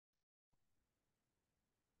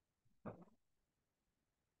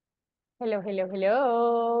Hello, hello,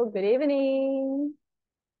 hello. Good evening.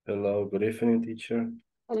 Hello, good evening, teacher.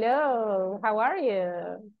 Hello, how are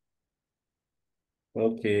you?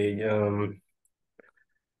 Okay,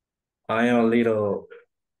 I am a little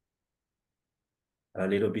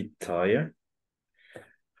bit tired,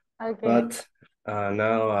 Okay, but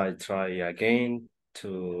now I try again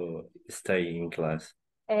to stay in class.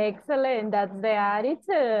 excellent. That's the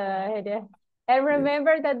attitude. And Yes,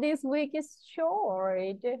 remember that this week is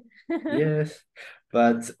short. yes,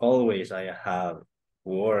 but always I have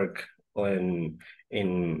work in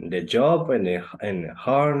the job and in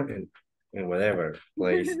home and in whatever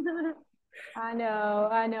place. I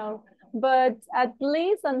know. But at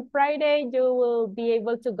least on Friday, you will be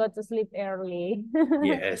able to go to sleep early.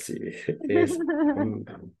 Yes, it is. mm,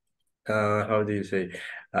 how do you say?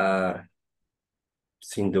 Uh,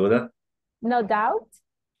 Sin duda, No doubt.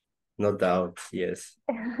 no doubt. Yes.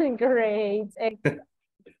 Great.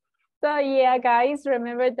 So yeah, guys,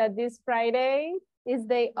 remember that this Friday is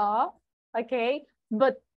day off, okay?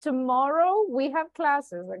 But tomorrow we have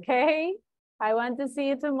classes, okay? I want to see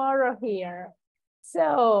you tomorrow here.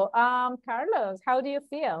 So, Carlos, how do you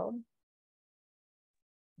feel?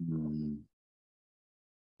 Mm,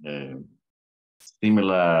 uh,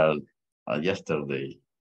 Similar yesterday,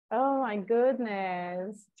 Oh my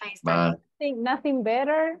goodness. but Think nothing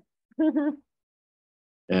better?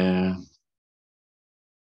 uh,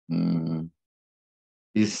 mm,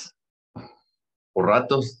 it's por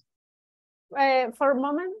ratos, For a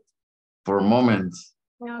moment? for moments,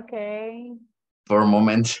 Okay. for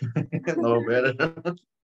moments, no better.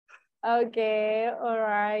 Okay, all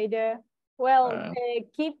right. Well, Uh,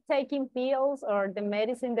 keep taking pills or the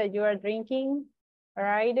medicine that you are drinking, all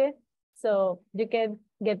right? So you can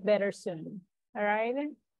get better soon, all right?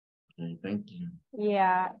 okay, thank you.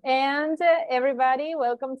 Yeah, and everybody,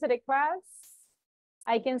 welcome to the class.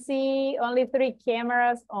 I can see only 3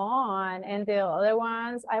 cameras on, and the other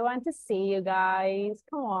ones, I want to see you guys.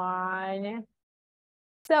 Come on.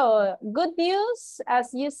 So good news,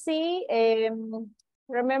 as you see,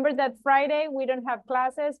 remember that Friday we don't have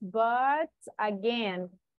classes, but again,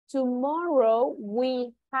 tomorrow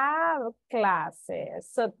we have classes.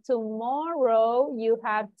 So tomorrow you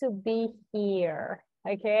have to be here,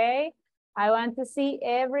 okay? I want to see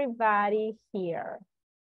everybody here.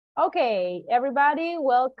 Okay, everybody,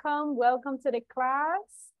 welcome to the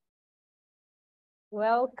class.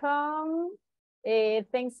 Welcome.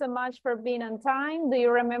 Thanks so much for being on time. Do you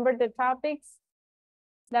remember the topics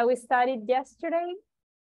that we studied yesterday?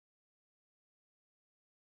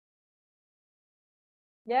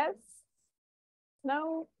 Yes?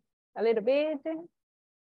 No? A little bit?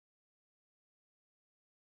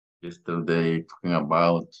 Yesterday, talking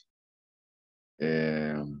about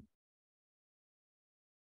um,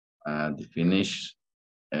 the Finnish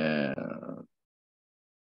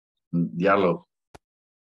dialogue,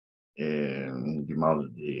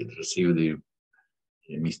 receive the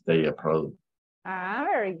mistake product. Ah,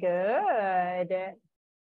 very good.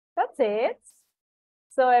 That's it.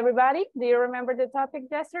 So everybody, do you remember the topic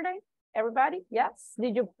yesterday? Everybody? Yes?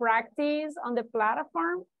 Did you practice on the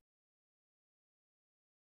platform?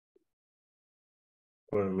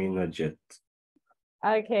 For me, not yet.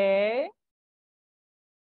 Okay.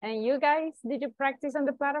 And you guys, did you practice on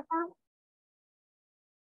the platform?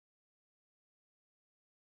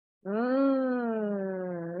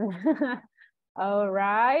 All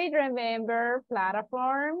right, remember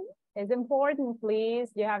platform is important, please.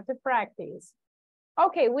 You have to practice.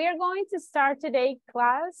 Okay, we are going to start today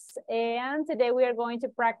class, and today we are going to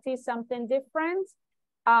practice something different.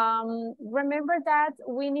 Remember that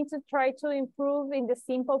we need to try to improve in the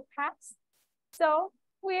simple past. So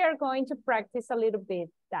we are going to practice a little bit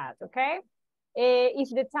that, okay? If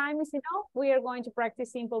the time is enough, we are going to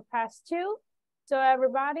practice simple past too. So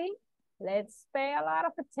everybody, let's pay a lot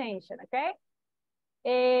of attention, okay?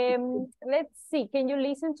 Let's see, can you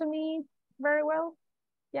listen to me very well?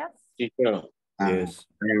 Yes? Teacher, Yes.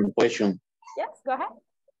 I have a question. Yes, go ahead.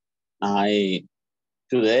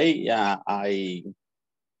 Today,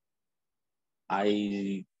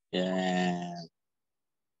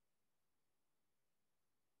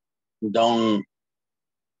 don't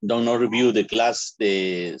not review the class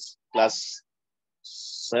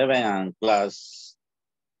 7 and class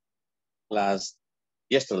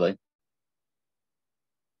yesterday.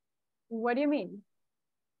 What do you mean?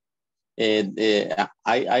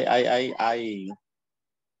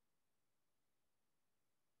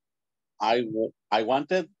 I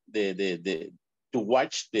wanted to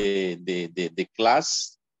watch the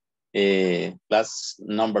class class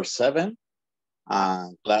number 7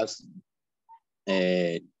 and class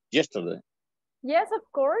yesterday. Yes, of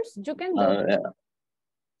course, you can do Uh, it.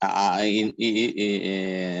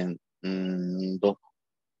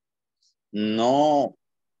 No,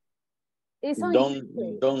 It's on don't,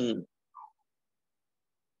 YouTube.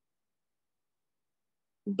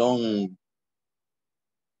 don't,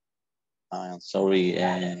 sorry,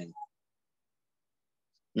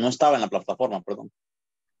 no estaba en la plataforma, perdón.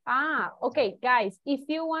 Ah, okay, guys, if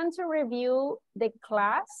you want to review the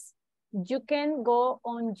class, you can go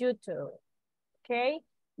on YouTube, okay?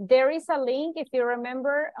 There is a link, if you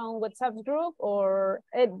remember, on WhatsApp group, or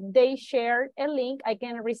they shared a link. I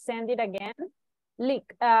can resend it again.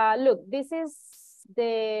 Look, this is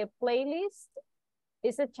the playlist.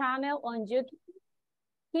 It's a channel on YouTube.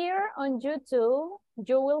 Here on YouTube,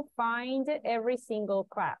 you will find every single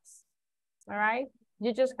class, all right?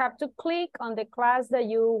 You just have to click on the class that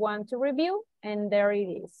you want to review, and there it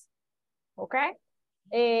is, okay?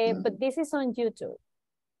 But this is on YouTube.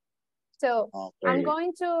 So Okay. I'm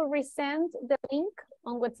going to resend the link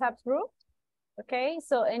on WhatsApp group, okay?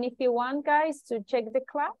 So, and if you want guys to check the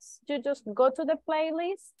class, you just go to the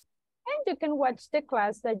playlist and you can watch the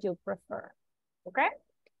class that you prefer, okay?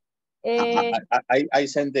 I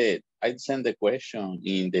send the question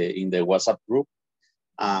in the WhatsApp group.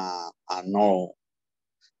 No,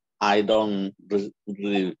 I don't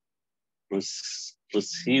receive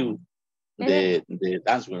the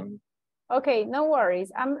answer. Okay, no worries.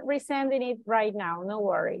 I'm resending it right now. No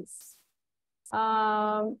worries.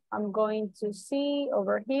 I'm going to see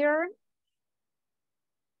over here.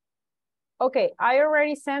 Okay, I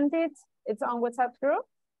already sent it. It's on WhatsApp group.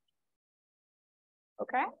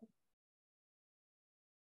 Okay.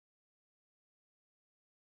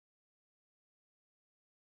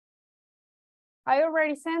 I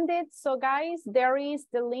already sent it. So guys, there is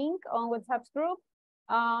the link on WhatsApp group.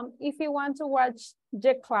 If you want to watch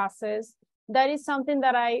the classes, that is something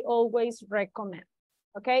that I always recommend.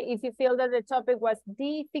 Okay, if you feel that the topic was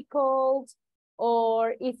difficult,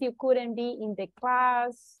 or if you couldn't be in the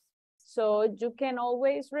class, so you can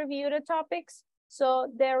always review the topics.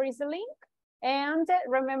 So there is a link. And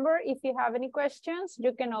remember, if you have any questions,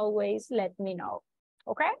 you can always let me know.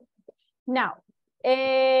 Okay, now,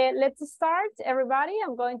 let's start, everybody.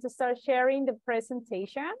 I'm going to start sharing the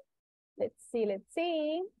presentation. Let's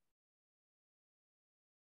see.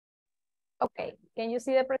 Okay, can you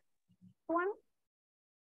see the presentation one?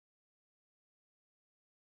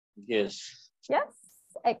 Yes. Yes,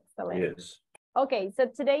 excellent. Yes. Okay, so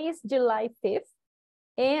today is July 5th.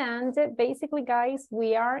 And basically, guys,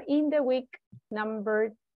 we are in the week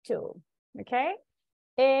number 2, okay?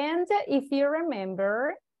 And if you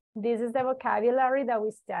remember, this is the vocabulary that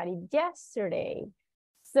we studied yesterday.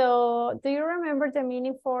 So do you remember the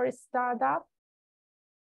meaning for startup?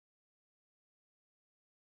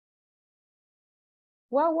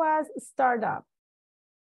 What was startup?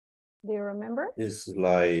 Do you remember? It's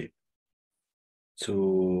like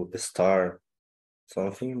to start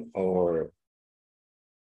something or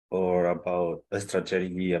about a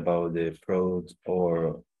strategy about the product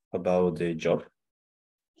or about the job.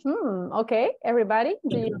 Okay, everybody,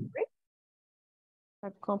 do you agree?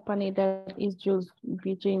 A company that is just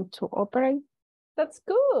beginning to operate. That's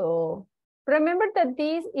cool. Remember that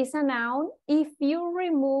this is a noun if you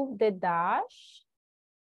remove the dash,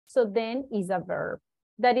 so then is a verb.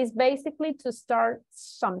 That is basically to start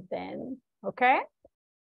something, okay?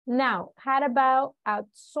 Now, how about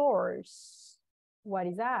outsource? What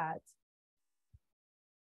is that?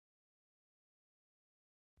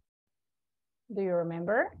 Do you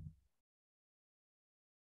remember?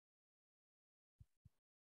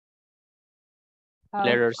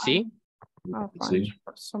 Letter C. Arrange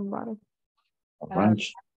for somebody.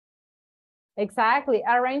 Arrange. Exactly.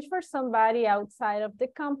 Arrange for somebody outside of the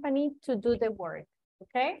company to do the work,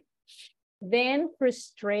 okay? Then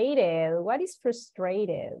frustrated. What is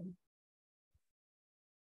frustrated?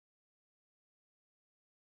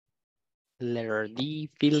 Letter D.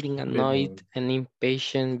 Feeling annoyed and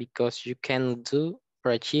impatient because you can't do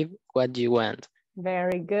or achieve what you want.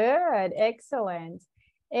 Very good. Excellent.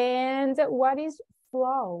 And what is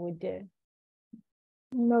flawed?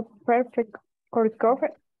 Not perfect or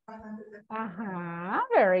covered.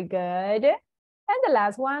 Very good. And the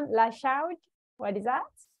last one, lash out. What is that?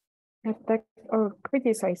 Attack or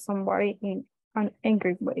criticize somebody in an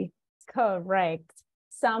angry way. Correct.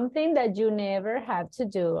 Something that you never have to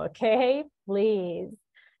do, okay? Please.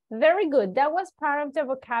 Very good. That was part of the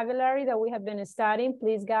vocabulary that we have been studying.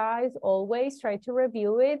 Please, guys, always try to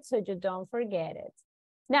review it so you don't forget it.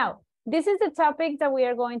 Now, this is the topic that we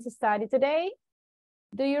are going to study today.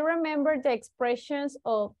 Do you remember the expressions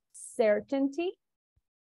of certainty?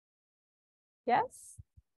 Yes?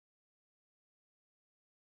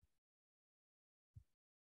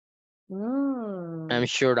 I'm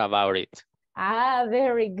sure about it. Ah,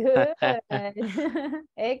 very good.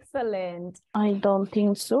 Excellent. I don't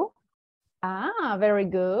think so. Ah, very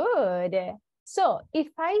good. So if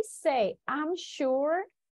I say I'm sure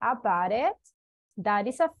about it, that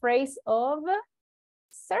is a phrase of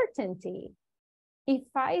certainty. If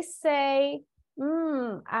I say,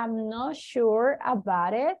 I'm not sure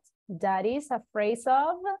about it, that is a phrase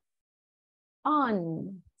of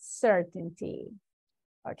uncertainty.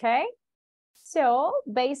 Okay? So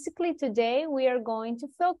basically today we are going to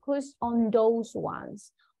focus on those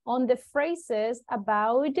ones, on the phrases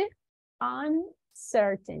about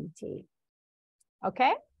uncertainty.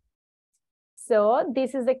 Okay? So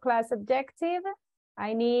this is the class objective.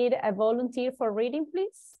 I need a volunteer for reading,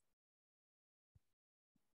 please.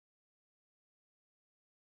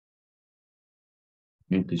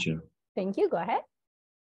 Me, teacher. Thank you. Go ahead.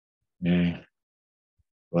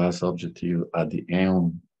 Class objective at the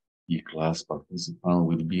end, the class participant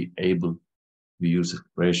will be able to use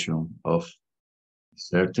expression of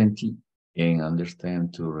certainty and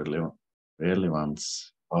understand the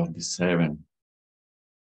relevance of the 7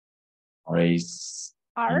 phrases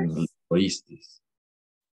and linguistics.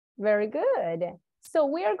 Very good. So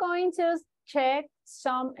we are going to check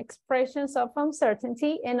some expressions of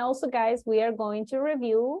uncertainty, and also, guys, we are going to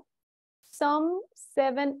review some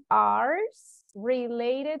 7 R's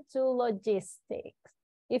related to logistics.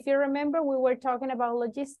 If you remember, we were talking about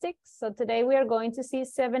logistics. So today we are going to see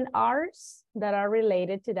 7 R's that are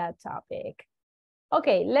related to that topic.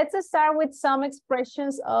 Okay, let's start with some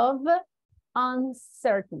expressions of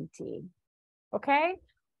uncertainty. Okay,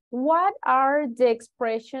 what are the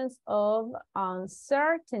expressions of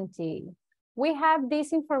uncertainty? We have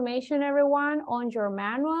this information, everyone, on your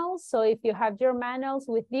manuals. So if you have your manuals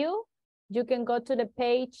with you, you can go to the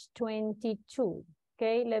page 22.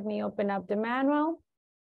 Okay, let me open up the manual.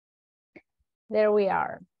 There we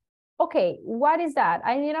are. Okay, what is that?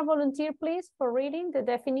 I need a volunteer, please, for reading the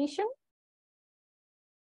definition.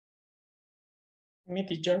 Me,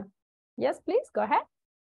 teacher. Yes, please, go ahead.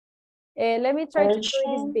 Let me try to do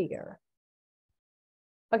this bigger.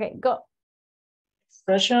 Okay, go.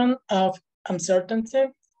 Expression of uncertainty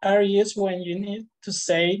are used when you need to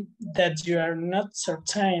say that you are not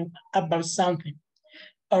certain about something,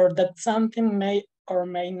 or that something may or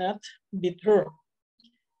may not be true,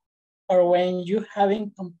 or when you have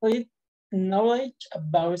incomplete knowledge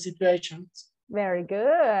about situations. Very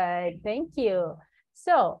good, thank you.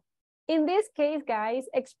 So in this case, guys,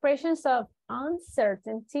 expressions of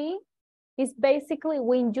uncertainty is basically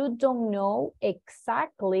when you don't know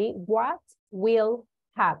exactly what will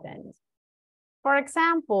happen. For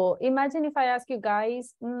example, imagine if I ask you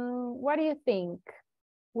guys, what do you think?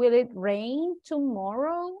 Will it rain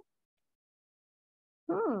tomorrow?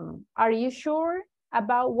 Are you sure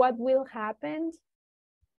about what will happen?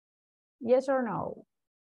 Yes or no?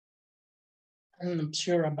 I'm not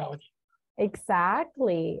sure about it.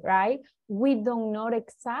 Exactly, right? We don't know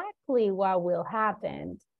exactly what will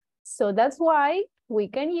happen. So that's why we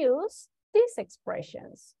can use these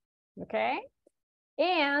expressions, okay?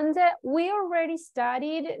 And we already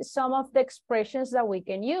studied some of the expressions that we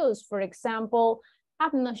can use. For example,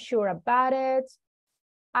 I'm not sure about it.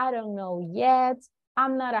 I don't know yet.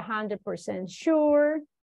 I'm not 100% sure,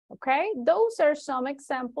 okay? Those are some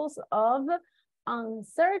examples of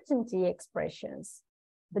uncertainty expressions.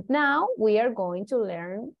 But now we are going to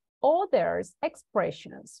learn other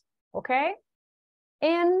expressions, okay?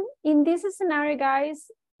 And in this scenario, guys,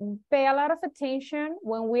 pay a lot of attention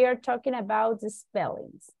when we are talking about the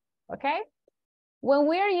spellings, okay? When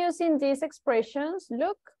we are using these expressions,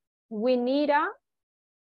 look, we need a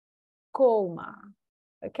comma,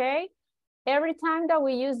 okay? Every time that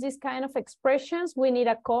we use this kind of expressions, we need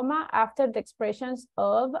a comma after the expressions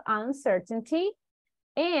of uncertainty.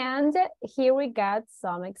 And here we got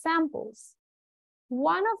some examples.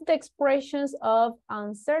 One of the expressions of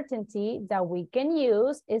uncertainty that we can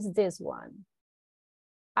use is this one.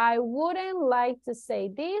 I wouldn't like to say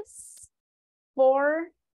this for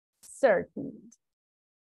certain.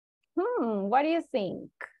 What do you think?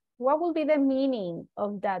 What will be the meaning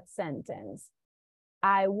of that sentence?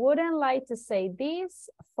 I wouldn't like to say this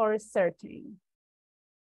for certain.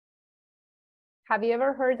 Have you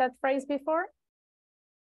ever heard that phrase before?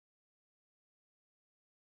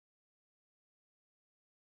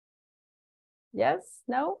 Yes?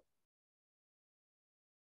 No?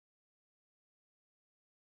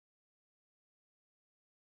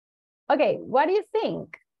 Okay, what do you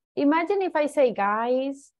think? Imagine if I say,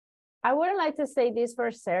 guys, I wouldn't like to say this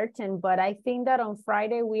for certain, but I think that on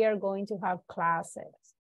Friday we are going to have classes.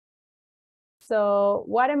 So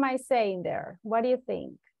what am I saying there? What do you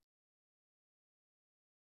think?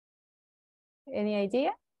 Any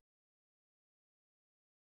idea?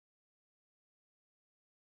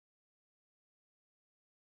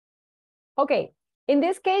 Okay, in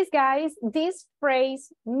this case, guys, this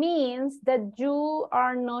phrase means that you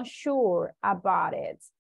are not sure about it.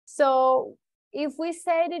 So if we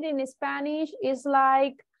said it in Spanish, it's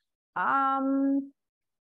like, no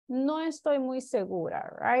estoy muy segura,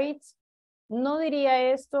 right? No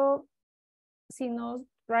diría esto, sino,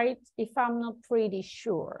 right, if I'm not pretty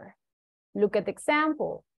sure. Look at the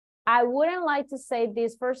example. I wouldn't like to say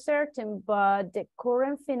this for certain, but the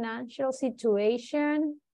current financial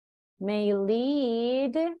situation may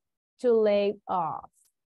lead to lay off.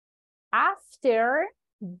 After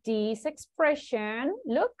this expression,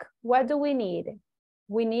 look, what do we need?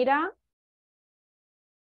 We need a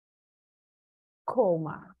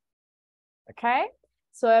comma, okay?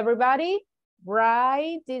 So everybody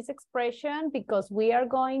write this expression because we are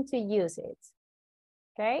going to use it,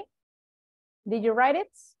 okay? Did you write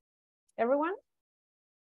it, everyone?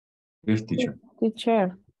 Yes, teacher.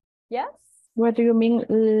 Teacher, Yes? what do you mean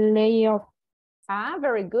layoff? Ah,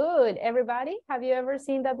 very good. Everybody, have you ever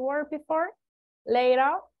seen that word before? Lay it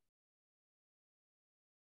off?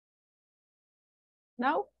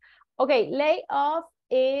 No? Okay, lay off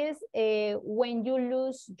is when you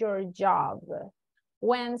lose your job.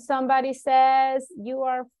 When somebody says you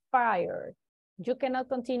are fired, you cannot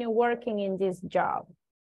continue working in this job.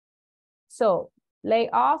 So lay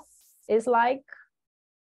off is like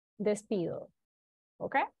despido,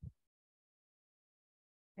 okay?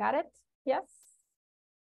 Got it? Yes?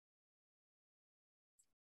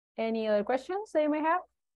 Any other questions that you may have?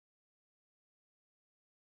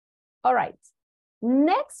 All right.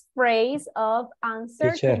 Next phrase of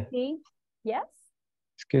uncertainty. Yes?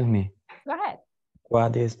 Excuse me. Go ahead.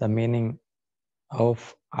 What is the meaning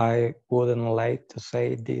of I wouldn't like to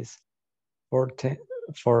say this for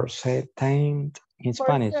certain in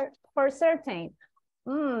Spanish? For certain.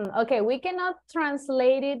 Okay, we cannot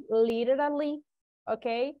translate it literally.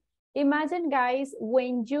 Okay. Imagine, guys,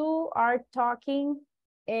 when you are talking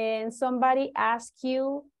and somebody asks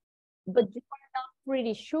you, but you are not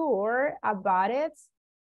pretty sure about it,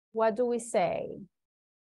 what do we say?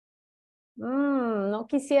 No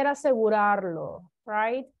quisiera asegurarlo,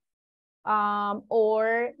 right?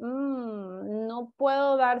 Or no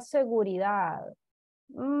puedo dar seguridad.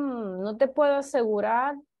 No te puedo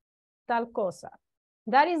asegurar tal cosa.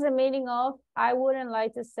 That is the meaning of I wouldn't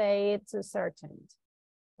like to say it to certain.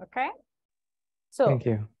 Okay? So, thank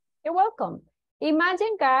you. You're welcome.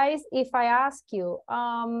 Imagine, guys, if I ask you,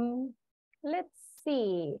 let's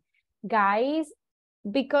see, guys,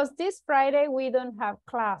 because this Friday we don't have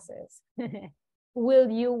classes. Will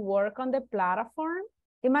you work on the platform?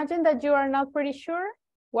 Imagine that you are not pretty sure.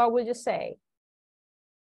 What would you say?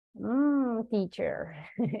 Teacher.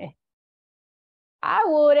 I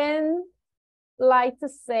wouldn't like to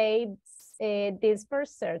say this for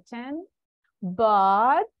certain,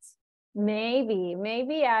 but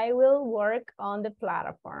maybe I will work on the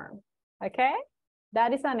platform. Okay?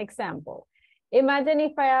 That is an example. Imagine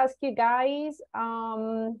if I ask you guys,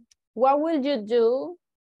 what will you do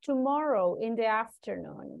tomorrow in the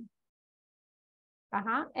afternoon?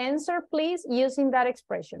 Answer, please, using that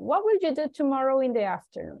expression. What will you do tomorrow in the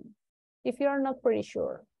afternoon if you're not pretty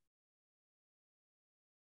sure?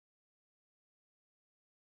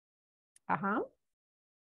 I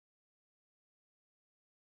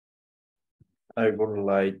would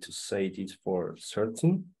like to say this for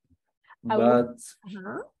certain, but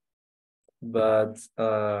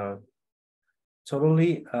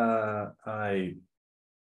totally I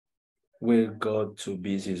will go to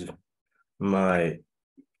visit my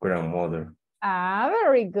grandmother.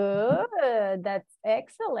 Very good. That's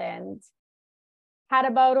excellent. How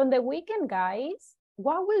about on the weekend, guys?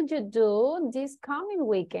 What will you do this coming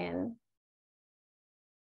weekend?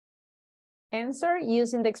 Answer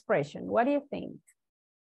using the expression. What do you think?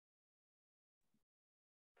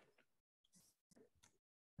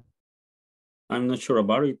 I'm not sure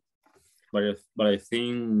about it, but I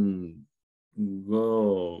think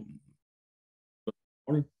go.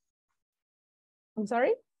 I'm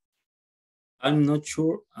sorry? I'm not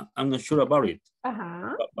sure about it.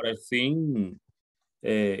 But I think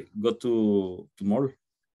go to tomorrow.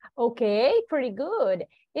 Okay, pretty good.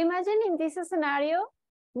 Imagine in this scenario,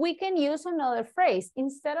 we can use another phrase.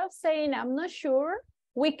 Instead of saying, I'm not sure,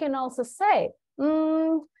 we can also say,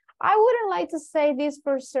 I wouldn't like to say this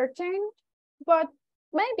for certain, but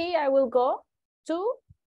maybe I will go to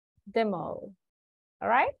the mall. All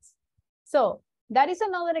right? So that is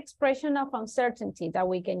another expression of uncertainty that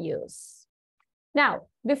we can use. Now,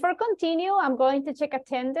 before continue, I'm going to check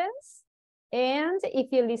attendance. And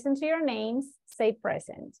if you listen to your names, say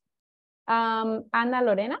present. Ana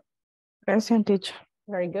Lorena. Present, teacher.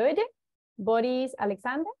 Very good. Boris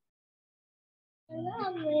Alexander.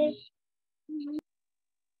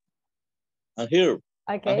 I'm here.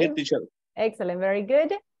 Okay. I'm here, teacher. Excellent. Very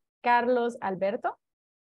good. Carlos Alberto.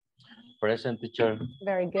 Present, teacher.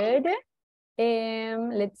 Very good.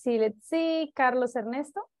 Let's see. Carlos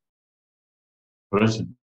Ernesto. Present.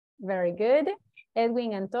 Very good.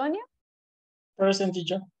 Edwin Antonio. Present,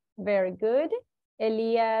 teacher. Very good.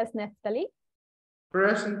 Elias Neftali.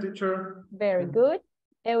 Present, teacher. Very good.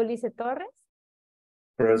 Eulice Torres.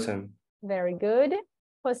 Present. Very good.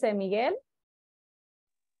 Jose Miguel.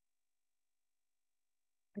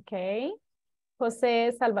 Okay.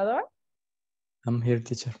 Jose Salvador. I'm here,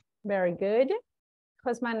 teacher. Very good.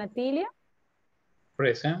 Josman Atilio.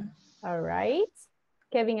 Present. All right.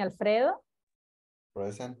 Kevin Alfredo.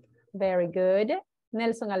 Present. Very good.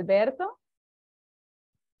 Nelson Alberto.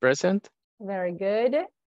 Present. Very good.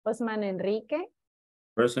 Osman Enrique.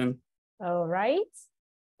 Present. All right.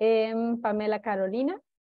 Pamela Carolina.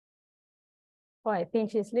 Oh, I think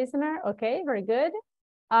she's listener. Okay, very good.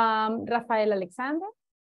 Rafael Alexander.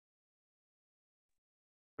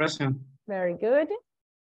 Present. Very good.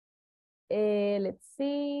 Let's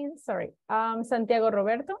see. Sorry. Santiago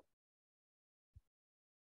Roberto.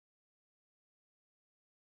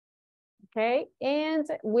 Okay. And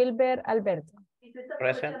Wilber Alberto.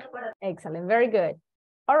 Present. Excellent. Very good.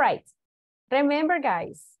 All right. Remember,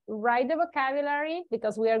 guys, write the vocabulary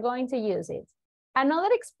because we are going to use it. Another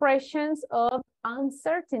expressions of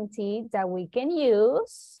uncertainty that we can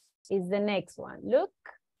use is the next one. Look.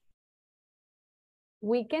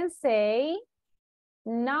 We can say,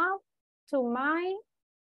 not to my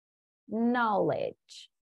knowledge.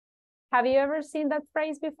 Have you ever seen that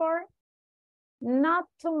phrase before? Not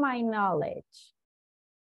to my knowledge.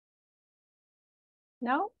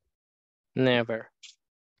 No? Never.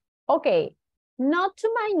 Okay. Not to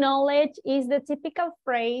my knowledge is the typical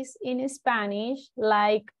phrase in Spanish,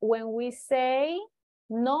 like when we say,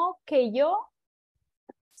 no que yo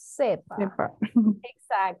sepa.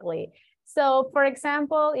 Exactly. So, for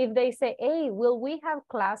example, if they say, hey, will we have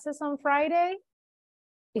classes on Friday?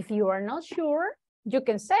 If you are not sure, you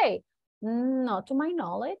can say, not to my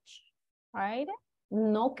knowledge, right?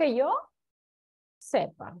 No que yo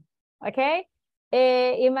sepa, okay?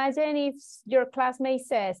 Imagine if your classmate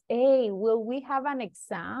says, hey, will we have an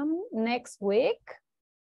exam next week?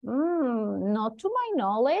 Not to my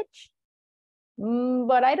knowledge,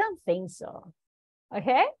 but I don't think so,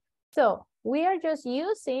 okay? So we are just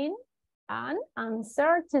using an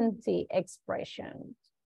uncertainty expression.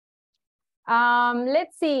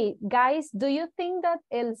 Let's see, guys, do you think that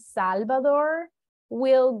El Salvador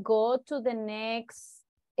will go to the next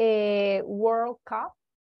World Cup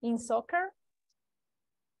in soccer?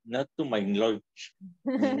 Not to my knowledge.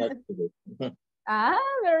 Not to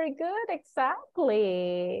Very good,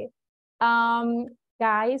 exactly.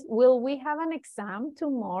 Guys, will we have an exam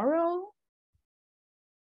tomorrow?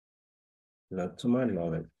 Not to my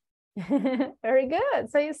knowledge. Very good.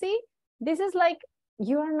 So you see, this is like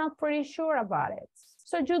you are not pretty sure about it.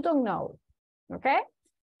 So you don't know, okay?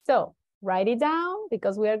 So write it down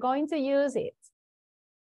because we are going to use it.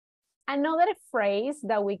 Another phrase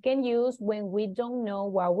that we can use when we don't know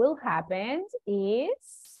what will happen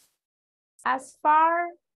is, as far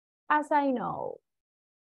as I know.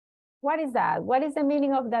 What is that? What is the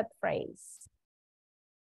meaning of that phrase?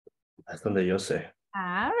 Hasta donde yo sé.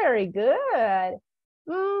 Very good.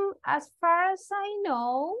 As far as I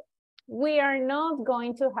know, we are not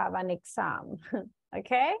going to have an exam,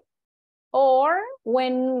 okay? Or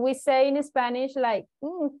when we say in Spanish, like,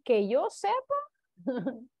 que yo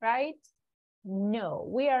sepa, right? No,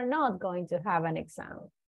 we are not going to have an exam.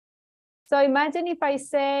 So imagine if I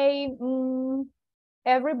say,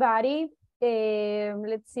 everybody,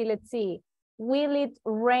 let's see, will it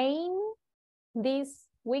rain this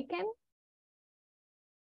weekend?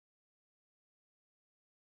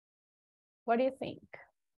 What do you think?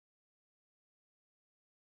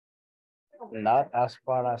 Not as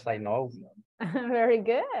far as I know. Very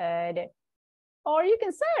good. Or you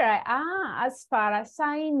can say, right, as far as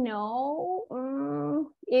I know,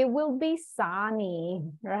 it will be sunny,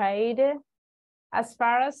 right? As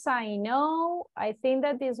far as I know, I think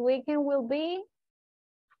that this weekend will be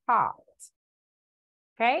hot.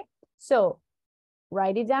 Okay, so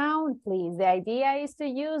write it down, please. The idea is to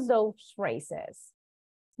use those phrases.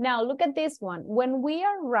 Now look at this one. When we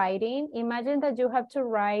are writing, imagine that you have to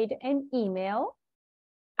write an email.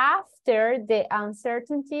 After the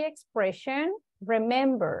uncertainty expression,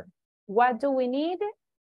 remember, what do we need?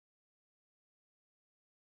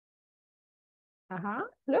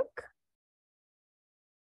 Look.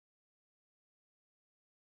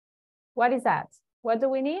 What is that? What do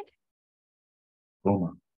we need?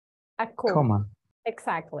 Comma. A comma. Comma.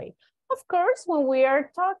 Exactly. Of course, when we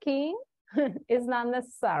are talking, it's not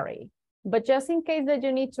necessary. But just in case that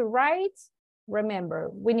you need to write,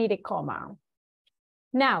 remember, we need a comma.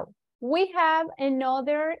 Now, we have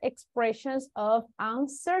another expressions of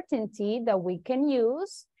uncertainty that we can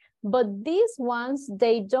use, but these ones,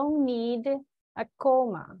 they don't need a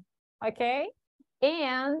comma, okay?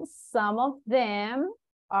 And some of them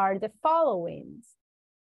are the following.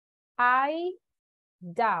 I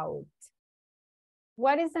doubt.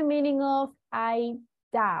 What is the meaning of I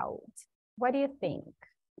doubt? What do you think?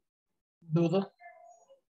 Dudo.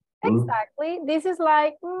 Exactly. This is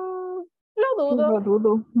like, lo dudo. Lo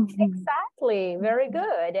dudo. Exactly. Very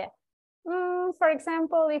good. For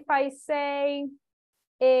example, if I say,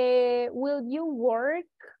 will you work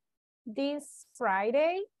this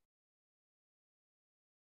Friday?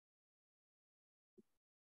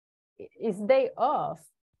 It's day off.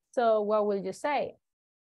 So what will you say?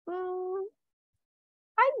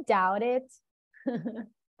 I doubt it.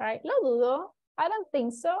 Right? Lo dudo. I don't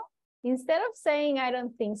think so. Instead of saying I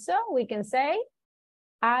don't think so, we can say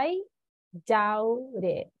I doubt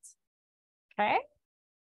it. Okay?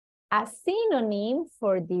 A synonym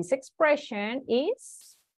for this expression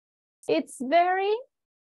is it's very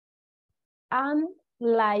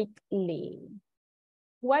unlikely.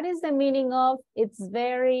 What is the meaning of it's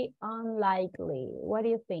very unlikely? What do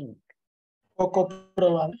you think? Poco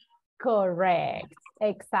probable. Correct.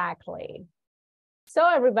 Exactly. So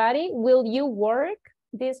everybody, will you work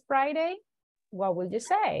this Friday? What would you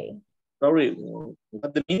say? Sorry,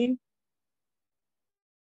 what the meaning?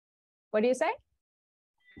 What do you say?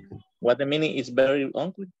 What the meaning is very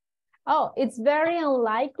unlikely. Oh, it's very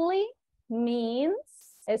unlikely means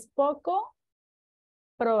es poco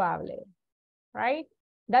probable, right?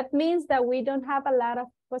 That means that we don't have a lot of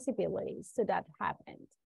possibilities to that happen.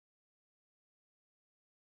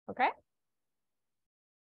 Okay?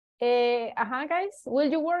 Guys, will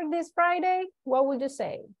you work this Friday? What would you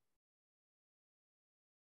say?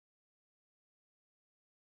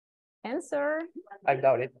 Answer. I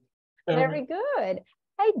doubt it. Very good.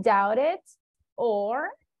 I doubt it. Or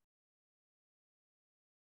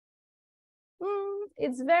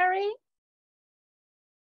it's very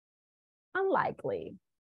unlikely.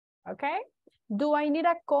 Okay? Do I need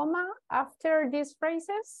a comma after these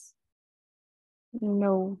phrases?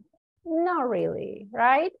 No. Not really,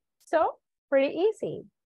 right? So pretty easy.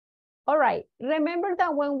 All right. Remember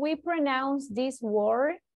that when we pronounce this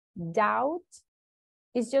word, doubt,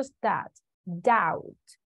 it's just that, doubt.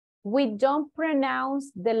 We don't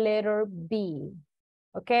pronounce the letter B,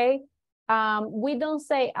 okay? We don't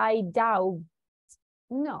say I doubt.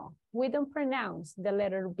 No, we don't pronounce the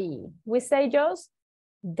letter B. We say just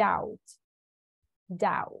doubt,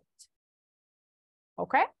 doubt.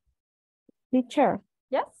 Okay? Teacher.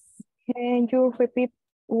 Yes? Can you repeat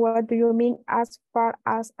what do you mean as far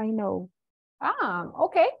as I know?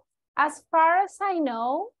 Okay. As far as I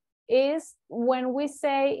know is when we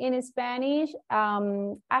say in Spanish,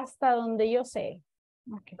 hasta donde yo sé,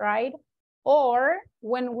 Okay. right? Or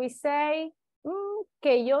when we say,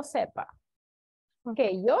 que yo sepa.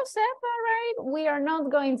 Que yo sepa, right? We are not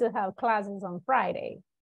going to have classes on Friday.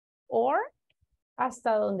 Or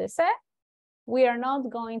hasta donde sé, we are not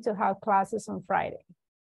going to have classes on Friday.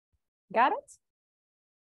 Got it?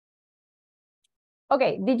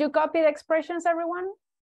 Okay, did you copy the expressions, everyone?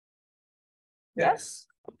 Yes.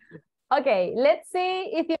 Okay, let's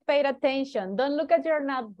see if you paid attention. Don't look at your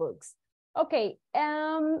notebooks. Okay,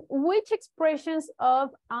 which expressions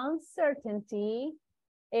of uncertainty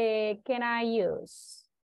can I use?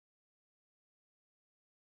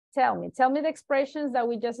 Tell me the expressions that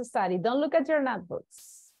we just studied. Don't look at your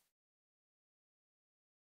notebooks.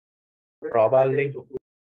 Probably.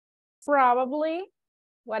 Probably.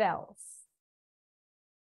 What else?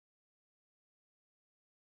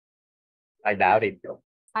 I doubt it.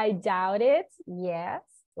 I doubt it. Yes.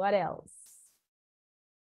 What else?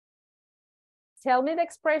 Tell me the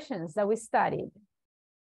expressions that we studied.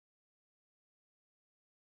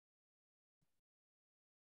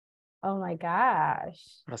 Oh my gosh.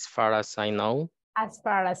 As far as I know. As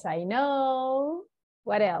far as I know.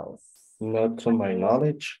 What else? Not to my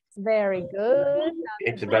knowledge. Very good.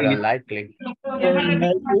 It's very unlikely.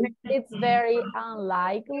 It's very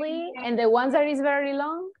unlikely. And the ones that is very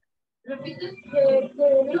long?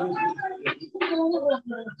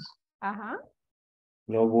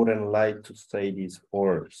 No, wouldn't like to say this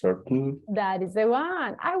for certain. That is the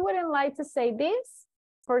one. I wouldn't like to say this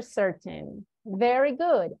for certain. Very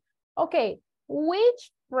good. Okay,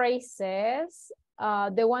 which phrases,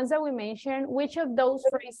 the ones that we mentioned, which of those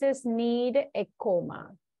phrases need a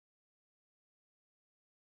comma?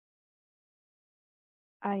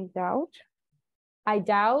 I doubt. I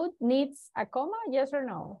doubt needs a comma, yes or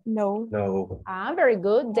no? No. No. Ah, very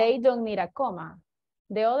good. They don't need a comma.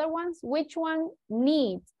 The other ones, which one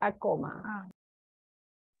needs a comma?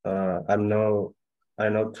 I know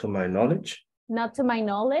to my knowledge. Not to my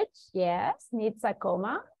knowledge, yes, needs a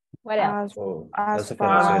comma. What else? As As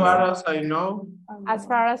far far as I know. As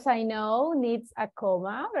far as I know, needs a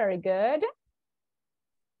comma. Very good.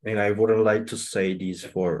 And I wouldn't like to say this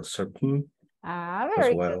for certain Ah, as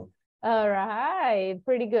very well. good. All right,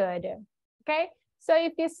 pretty good. Okay, so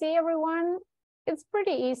if you see everyone, it's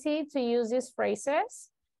pretty easy to use these phrases.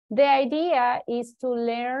 The idea is to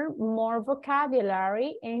learn more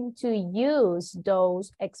vocabulary and to use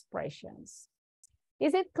those expressions.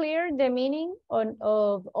 Is it clear the meaning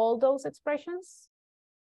of all those expressions?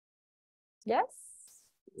 Yes?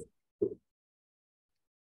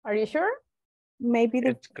 Are you sure? Maybe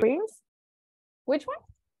the first. Which one?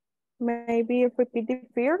 Maybe repeat the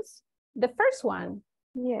first. The first one.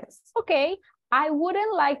 Yes. Okay, I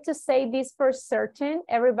wouldn't like to say this for certain,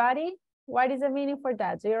 everybody. What is the meaning for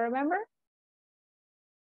that? Do you remember?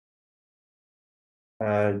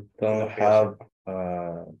 I don't have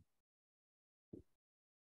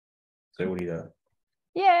seguridad.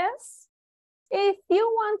 Yes. If you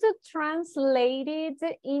want to translate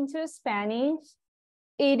it into Spanish,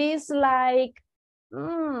 it is like,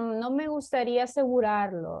 no me gustaría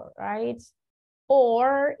asegurarlo, right?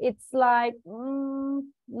 Or it's like, no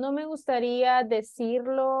me gustaría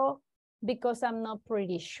decirlo because I'm not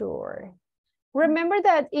pretty sure. Remember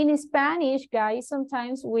that in Spanish, guys,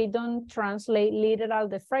 sometimes we don't translate literal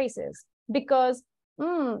the phrases because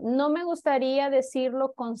no me gustaría decirlo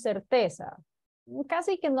con certeza.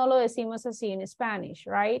 Casi que no lo decimos así en Spanish,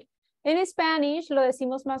 right? En Spanish lo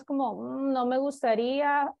decimos más como, no me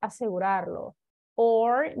gustaría asegurarlo.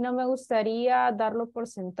 Or no me gustaría darlo por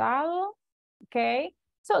sentado. Okay,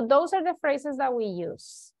 so those are the phrases that we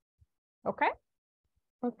use. Okay?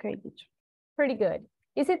 Okay, teacher. Pretty good.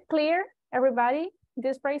 Is it clear, everybody,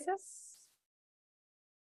 these phrases?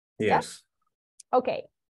 Yes. Yeah? Okay,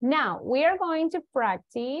 now we are going to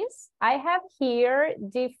practice. I have here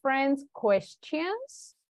different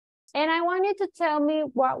questions, and I want you to tell me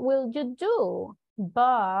what will you do,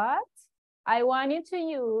 but I want you to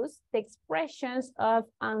use the expressions of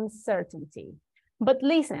uncertainty. But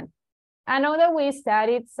listen, I know that we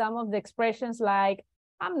studied some of the expressions like,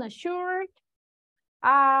 I'm not sure,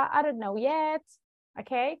 I don't know yet,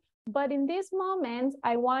 okay? But in this moment,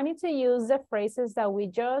 I wanted to use the phrases that we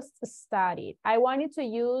just studied. I wanted to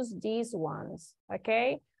use these ones,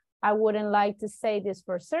 okay? I wouldn't like to say this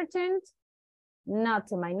for certain, not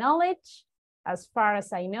to my knowledge, as far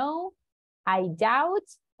as I know, I doubt,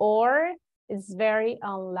 or it's very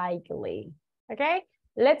unlikely, okay?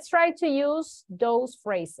 Let's try to use those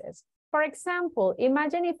phrases. For example,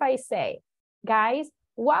 imagine if I say, guys,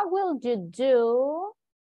 what will you do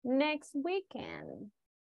next weekend?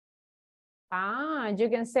 You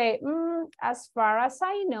can say, as far as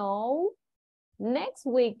I know, next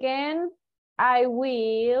weekend, I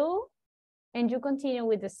will, and you continue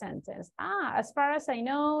with the sentence. As far as I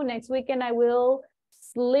know, next weekend, I will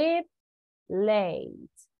sleep late,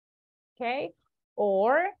 okay?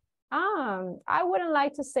 Or, I wouldn't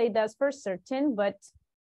like to say that's for certain, but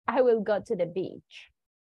I will go to the beach,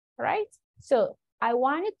 right? So I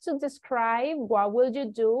wanted to describe what will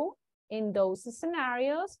you do in those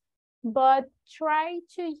scenarios, but try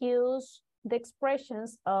to use the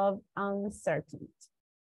expressions of uncertainty.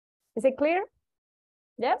 Is it clear?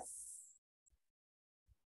 Yes?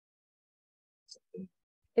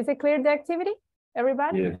 Is it clear, the activity,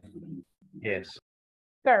 everybody? Yes. Yes.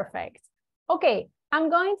 Perfect. Okay, I'm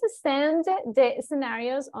going to send the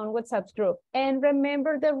scenarios on WhatsApp group. And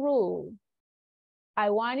remember the rule. I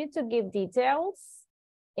wanted to give details.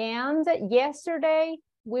 And yesterday,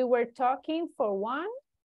 we were talking for 1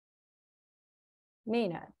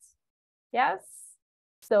 minute. Yes?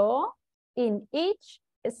 So, in each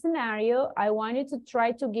scenario, I wanted to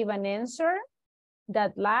try to give an answer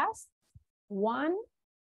that lasts 1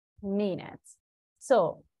 minute.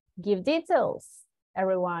 So, give details.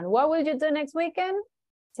 Everyone, what will you do next weekend?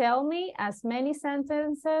 Tell me as many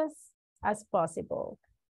sentences as possible.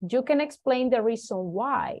 You can explain the reason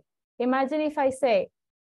why. Imagine if I say,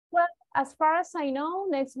 well, as far as I know,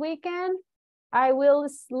 next weekend, I will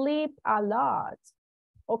sleep a lot.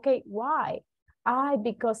 Okay, why?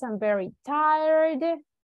 Because I'm very tired.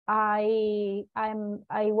 I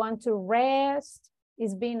want to rest.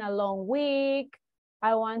 It's been a long week.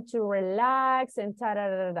 I want to relax and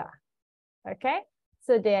ta-da-da-da. Okay?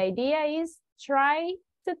 So the idea is try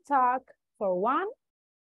to talk for 1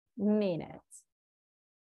 minute.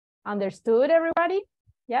 Understood, everybody?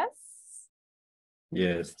 Yes?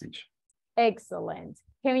 Yes, teacher. Excellent.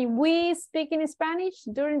 Can we speak in Spanish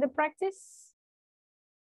during the practice?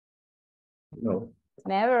 No.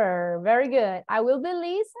 Never. Very good. I will be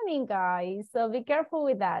listening, guys, so be careful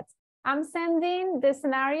with that. I'm sending the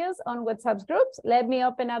scenarios on WhatsApp groups. Let me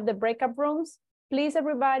open up the breakup rooms. Please,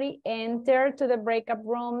 everybody, enter to the breakup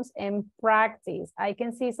rooms and practice. I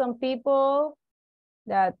can see some people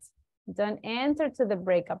that don't enter to the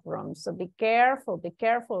breakup rooms, so be careful, be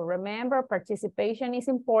careful. Remember, participation is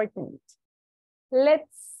important. Let's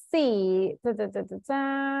see.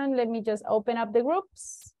 Let me just open up the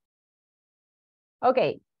groups.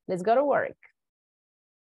 Okay, let's go to work.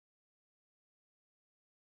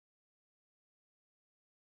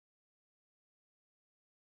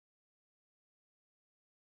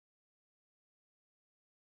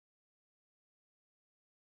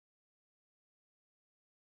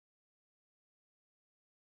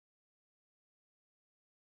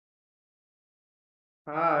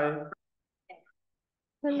 Hi.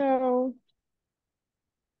 Hello.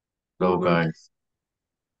 Hello, guys.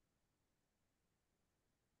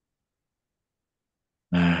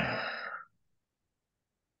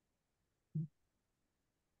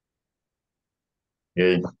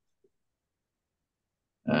 Okay.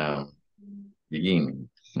 Beginning.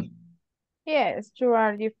 Yes, you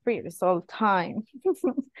are the first all time.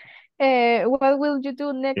 What will you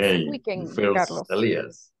do next Okay. weekend, First, Carlos?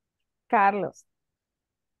 Elias. Carlos,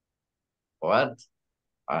 What?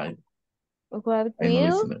 I'm what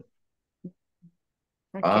will listening.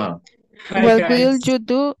 okay. Ah, Hi, What will guys. you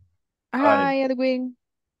do? Hi. Hi, Edwin.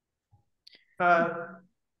 Hi.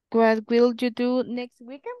 What will you do next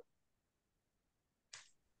weekend?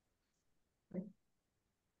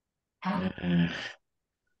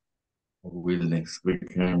 Will next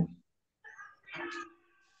weekend.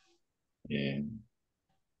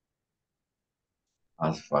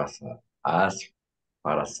 As far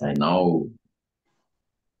as I know,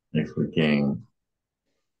 next weekend,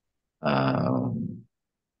 I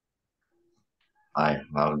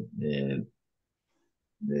have the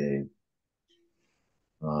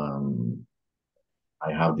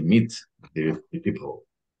I have to meet the people.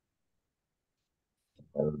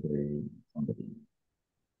 Somebody,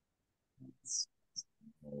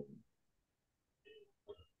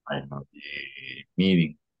 I have the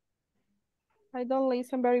meeting. I don't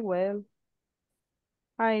listen very well.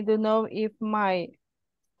 I don't know if my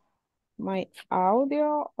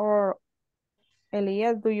audio or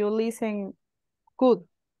Elias, do you listen good?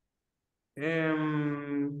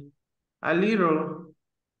 A little,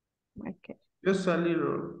 Okay. just a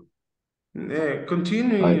little.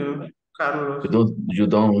 Continue, Carlos. You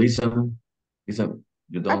don't listen.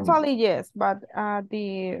 You don't. Actually, yes, but at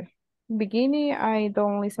the beginning, I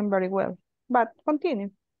don't listen very well. But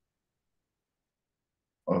continue.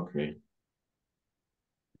 Okay.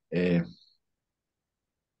 I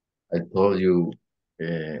told you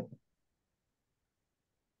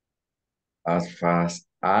as far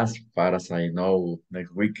as I know,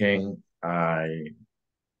 next weekend I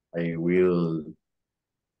will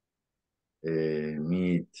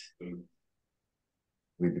meet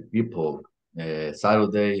with the people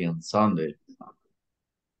Saturday and Sunday.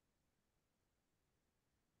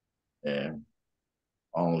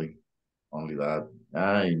 Only that.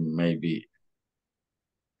 I maybe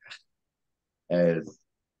as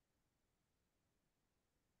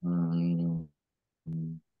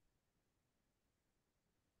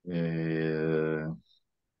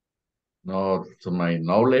not to my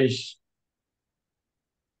knowledge,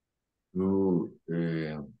 to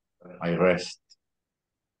I rest.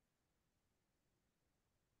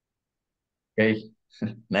 Okay,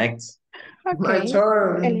 next. My Okay.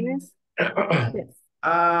 turn. Elias. Yes.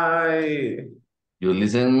 You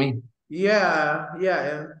listen me? Yeah.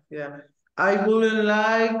 I wouldn't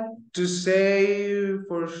like to say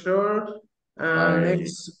for sure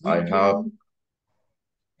next I have weekend.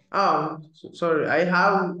 Oh, sorry. I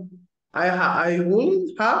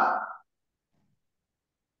wouldn't have.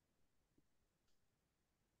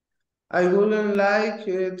 I wouldn't like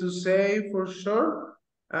to say for sure.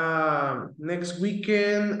 Next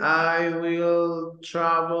weekend I will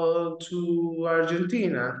travel to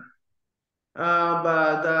Argentina.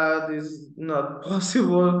 But that is not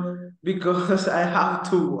possible because I have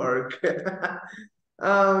to work.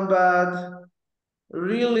 But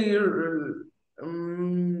really,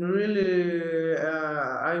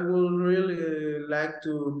 I would really like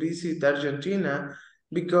to visit Argentina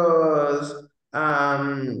because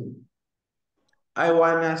Um, I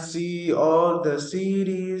wanna see all the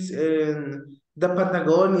cities in the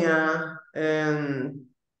Patagonia, and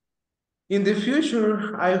in the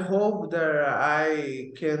future, I hope that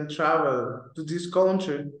I can travel to this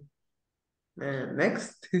country.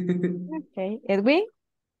 Next. Okay, Edwin?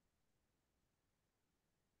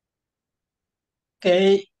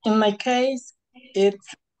 Okay, in my case,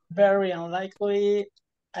 it's very unlikely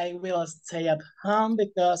I will stay at home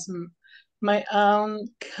because my aunt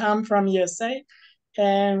come from USA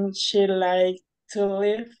and she like to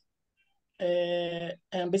live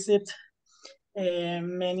and visit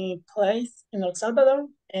many places in El Salvador,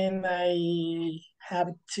 and I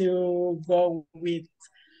have to go with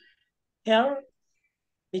her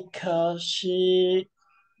because she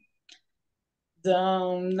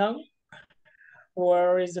don't know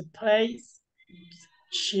where is the place.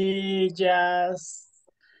 She just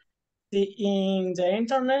see in the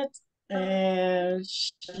internet and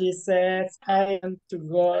she says I want to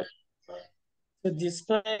go to this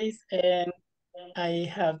place and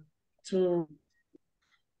I have to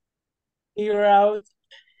figure out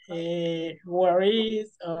where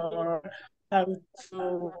is or how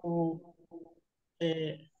to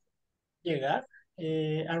llegar,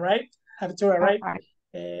 arrive, have to arrive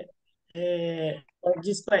for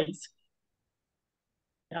this place.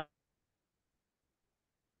 Yeah.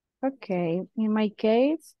 Okay, in my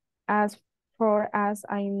case, as far as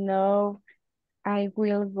I know, I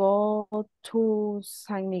will go to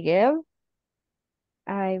San Miguel.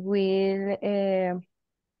 I will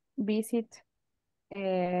visit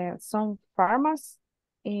some farmers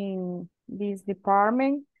in this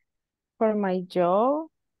department for my job.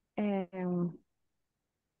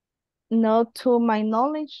 Not to my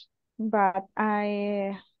knowledge, but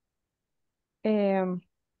I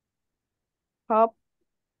hope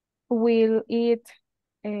will eat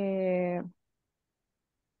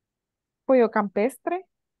pollo campestre.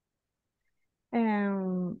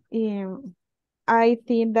 And I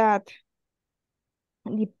think that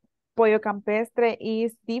the pollo campestre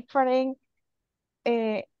is different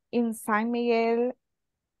in San Miguel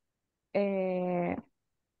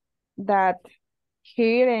that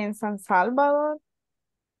here in San Salvador.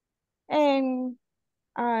 And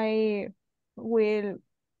I will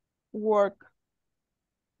work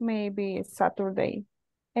maybe Saturday,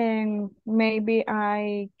 and maybe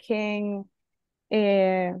I can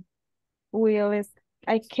will is-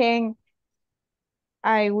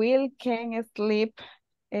 I will can sleep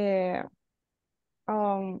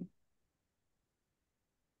on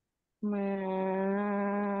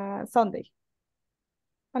Sunday.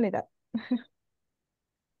 Only that.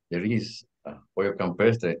 There is pollo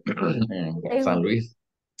campestre in And San Luis.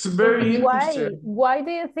 It's very why? interesting. Why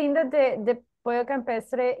do you think that the pollo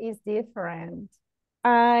campestre is different?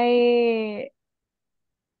 I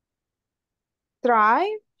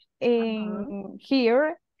try in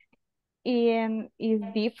here and it's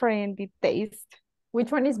different the taste.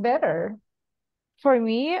 Which one is better? For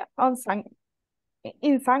me,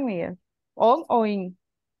 in San Miguel, on or in?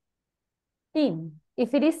 In.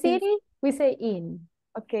 If it is city, we say in.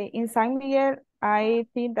 Okay, in San Miguel, I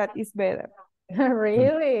think that is better.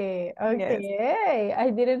 Really? Yes. Okay. I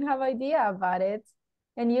didn't have idea about it.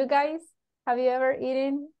 And you guys, have you ever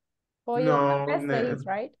eaten pollo No, campestre,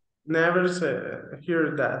 right? never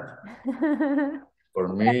hear that. For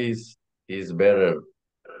me, is better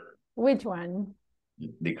Which one?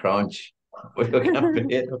 the crunch. Pollo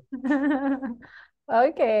campero.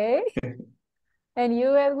 Okay. And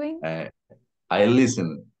you, Edwin? I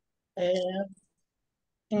listen.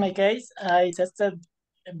 In my case, I tested,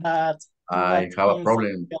 but I not have a in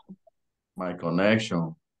problem. My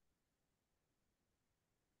connection.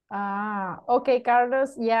 Okay,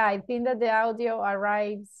 Carlos. Yeah, I think that the audio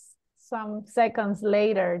arrives some seconds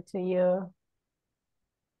later to you.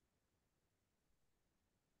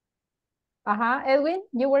 Edwin,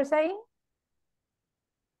 you were saying?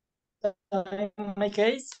 In my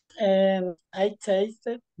case, I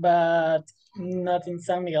tasted, but not in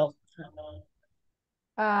San Miguel.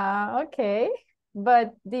 Okay.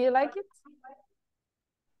 But do you like it?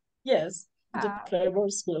 Yes, the flavor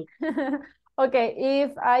is good. Okay,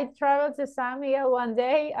 if I travel to San Miguel one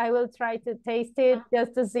day, I will try to taste it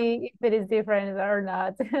just to see if it is different or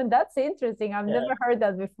not. That's interesting. I've never heard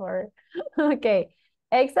that before. Okay,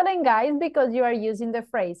 excellent, guys, because you are using the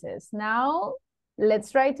phrases. Now,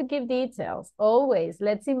 let's try to give details. Always,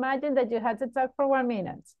 let's imagine that you had to talk for 1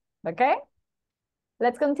 minute. Okay?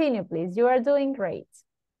 Let's continue, please. You are doing great.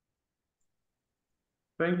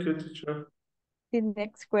 Thank you, teacher. The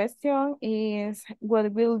next question is,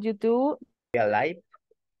 what will you do? Real life.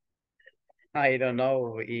 I don't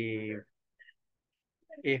know if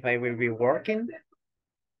If I will be working,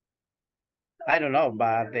 I don't know,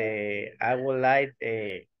 but I would like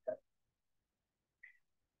to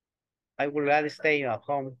stay at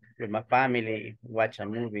home with my family, watch a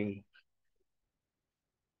movie,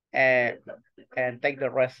 and take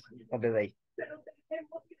the rest of the day.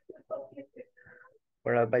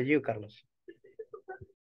 What about you, Carlos?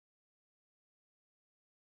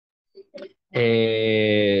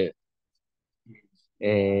 Uh,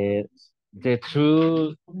 the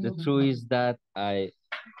truth is that I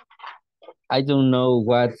don't know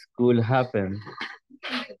what could happen,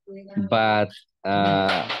 but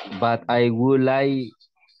but I would like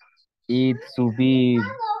it to be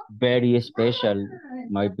very special,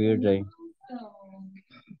 my birthday.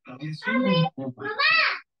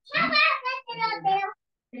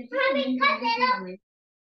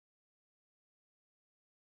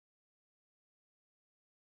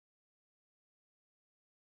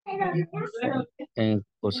 And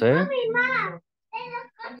Jose?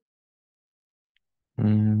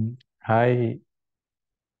 Mm, I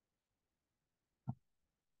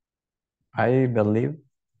believe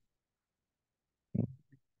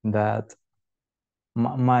that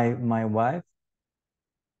my wife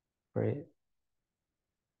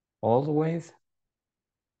always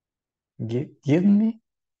give me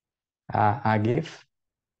a gift,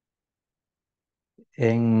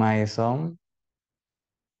 and my son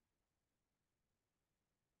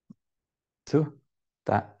too,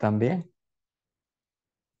 también.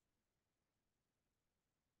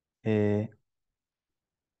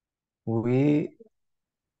 We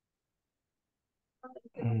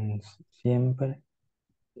siempre,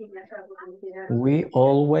 we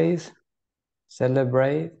always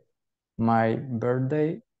celebrate my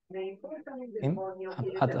birthday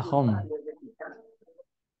at home.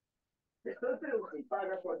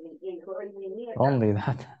 Only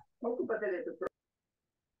that.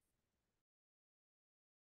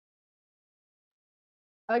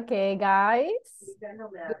 Okay, guys.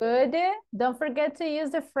 Good. Don't forget to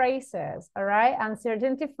use the phrases, all right?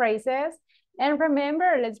 Uncertainty phrases. And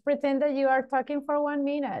remember, let's pretend that you are talking for 1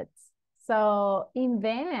 minute. So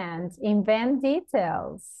invent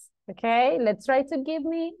details, okay? Let's try to give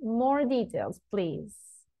me more details, please,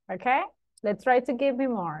 okay? Let's try to give me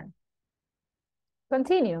more.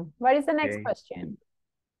 Continue. What is the next question?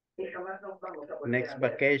 Next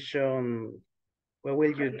vacation, what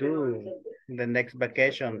will you do the next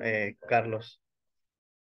vacation, Carlos?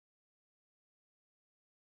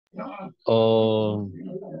 Oh,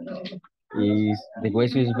 the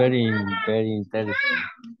question is very interesting.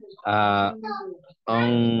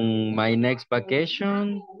 On my next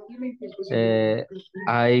vacation,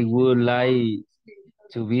 I would like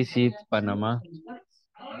to visit Panama.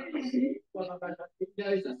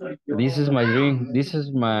 This is my dream. This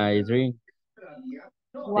is my dream.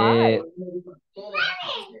 Why?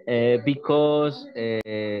 Because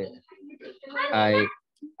I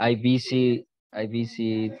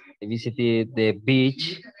visited the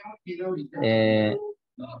beach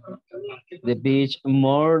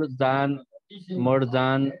more than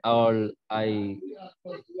all I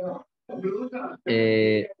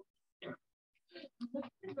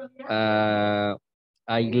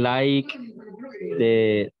like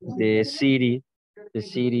the city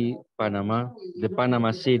Panama, the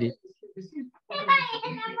Panama City.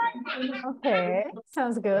 Okay,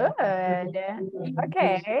 sounds good.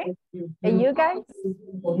 Okay, and you guys?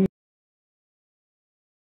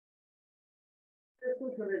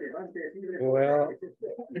 Well,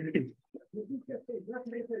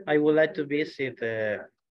 I would like to visit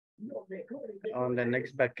on the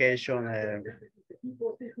next vacation.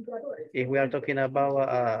 If we are talking about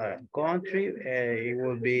a country, it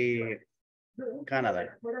will be Canada.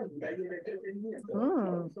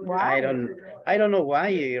 Why? I don't know why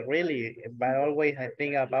really, but always I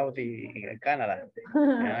think about the Canada.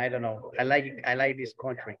 And I don't know. I like this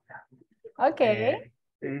country. Okay.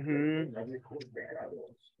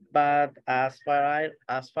 But as far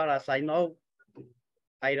as I know,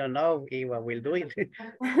 I don't know if I will do it.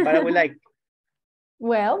 But I would like.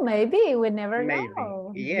 Well, maybe we never Maybe.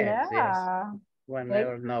 know. Yes, yeah. yes. One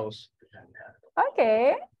never knows.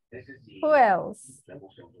 Okay. Who else?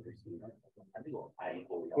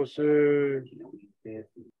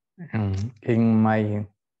 In my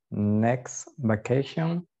next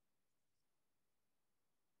vacation,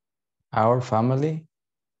 our family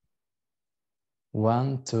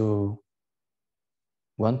want to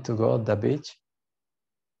go to the beach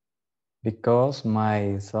because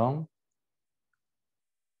my son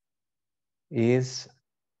is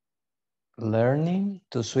learning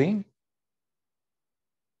to swim.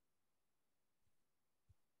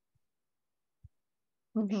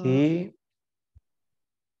 He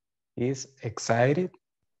is excited.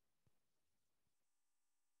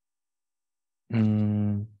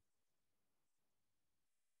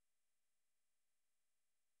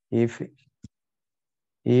 If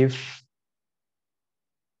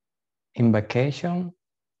in vacation,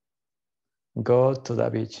 go to the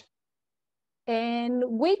beach. And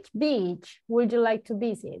which beach would you like to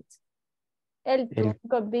visit? El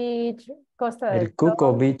Tuco Beach, Costa del El Cuco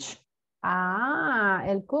Sol. Beach. Ah,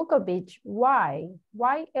 El Cuco Beach. Why?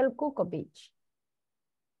 Why El Cuco Beach?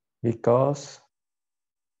 Because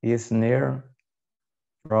it's near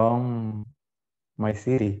from my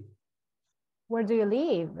city. Where do you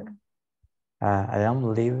live? I am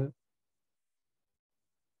live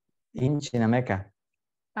in Chinameca,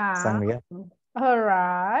 San Miguel. All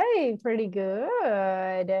right, pretty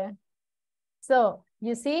good. So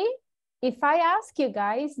you see, if I ask you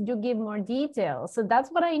guys, you give more details. So that's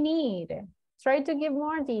what I need. Try to give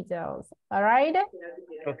more details. All right.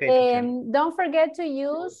 Okay. Don't forget to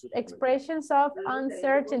use expressions of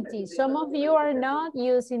uncertainty. Some of you are not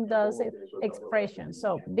using those expressions.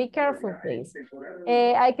 So be careful, please.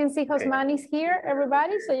 I can see Josman is here,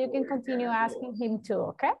 everybody. So you can continue asking him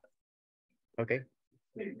too, okay? Okay.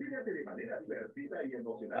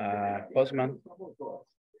 Osman.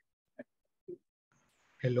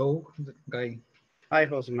 Hello, guy. Hi,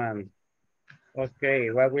 Osman.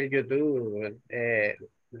 Okay, what will you do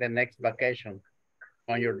the next vacation,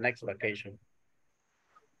 on your next vacation?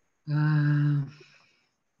 The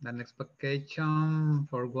next vacation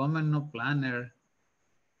for women, no planner.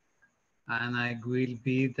 And I will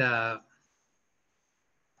be the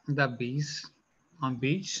beach, on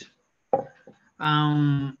beach.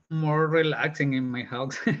 More relaxing in my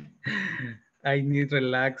house. I need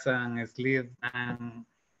relax and sleep, and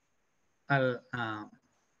I'll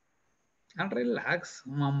relax.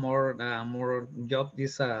 More job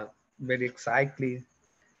is very exciting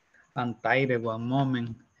and tired. One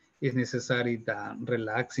moment is necessary that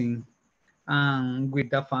relaxing, and with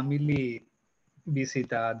the family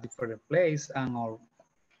visit a different place, and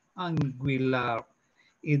will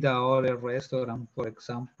eat the other restaurant, for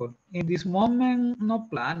example. In this moment, no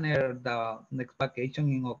planner the next vacation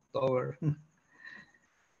in October.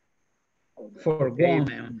 For Okay,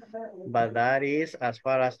 women. but that is as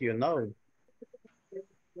far as you know.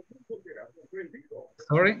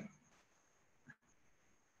 Sorry?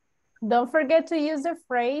 Don't forget to use the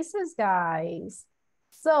phrases, guys.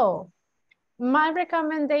 So my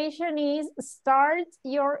recommendation is start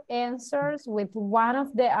your answers with one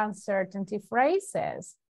of the uncertainty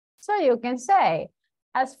phrases. So you can say,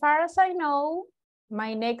 as far as I know,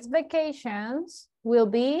 my next vacations will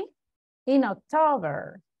be in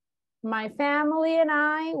October. My family and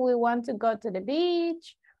I, we want to go to the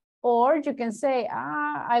beach. Or you can say,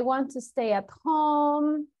 I want to stay at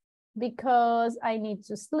home because I need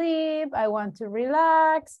to sleep, I want to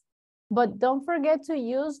relax. But don't forget to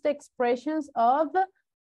use the expressions of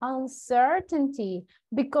uncertainty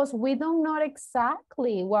because we don't know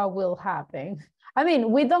exactly what will happen. I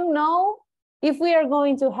mean, we don't know if we are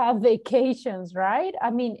going to have vacations, right?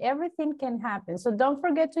 I mean, everything can happen. So don't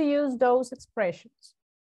forget to use those expressions,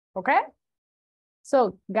 okay?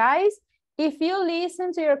 So guys, if you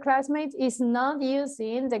listen to your classmates is not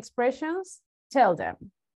using the expressions, tell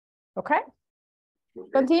them, okay?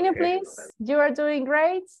 Continue, please. You are doing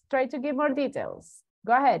great. Try to give more details.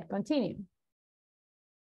 Go ahead, continue.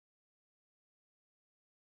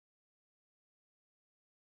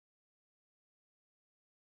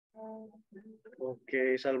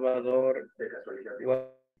 Okay, Salvador.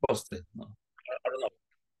 Posted, no? I don't know.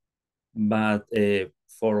 But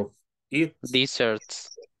for it,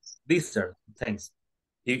 Desserts. dessert, thanks.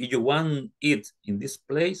 If you want it in this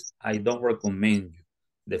place, I don't recommend you.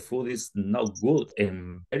 The food is not good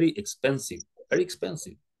and very expensive. Very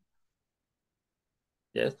expensive.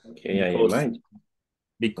 Yes. Okay, I imagine.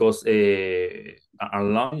 Because a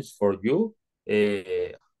lunch for you,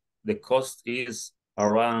 the cost is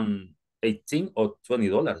around $18 or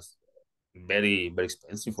 $20. Very, very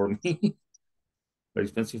expensive for me. Very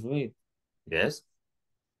expensive for me. Yes.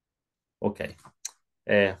 Okay.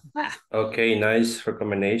 Okay, nice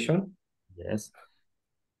recommendation. Yes.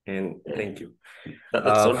 And thank you.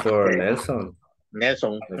 That's all. For Nelson.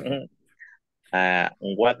 Nelson,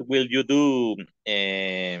 what will you do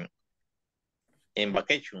in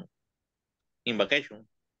vacation? In vacation?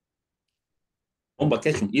 On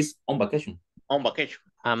vacation. Is on vacation. On vacation.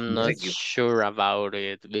 I'm not sure about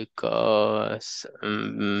it because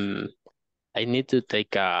I need to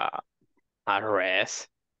take a rest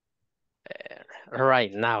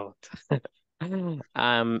right now.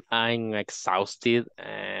 I'm exhausted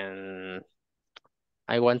and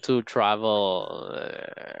I want to travel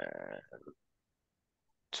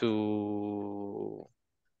to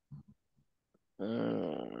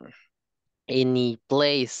any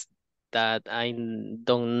place that I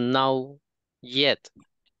don't know yet.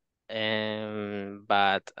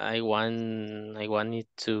 But I wanted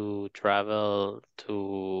to travel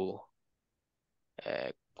to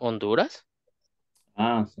Honduras.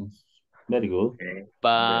 Ah, sounds very good.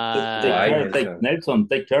 But Take Nelson,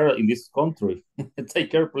 take care in this country. Take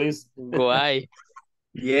care, please. why?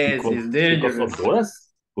 Yes, it's Because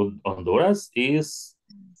dangerous. Honduras is,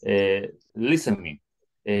 listen me,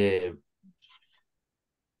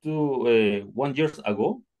 1 year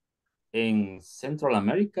ago in Central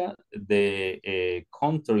America, the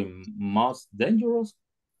country most dangerous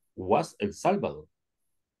was El Salvador,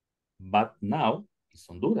 but now it's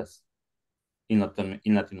Honduras. In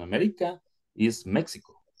Latin America is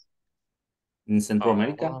Mexico. In Central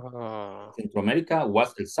America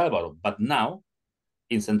was El Salvador, but now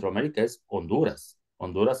in Central America is Honduras.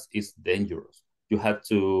 Honduras is dangerous. You have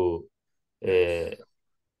to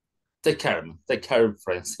take care,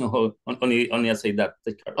 friends. only I say that,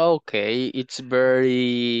 take care. Okay, it's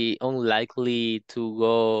very unlikely to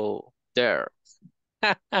go there.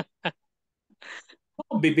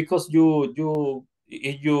 Because you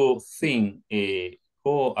think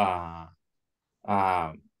go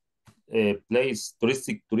a place,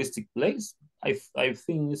 touristic place, I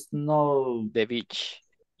think it's no the beach.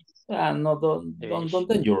 No, don't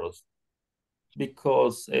dangerous,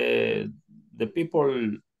 because the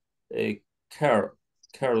people care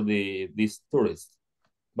these tourists,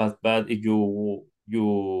 but if you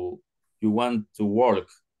want to work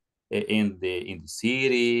in the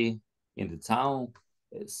city, in the town,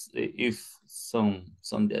 if some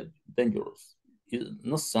dangerous,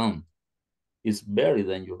 not some, it's very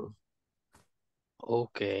dangerous.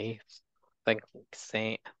 Okay, thank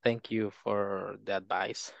you for the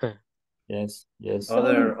advice. Yes.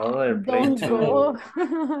 Other place Don't go.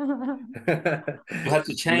 You have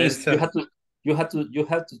to change. You have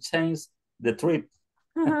to change the trip.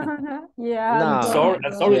 Yeah. No, I'm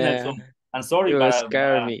sorry, yeah. Nelson. I'm sorry, You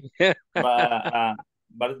scare me.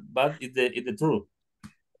 but it's the truth.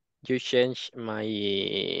 You changed my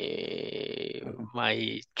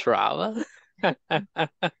travel.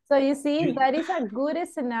 So you see, that is a good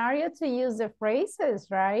scenario to use the phrases,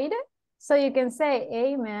 right? So you can say,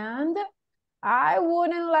 hey, man, I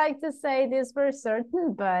wouldn't like to say this for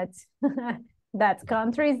certain, but that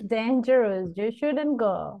country is dangerous. You shouldn't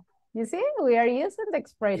go. You see, we are using the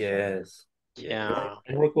expression. Yes. Yeah.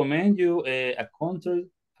 I recommend you a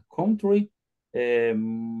country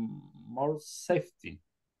more safety.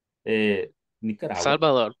 Nicaragua.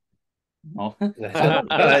 Salvador. No.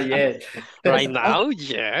 Yeah. Right now,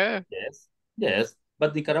 yeah. Yes.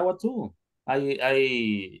 But Nicaragua too.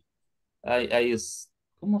 I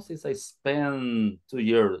 ¿cómo se dice? I spent 2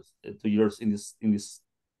 years in this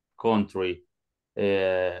country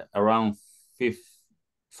around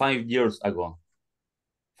 5 years ago.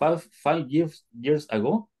 Five years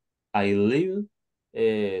ago, I lived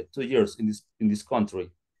 2 years in this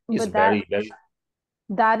country. It's But very.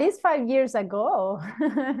 That is 5 years ago.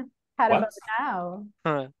 How What? about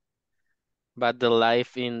now? But the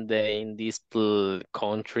life in this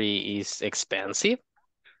country is expensive.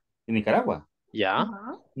 In Nicaragua? Yeah.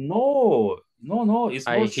 No. It's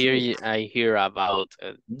more cheap. I hear about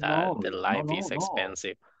that the life no. is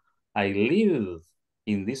expensive. I lived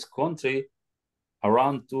in this country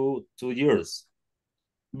around two years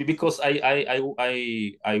because I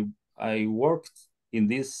worked in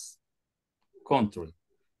this country,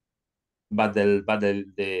 but the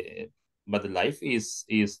life is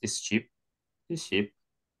cheap. It's cheap.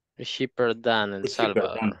 It's cheaper than El It's cheaper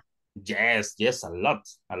Salvador. than, yes, a lot.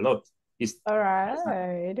 It's All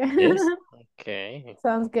right. yes. Okay.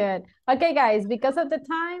 Sounds good. Okay, guys, because of the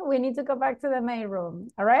time, we need to go back to the main room.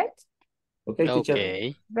 All right? Okay, teacher.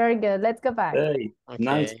 Okay. Very good. Let's go back. Hey, Okay.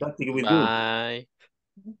 nice practicing with you. Bye.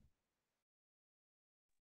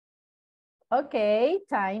 Okay,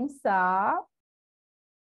 time's up.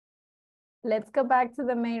 Let's go back to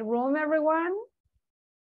the main room, everyone.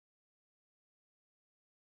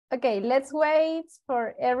 Okay, let's wait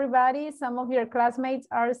for everybody. Some of your classmates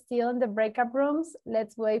are still in the breakout rooms.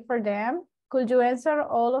 Let's wait for them. Could you answer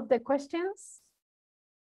all of the questions?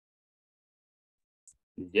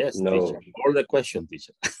 Yes, No. teacher. All the question,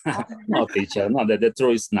 teacher. No, teacher. No, the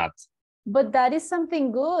truth is not. But that is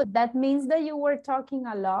something good. That means that you were talking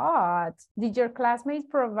a lot. Did your classmates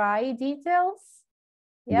provide details?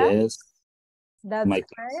 Yeah? Yes. That's My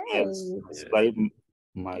great.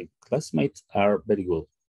 my classmates are very good.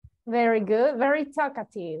 Very good. Very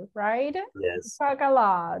talkative, right? Yes. Talk a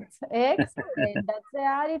lot. Excellent. That's the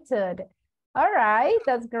attitude. All right.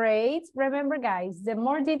 That's great. Remember, guys, the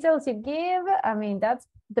more details you give, I mean, that's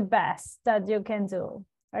the best that you can do.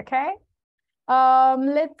 Okay.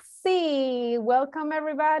 Let's see. Welcome,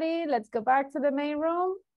 everybody. Let's go back to the main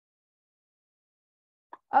room.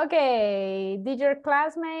 Okay, did your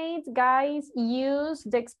classmates, guys, use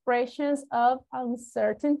the expressions of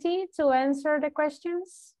uncertainty to answer the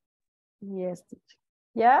questions? Yes.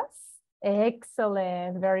 Yes?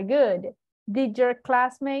 Excellent, very good. Did your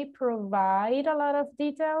classmate provide a lot of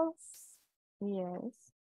details?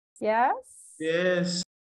 Yes. Yes? Yes.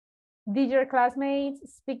 Did your classmates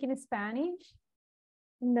speak in Spanish?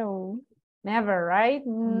 No. Never, right?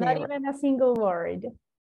 Not Never. even a single word.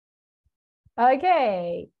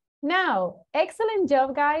 Okay, now, excellent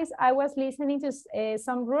job, guys. I was listening to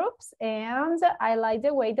some groups and I like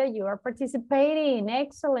the way that you are participating.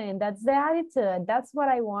 Excellent. That's the attitude. That's what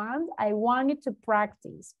I want. I want you to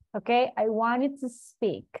practice, okay? I want you to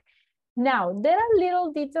speak. Now, there are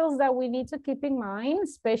little details that we need to keep in mind,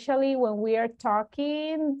 especially when we are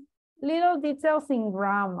talking, little details in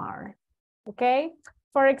grammar, okay?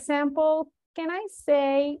 For example, can I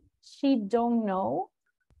say she don't know?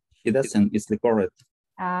 He doesn't, it's the correct.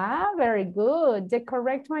 Ah, very good. The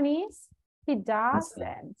correct one is he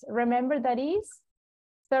doesn't. Remember that is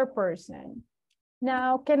third person.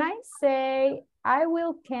 Now, can I say I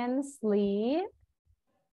can sleep?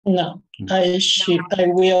 No, I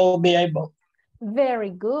will be able.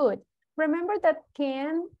 Very good. Remember that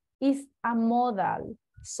can is a modal.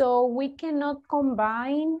 So we cannot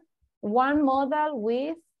combine one modal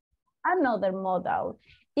with another modal.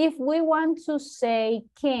 If we want to say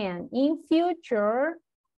can in future,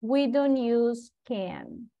 we don't use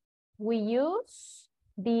can. We use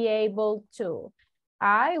be able to.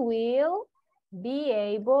 I will be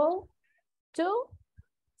able to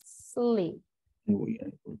sleep.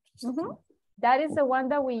 That is the one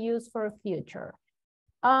that we use for future.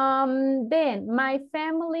 Then my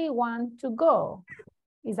family want to go.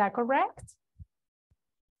 Is that correct?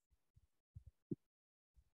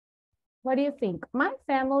 What do you think? My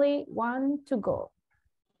family want to go.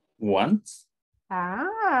 Want?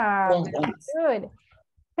 Ah, good.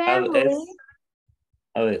 Family.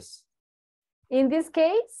 Alice. In this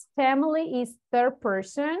case, family is third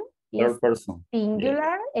person. Third person.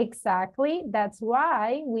 Singular, yeah. Exactly. That's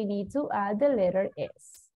why we need to add the letter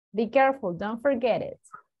S. Be careful, don't forget it.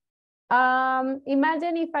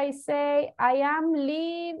 Imagine if I say, I am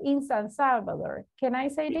live in San Salvador. Can I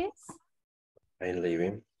say this? I'm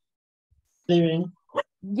living. Living.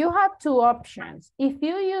 You have two options. If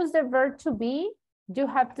you use the verb to be, you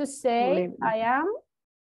have to say, living. I am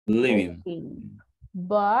living.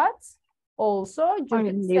 But also you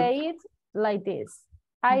can say it like this.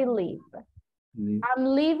 I live. I'm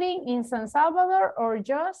living in San Salvador, or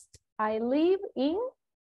just I live in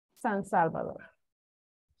San Salvador.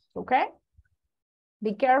 Okay?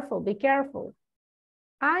 Be careful, be careful.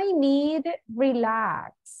 I need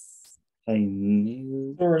relax. I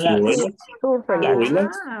need to relax. To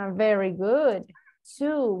relax. Ah, very good.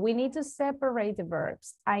 Two, we need to separate the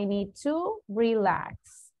verbs. I need to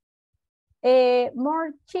relax.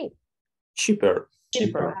 More cheap. Cheaper.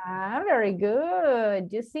 Cheaper. Ah, very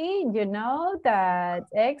good. You see, you know that.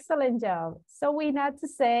 Excellent job. So we need to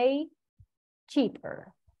say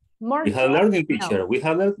cheaper. More we have learning, teacher. No. We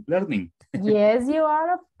have learning. Yes, you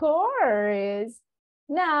are, of course.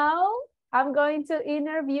 Now, I'm going to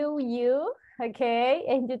interview you, okay?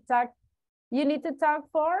 And you need to talk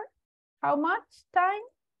for how much time?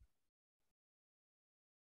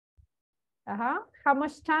 How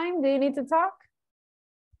much time do you need to talk?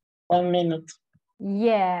 1 minute.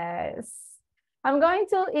 Yes. I'm going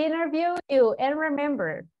to interview you. And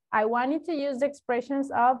remember, I want you to use the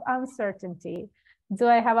expressions of uncertainty. Do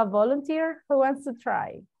I have a volunteer who wants to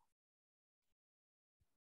try?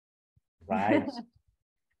 Right.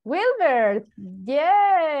 Wilbert,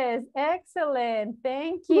 yes, excellent.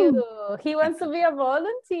 Thank you. He wants to be a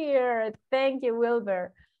volunteer. Thank you,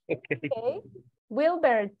 Wilbert. Okay.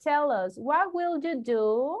 Wilbert, tell us, what will you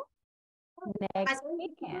do next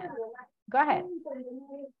weekend? Go ahead.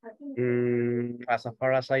 As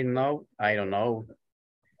far as I know, I don't know,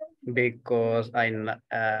 because I don't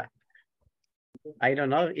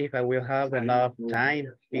know if I will have enough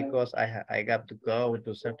time, because I got to go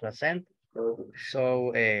to Central Center.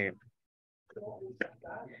 So it's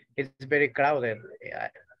very crowded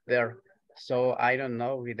there. So I don't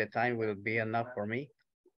know if the time will be enough for me.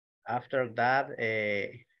 After that,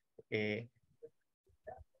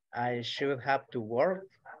 I should have to work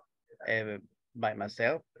by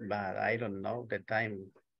myself, but I don't know the time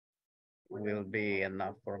will be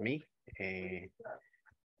enough for me.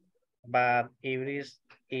 But if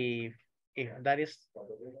that is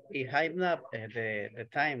if I'm not the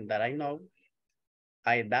time that I know,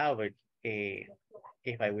 I doubt it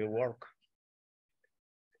if I will work.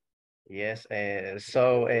 Yes.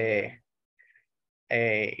 So it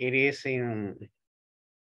is in.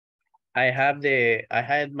 I had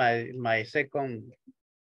my second.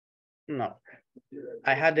 No,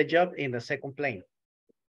 I had the job in the second plane.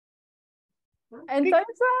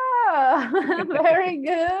 Entonces, very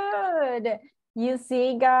good. You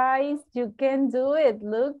see, guys, you can do it.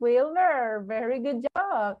 Look, Wilmer, very good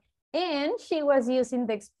job. And she was using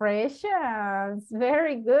the expressions.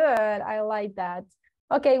 Very good. I like that.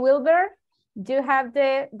 Okay, Wilbur, you have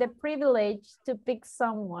the privilege to pick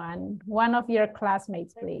someone, one of your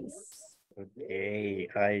classmates, please. Okay,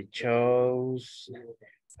 I chose,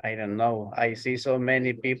 I don't know. I see so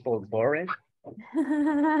many people boring.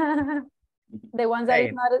 The ones that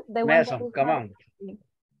is not the ones that Nelson, is come not on.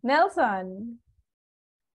 Nelson.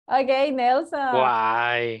 Okay, Nelson.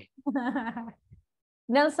 Why?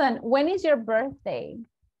 Nelson, when is your birthday?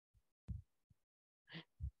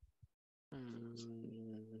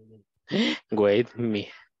 Wait,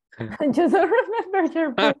 me. I just don't remember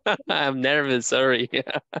your birthday. I'm nervous, sorry.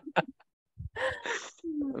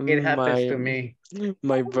 It happens to me.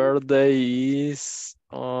 My birthday is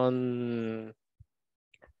on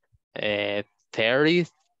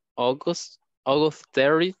 30th August. August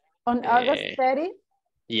 30th. On August 30th?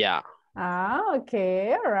 Yeah. Ah,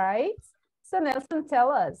 okay, all right. So Nelson,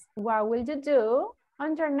 tell us, what will you do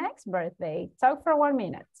on your next birthday? Talk for 1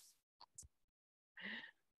 minute.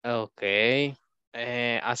 Okay.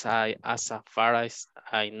 As far as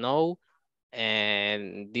I know,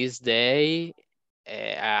 and this day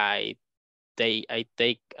I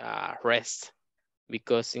take rest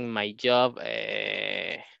because in my job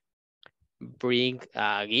bring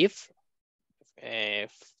a gift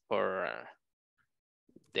for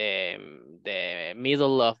the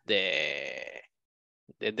middle of the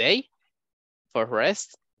day for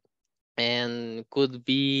rest, and could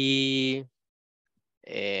be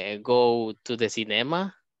go to the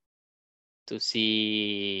cinema to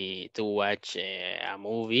watch a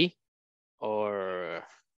movie, or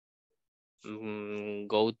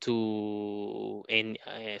go to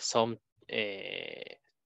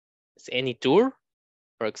any tour.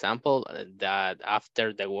 For example, that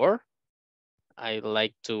after the war, I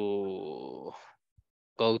like to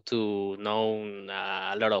go to know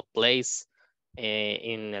a lot of place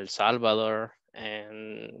in El Salvador,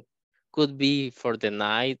 and could be for the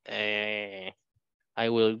night. I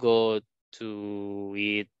will go to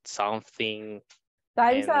eat something.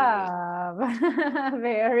 Time's up.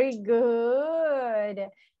 Very good.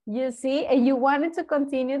 You see, and you wanted to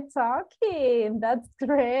continue talking. That's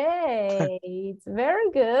great. Very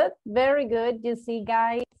good. Very good. You see,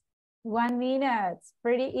 guys, 1 minute.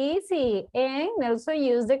 Pretty easy. And Nelson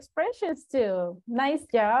used expressions too. Nice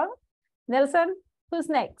job. Nelson, who's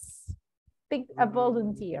next? Pick a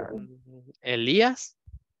volunteer. Elias?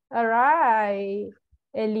 All right.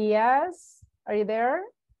 Elias, are you there?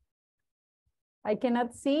 I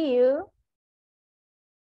cannot see you.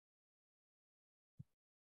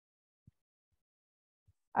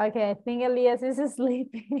 Okay, I think Elias is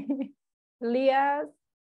sleeping. Elias.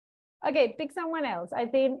 Okay, pick someone else. I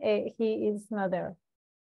think he is not there.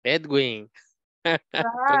 Edwin.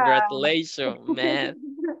 Congratulations, man.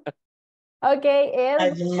 Okay, I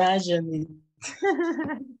Edwin. imagine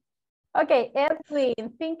Okay, Edwin,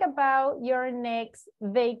 think about your next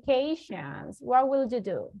vacations. What will you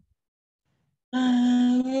do?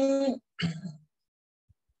 I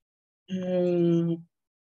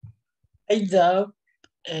doubt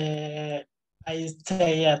I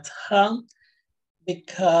stay at home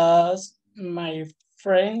because my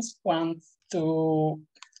friends want to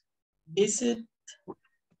visit.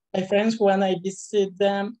 My friends when I visit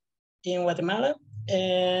them in Guatemala,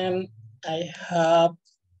 and I have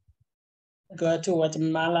go to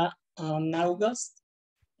Guatemala on August,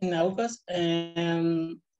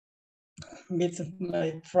 and meet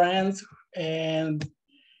my friends, and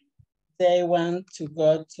they want to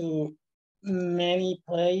go to many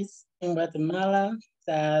places in Guatemala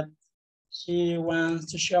that she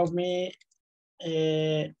wants to show me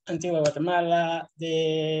Antigua Guatemala,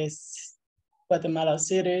 the Guatemala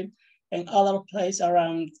City, and other places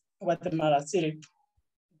around Guatemala City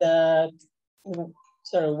that,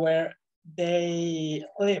 sorry, where they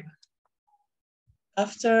live.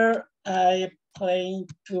 After I plan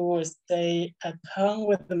to stay at home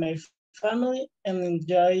with my family and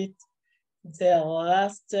enjoy the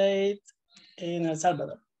last day in El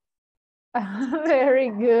Salvador. Very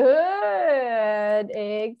good.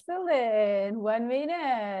 Excellent. 1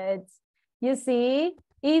 minute. You see,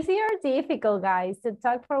 easy or difficult, guys, to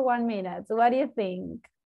talk for 1 minute. What do you think?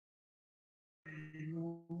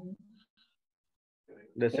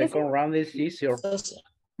 The second round is easier. So,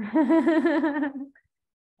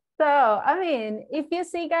 I mean, if you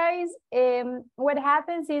see, guys, what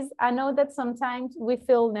happens is, I know that sometimes we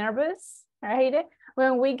feel nervous, right?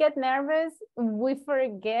 When we get nervous, we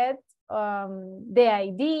forget the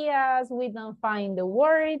ideas, we don't find the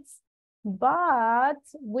words, but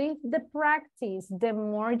with the practice, the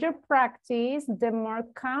more you practice, the more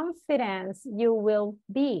confidence you will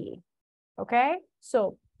be, okay?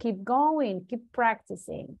 So keep going, keep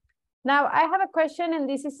practicing. Now, I have a question, and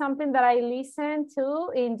this is something that I listen to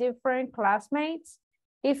in different classmates.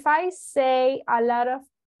 If I say a lot of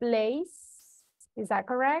place, is that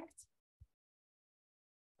correct?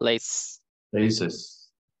 Places.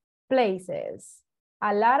 Places.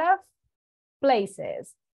 A lot of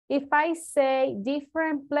places. If I say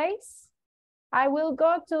different place, I will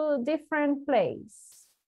go to different place.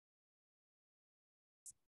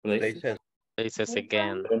 Places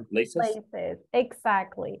again. Places,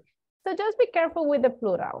 exactly. So just be careful with the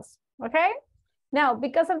plurals, okay? Now,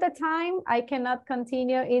 because of the time, I cannot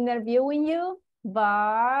continue interviewing you,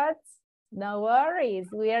 but no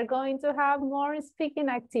worries. We are going to have more speaking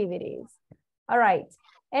activities. All right.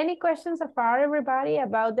 Any questions so far, everybody,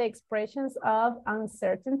 about the expressions of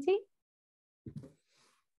uncertainty?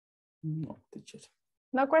 No, teacher.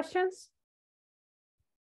 No questions?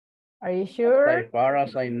 Are you sure? As far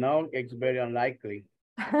as I know, it's very unlikely.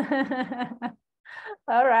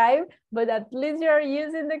 All right, but at least you're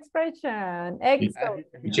using the expression. Excellent.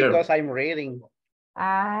 Because I'm reading.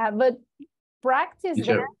 But practice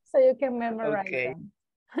them so you can memorize them.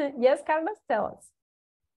 Yes, Carlos, tell us.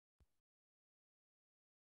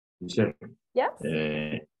 Teacher. Yes.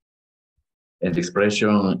 And the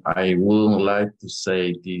expression, I would like to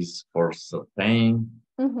say this for certain.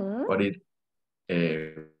 What is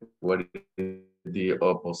the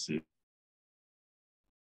opposite?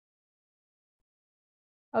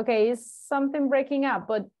 Okay, is something breaking up,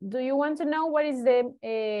 but do you want to know what is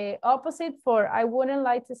the opposite for I wouldn't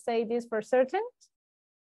like to say this for certain?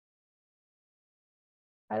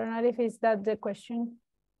 I don't know if it's that the question.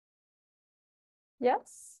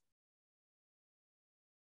 Yes?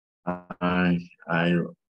 I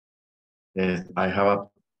have a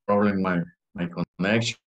problem with my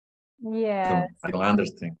connection. Yes. So I don't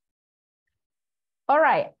understand. All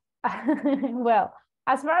right. Well,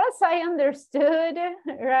 as far as I understood,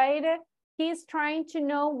 right, he's trying to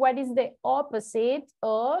know what is the opposite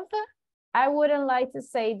of I wouldn't like to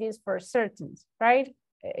say this for certain, right?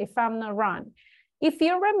 If I'm not wrong. If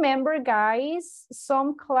you remember, guys,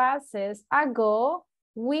 some classes ago,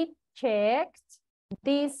 we checked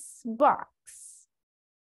this box.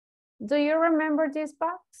 Do you remember this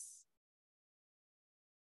box?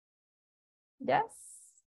 Yes?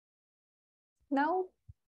 No?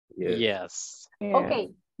 Yes. Okay,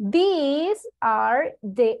 these are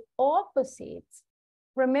the opposites.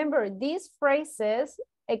 Remember, these phrases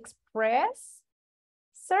express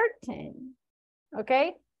certain,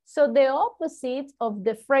 okay? So the opposites of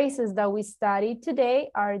the phrases that we studied today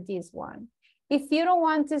are this one. If you don't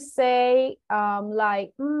want to say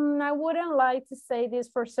like, I wouldn't like to say this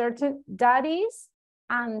for certain, that is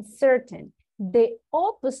uncertain. The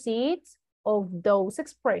opposites of those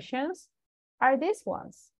expressions are these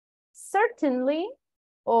ones. Certainly,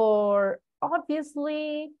 or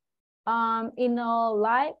obviously, in all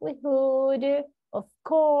likelihood, of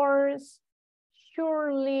course,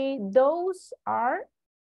 surely, those are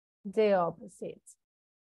the opposites.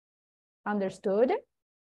 Understood?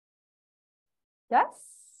 Yes?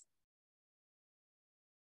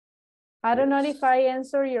 I don't know if I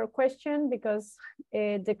answer your question because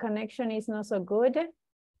the connection is not so good.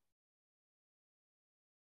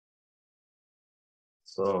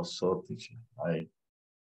 So teacher,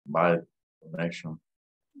 bad connection.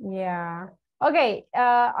 Yeah. Okay.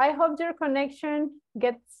 I hope your connection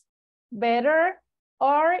gets better,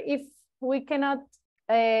 or if we cannot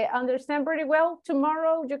understand pretty well,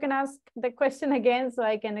 tomorrow you can ask the question again so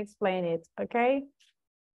I can explain it. Okay.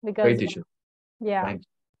 Because Great, teacher. yeah. Thanks.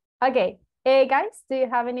 Okay. Guys, do you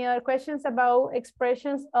have any other questions about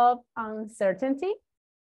expressions of uncertainty?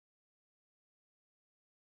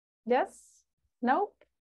 Yes? No?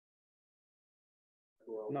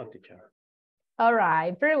 No, teacher. All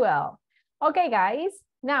right, very well. Okay, guys.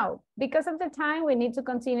 Now, because of the time, we need to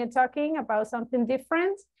continue talking about something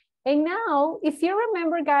different. And now, if you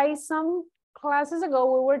remember, guys, some classes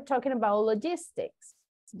ago, we were talking about logistics.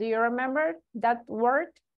 Do you remember that word?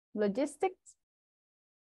 Logistics?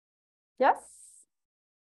 Yes?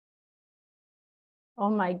 Oh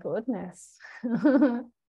my goodness.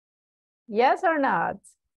 Yes or not?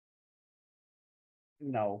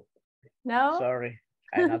 No, No? sorry,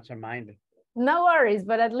 I not reminded. No worries,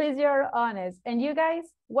 but at least you're honest. And you guys,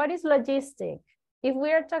 what is logistic? If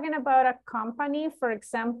we are talking about a company, for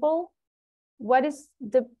example, what is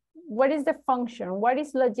the function? What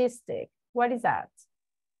is logistic? What is that?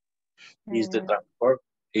 Is the transport,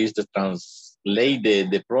 is the translate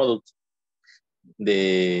the product in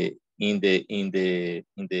the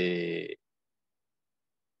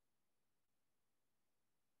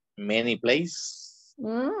many places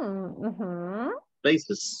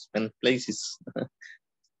and places.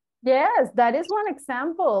 Yes, that is one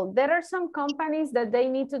example. There are some companies that they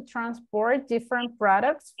need to transport different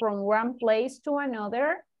products from one place to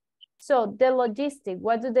another. So the logistic,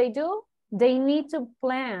 what do? They need to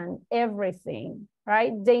plan everything,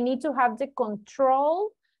 right? They need to have the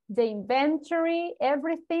control, the inventory,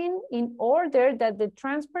 everything in order that the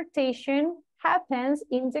transportation happens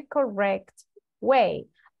in the correct way,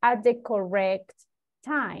 at the correct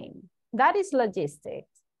time. That is logistics.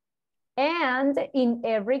 And in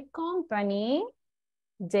every company,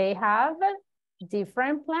 they have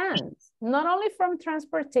different plans, not only from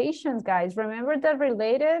transportations, guys. Remember that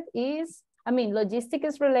logistic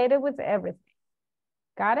is related with everything.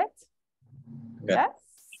 Got it? Yeah. Yes?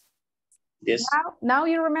 Yes. Now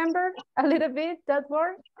you remember a little bit that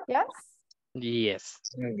word? Yes? Yes.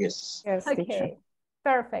 Yes. Yes, teacher. Okay,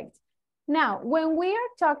 perfect. Now, when we are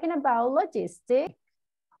talking about logistic,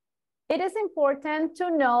 it is important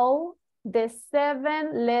to know the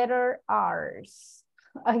 7-letter R's,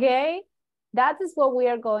 okay? That is what we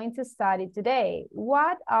are going to study today.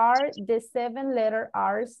 What are the 7-letter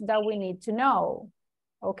R's that we need to know?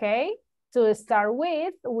 Okay, to start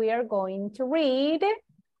with, we are going to read.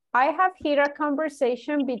 I have here a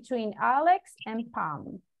conversation between Alex and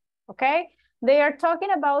Pam, okay? They are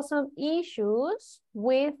talking about some issues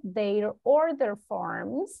with their order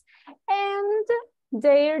forms and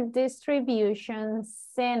their distribution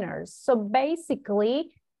centers. So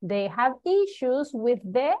basically, they have issues with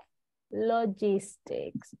the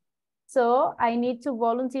logistics. So I need 2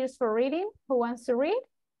 volunteers for reading. Who wants to read?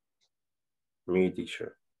 Me,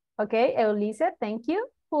 teacher. Okay, Eulise, thank you.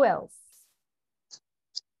 Who else?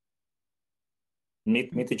 Me,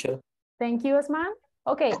 teacher. Thank you, Osman.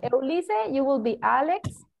 Okay, Eulise, you will be Alex,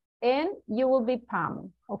 and you will be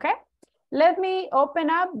Pam, okay? Let me open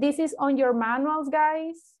up. This is on your manuals,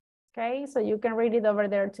 guys. Okay, so you can read it over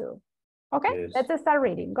there too. Okay, Yes. let's start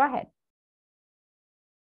reading. Go ahead.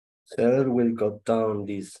 Sales will go down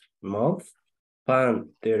this month.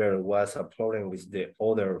 Pan, there was a problem with the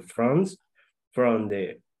order fronts from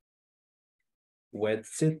the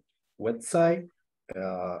website.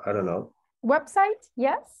 I don't know. Website,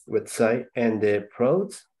 yes. Website, and the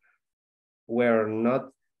products were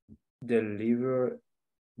not delivered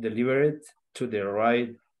to the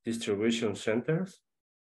right distribution centers.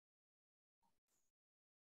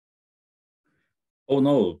 Oh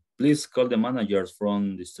no, please call the managers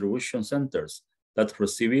from distribution centers that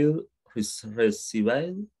received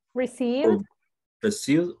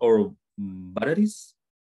or batteries.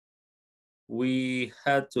 We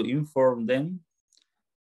had to inform them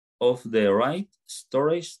of the right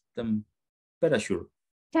storage temperature.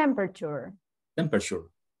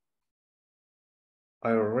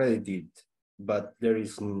 I already did, but there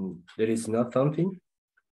is not something.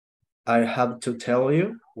 I have to tell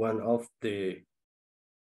you, one of the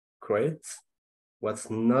crates was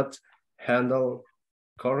not handled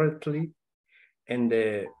correctly, and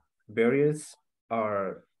the barriers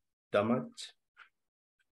are damaged.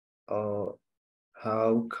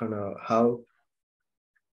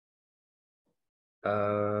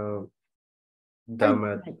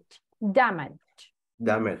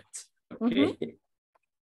 Damaged. Okay.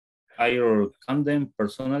 I can them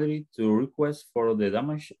personally to request for the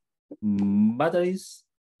damaged batteries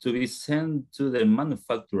to be sent to the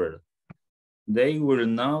manufacturer. They will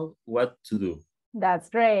know what to do. That's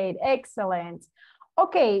great. Excellent.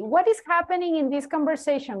 Okay, what is happening in this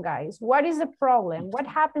conversation, guys? What is the problem? What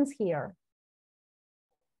happens here?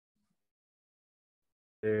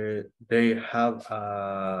 They have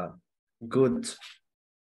a good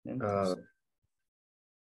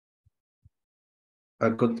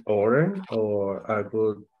order or a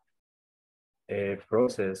good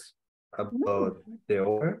process about the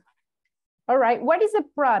order. All right, what is the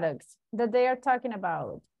products that they are talking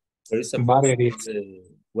about? There is a the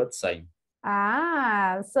website.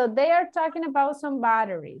 Ah, so they are talking about some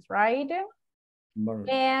batteries, right?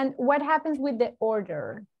 And what happens with the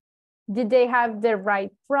order? Did they have the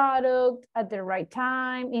right product at the right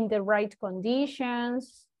time, in the right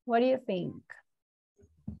conditions? What do you think?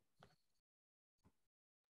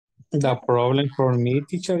 The problem for me,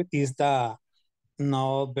 teacher, is the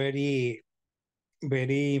not very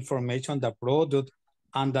information the product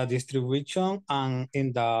and the distribution and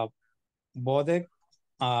in the body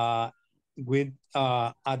with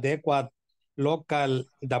adequate local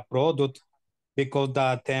the product, because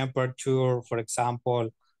the temperature, for example,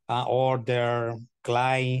 order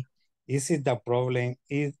client, this is the problem.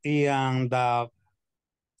 And the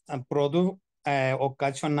product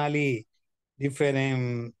occasionally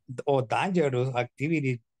different or dangerous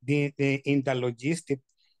activity in the logistics.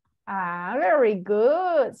 Ah, very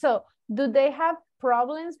good. So do they have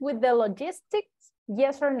problems with the logistics?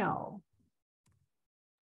 Yes or no?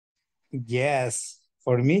 Yes,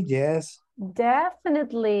 for me, yes.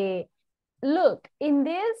 Definitely. Look, in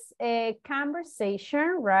this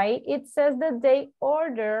conversation, right, it says that they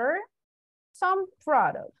order some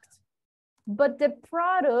products, but the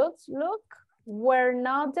products, look, were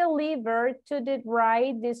not delivered to the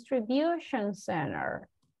right distribution center.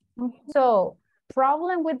 So,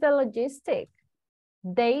 problem with the logistic.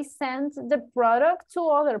 They sent the product to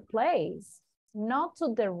other place, not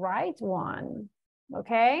to the right one,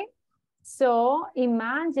 okay? So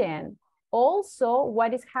imagine also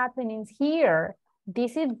what is happening here.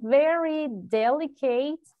 This is very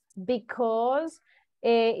delicate because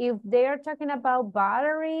if they are talking about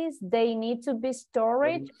batteries, they need to be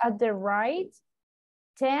stored at the right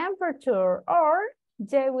temperature or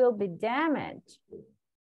they will be damaged.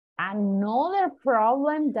 Another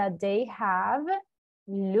problem that they have,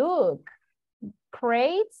 look,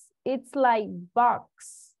 crates, it's like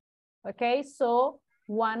box, okay? So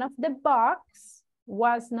one of the box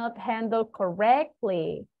was not handled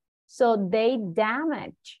correctly. So they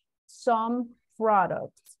damage some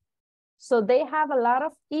products. So they have a lot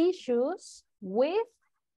of issues with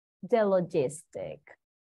the logistic,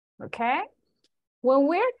 okay? When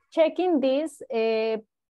we're checking these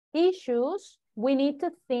issues, we need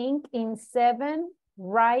to think in 7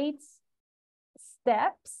 right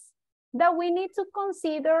steps that we need to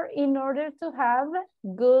consider in order to have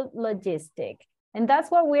good logistic. And that's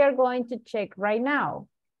what we are going to check right now.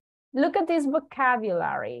 Look at this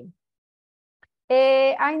vocabulary.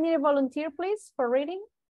 I need a volunteer, please, for reading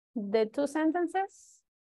the 2 sentences.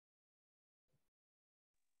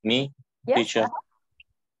 Me, yes, teacher.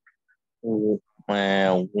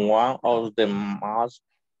 One of the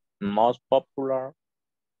most popular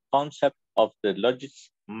concept of the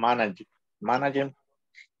logistics management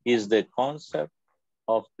is the concept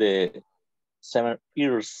of the 7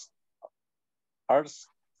 hours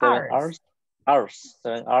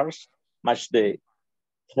match the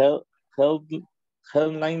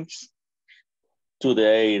headlines to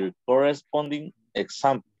their corresponding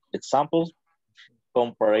examples.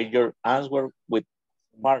 Compare your answer with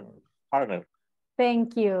partner.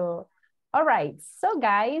 Thank you. All right, so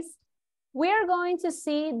guys, we are going to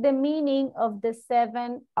see the meaning of the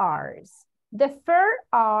 7 R's. The first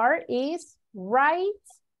R is right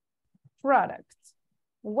product.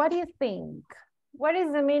 What do you think? What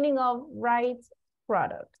is the meaning of right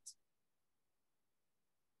product?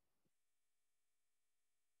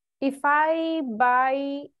 If I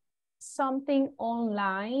buy something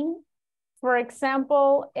online, for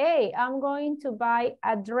example, hey, I'm going to buy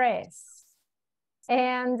a dress.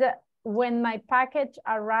 And when my package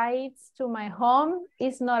arrives to my home,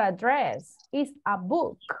 it's not a dress, it's a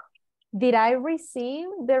book. Did I receive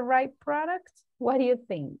the right product? What do you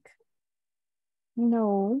think?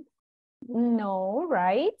 No. No,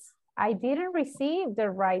 right? I didn't receive the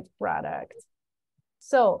right product.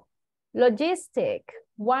 So, logistic,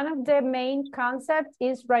 one of the main concepts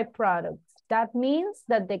is right product. That means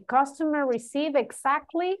that the customer receive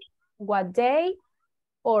exactly what they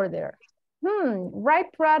order.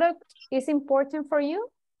 Right product is important for you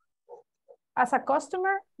as a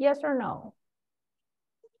customer, yes or no?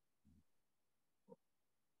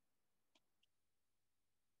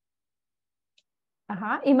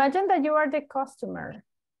 Imagine that you are the customer.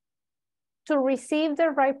 To receive the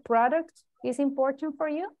right product is important for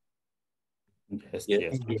you?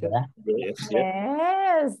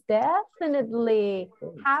 Yes, definitely.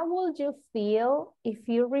 How would you feel if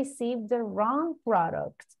you received the wrong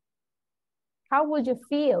product? How would you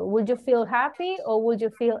feel? Would you feel happy or would you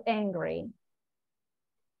feel angry?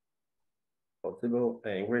 Possible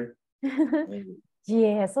angry.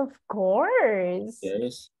 Yes, of course.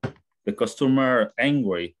 Yes, the customer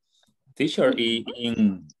angry. Teacher,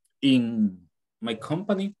 in my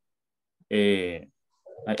company, I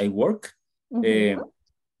work. The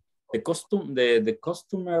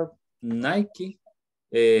customer Nike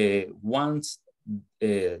wants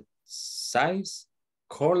size,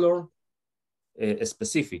 color,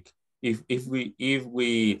 specific. If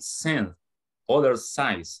we send other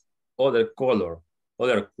size, other color,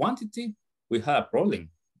 other quantity, we have a problem.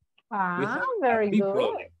 Very big good.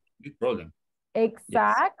 problem. Big problem.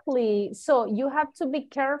 Exactly. Yes. So you have to be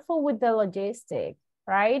careful with the logistic,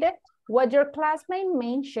 right? What your classmate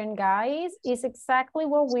mentioned, guys, is exactly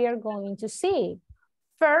what we are going to see.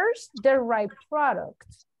 First, the right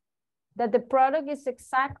product. That the product is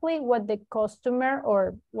exactly what the customer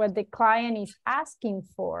or what the client is asking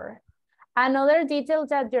for. Another detail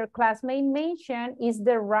that your classmate mentioned is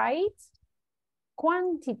the right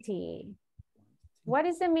quantity. What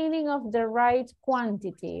is the meaning of the right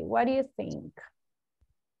quantity? What do you think?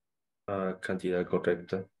 Cantidad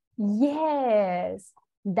correcta. Yes,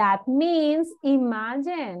 that means,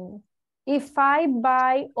 imagine, if I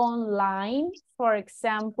buy online, for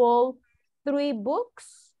example, 3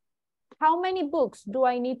 books, how many books do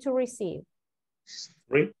I need to receive?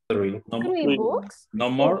 3. No, 3 books? No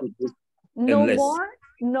more. No less. more,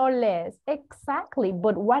 no less. Exactly.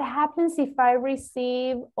 But what happens if I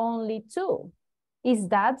receive only 2? Is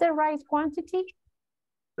that the right quantity?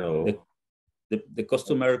 No. The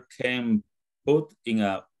customer can put in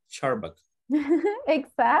a chart bag.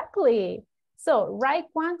 Exactly. So right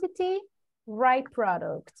quantity, right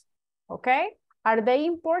product. Okay. Are they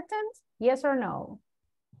important? Yes or no?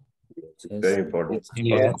 It's very important.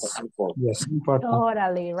 Yes. Yes, important.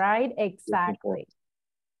 Totally, right? Exactly.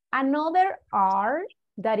 Another R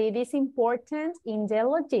that it is important in the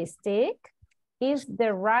logistic is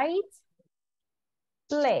the right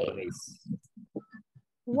place.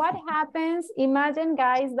 What happens? Imagine,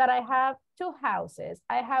 guys, that I have 2 houses.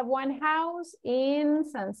 I have one house in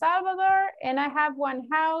San Salvador and I have one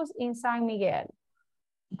house in San Miguel.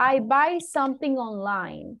 I buy something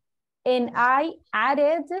online and I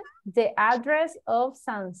added the address of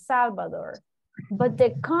San Salvador, but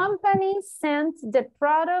the company sent the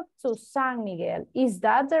product to San Miguel. Is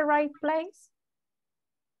that the right place?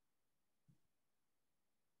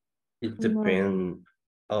 It depends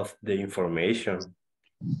of the information.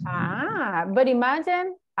 But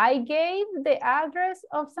imagine I gave the address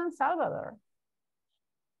of San Salvador,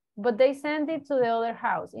 but they sent it to the other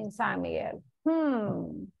house in San Miguel.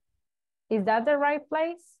 Is that the right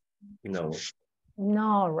place? No.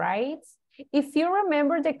 No, right? If you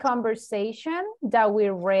remember the conversation that we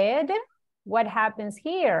read, what happens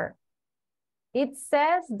here? It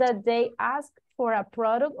says that they asked for a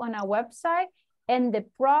product on a website and the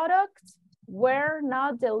products were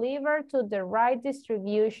not delivered to the right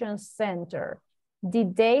distribution center.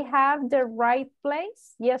 Did they have the right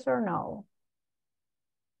place? Yes or no?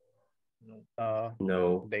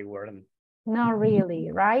 No. They weren't. Not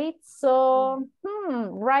really, right? So,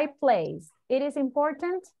 right place. It is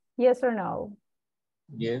important? Yes or no?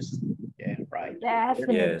 Yes. Yeah, right.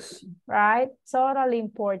 Definitely. Yes. Right? Totally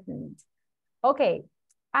important. Okay.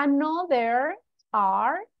 Another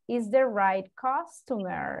R is the right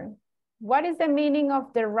customer. What is the meaning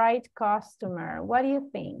of the right customer? What do you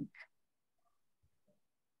think?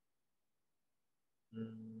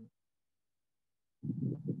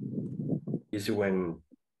 Is when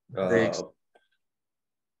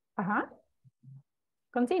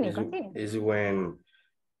Continue. Is when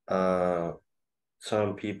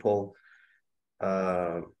some people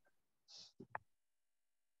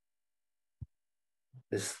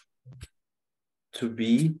is to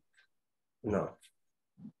be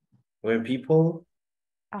when people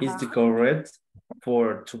is the correct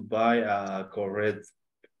for to buy a correct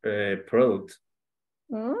product.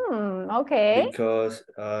 Okay. Because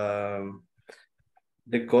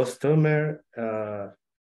the customer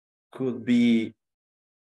could be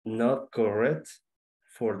not correct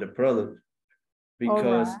for the product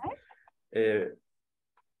because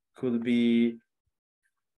could be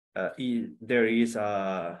there is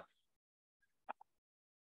a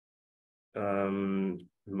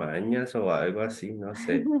mañas o algo así, no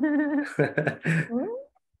sé.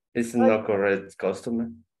 It's not correct customer.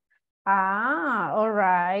 All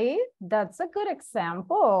right. That's a good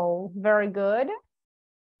example. Very good.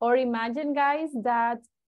 Or imagine, guys,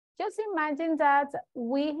 just imagine that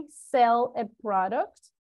we sell a product.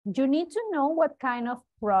 You need to know what kind of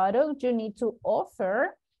product you need to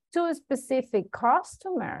offer to specific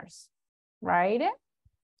customers, right?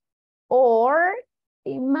 Or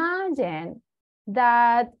imagine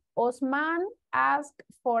that Osman asked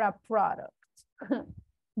for a product,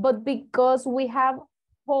 but because we have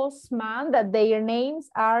Osman, that their names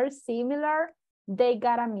are similar, they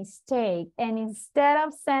got a mistake. And instead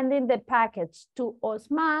of sending the package to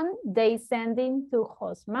Osman, they send it to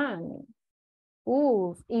Osman.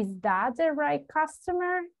 Ooh, is that the right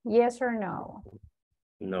customer? Yes or no?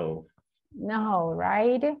 No. No,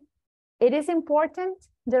 right? It is important,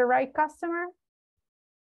 the right customer?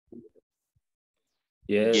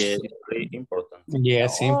 Yes, Yes. it's very important.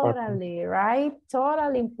 Yes, important. Totally, right?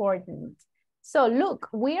 Totally important. So look,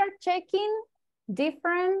 we are checking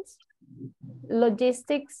different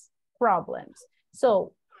logistics problems.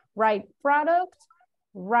 So right product,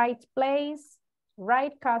 right place,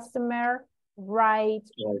 right customer, right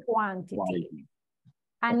quantity.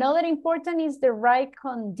 Another important is the right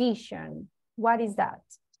condition. What is that?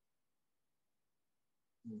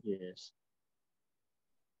 Yes.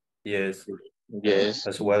 Yes. Yes.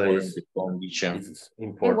 As well as the condition. it's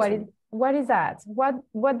And important. what is that?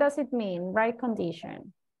 What does it mean, right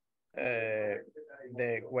condition?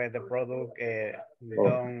 Where the product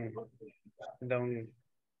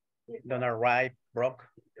don't arrive broken.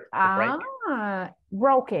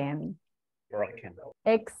 Broken.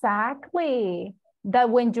 Exactly.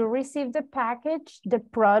 That when you receive the package, the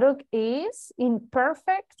product is in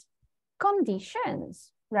perfect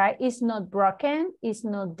conditions, right? It's not broken, it's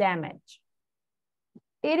not damaged.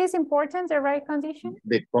 It is important, the right condition?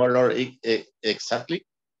 The color, exactly.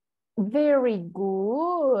 Very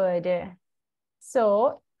good.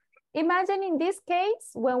 So imagine in this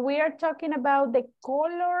case, when we are talking about the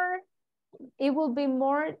color, it will be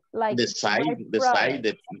more like the size,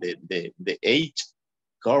 the age,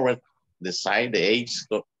 correct. The size, the age,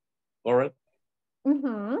 correct.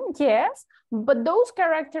 Yes, but those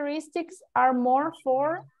characteristics are more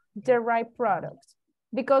for the right product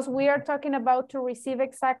because we are talking about to receive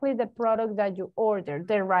exactly the product that you order,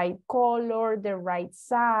 the right color, the right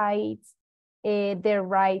size, the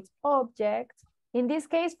right object. In this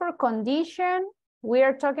case, for condition, we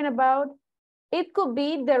are talking about, it could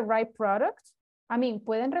be the right product. I mean,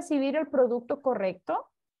 pueden recibir el producto correcto,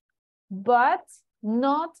 but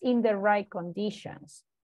not in the right conditions,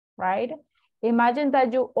 right? Imagine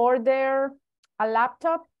that you order a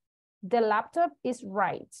laptop, the laptop is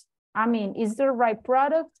right. I mean, it's the right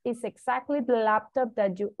product, it's exactly the laptop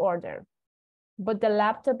that you order, but the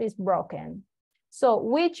laptop is broken. So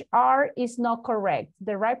which R is not correct?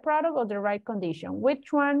 The right product or the right condition?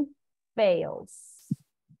 Which one fails?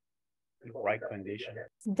 The right condition.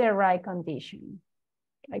 The right condition,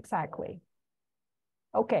 exactly.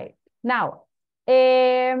 Okay, now,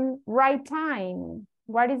 right time.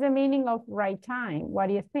 What is the meaning of right time? What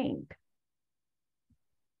do you think?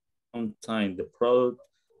 On time, the product,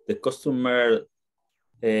 the customer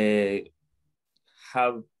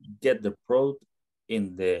have get the product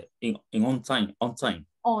in on time.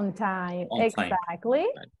 On time, exactly.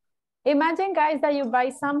 Imagine, guys, that you buy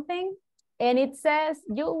something and it says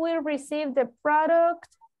you will receive the product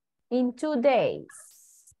in 2 days.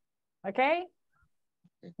 Okay?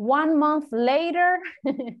 1 month later,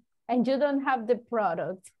 and you don't have the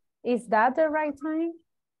product. Is that the right time?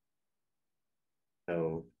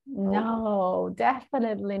 No. No,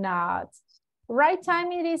 definitely not. Right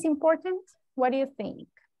time, it is important. What do you think?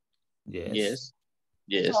 Yes.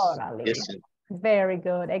 Yes. Totally. Yes. Very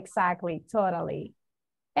good. Exactly. Totally.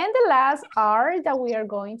 And the last R that we are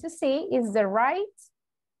going to see is the right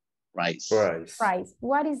Price. price.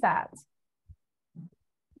 What is that?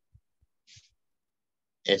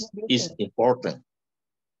 It's important.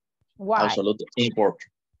 Why? Absolutely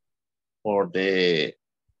important for the.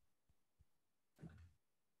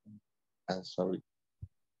 I'm sorry.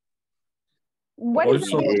 What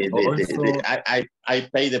also, is I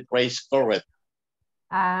pay the price correct.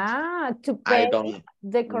 To pay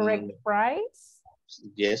the correct price?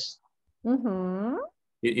 Yes.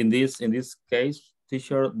 In this case,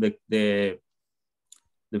 teacher, the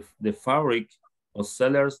fabric or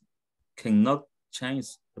sellers cannot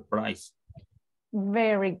change the price.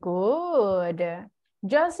 Very good.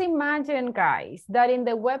 Just imagine, guys, that in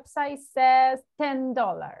the website says $10.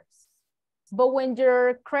 But when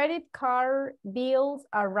your credit card bills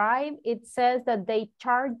arrive, it says that they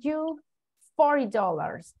charge you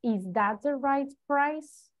 $40. Is that the right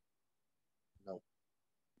price? No.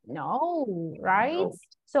 No, right? No.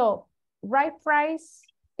 So, right price,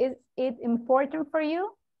 is it important for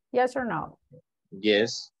you? Yes or no?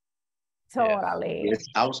 Yes. Totally. Yes,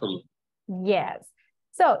 absolutely. Yes.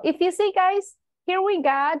 So if you see, guys, here we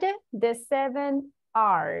got the 7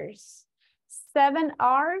 R's. 7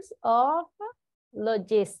 R's of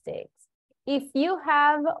logistics. If you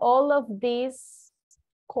have all of these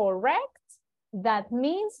correct, that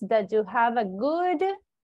means that you have a good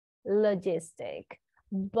logistic.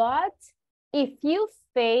 But if you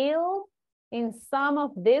fail in some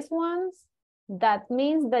of these ones, that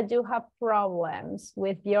means that you have problems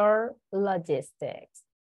with your logistics.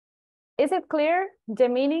 Is it clear, the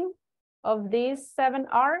meaning of these 7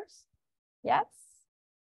 R's? Yes?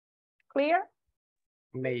 Clear?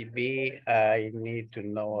 Maybe I need to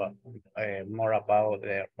know more about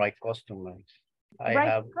the right customers.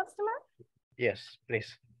 Right customer? Yes,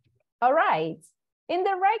 please. All right. In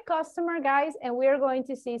the right customer, guys, and we're going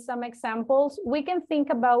to see some examples, we can think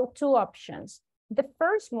about 2 options. The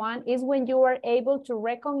first one is when you are able to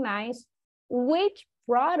recognize which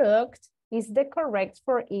product is the correct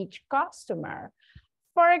for each customer.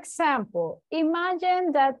 For example,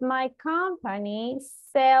 imagine that my company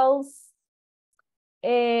sells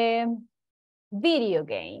video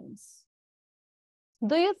games.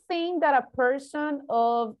 Do you think that a person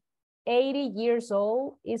of 80 years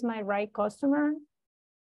old is my right customer?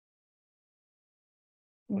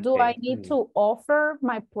 Okay. Do I need to offer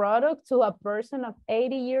my product to a person of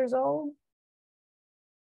 80 years old?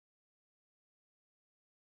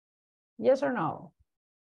 Yes or no?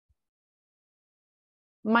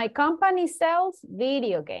 My company sells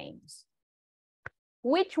video games.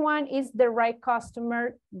 Which one is the right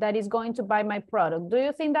customer that is going to buy my product? Do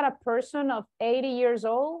you think that a person of 80 years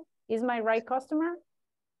old is my right customer?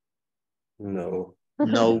 No.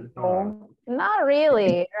 No. Not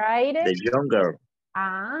really, right? The younger.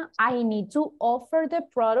 I need to offer the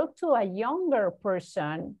product to a younger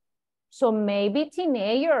person. So maybe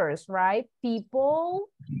teenagers, right? People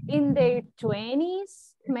in their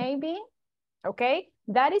 20s, maybe. Okay,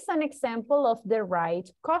 that is an example of the right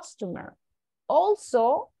customer.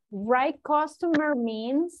 Also, right customer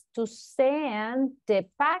means to send the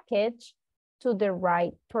package to the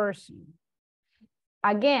right person.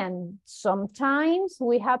 Again, sometimes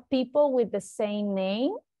we have people with the same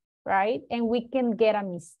name, right? And we can get a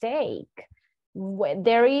mistake.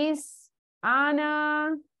 There is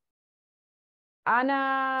Ana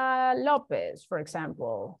Lopez, for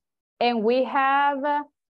example, and we have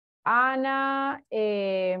Ana,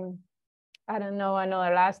 I don't know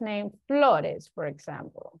another last name, Flores, for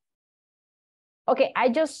example. Okay, I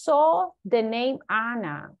just saw the name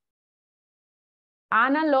Ana.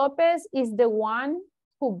 Ana Lopez is the one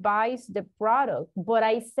who buys the product, but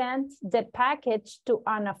I sent the package to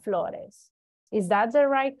Ana Flores. Is that the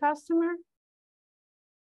right customer?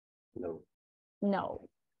 No. No,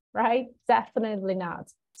 right? Definitely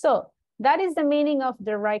not. So that is the meaning of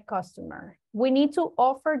the right customer. We need to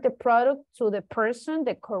offer the product to the person,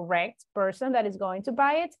 the correct person that is going to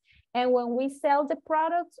buy it. And when we sell the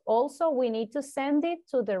product, also we need to send it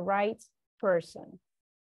to the right person.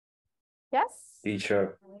 Yes?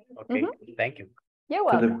 Teacher. Okay, thank you. You're To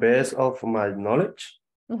welcome. the best of my knowledge,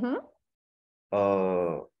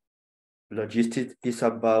 logistics is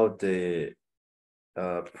about the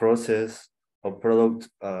process or product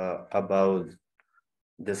about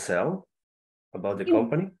the sale, about the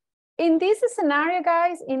company. In this scenario,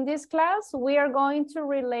 guys, in this class, we are going to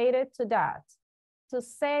relate it to that, to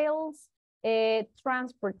sales,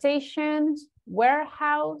 transportation,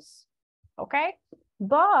 warehouse, okay?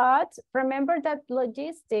 But remember that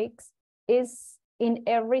logistics is in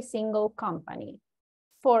every single company.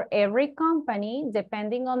 For every company,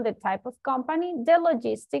 depending on the type of company, the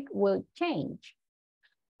logistic will change.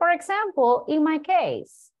 For example, in my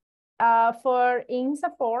case, for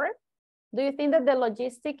ISSS, do you think that the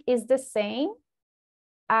logistic is the same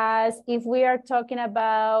as if we are talking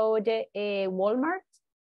about a Walmart?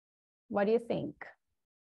 What do you think?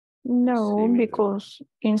 No, because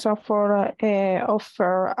ISSS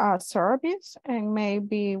offer a service and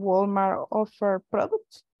maybe Walmart offer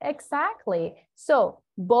products. Exactly. So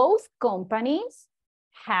both companies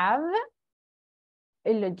have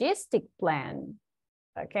a logistic plan,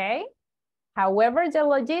 okay? However, the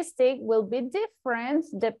logistic will be different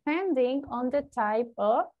depending on the type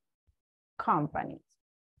of company.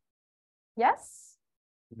 Yes?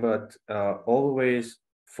 But always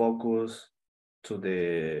focus to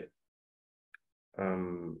the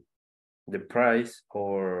price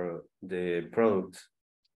or the product.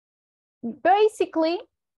 Basically,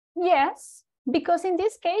 yes, because in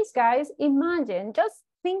this case, guys, imagine, just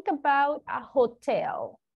think about a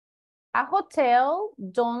hotel. A hotel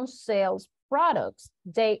don't sell products,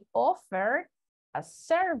 they offer a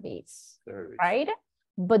service, right?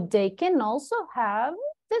 But they can also have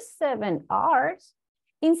the 7 R's.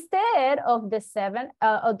 Instead of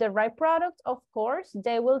the right product, of course,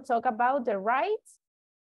 they will talk about the right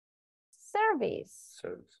service.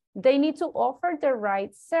 They need to offer the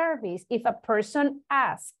right service. If a person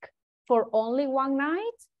asks for only one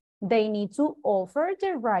night, they need to offer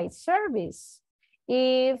the right service.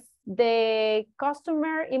 If the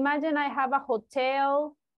customer, imagine I have a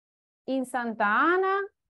hotel in Santa Ana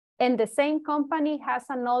and the same company has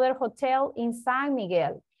another hotel in San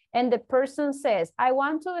Miguel. And the person says, I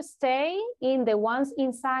want to stay in the ones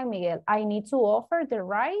in San Miguel. I need to offer the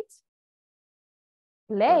right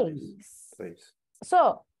place.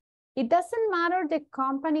 So it doesn't matter the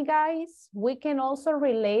company, guys. We can also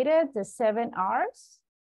relate it, the 7 R's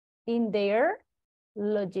in their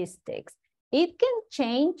logistics. It can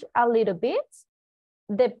change a little bit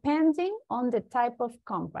depending on the type of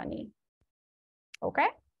company. Okay?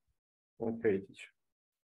 Okay, teacher.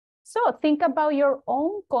 So think about your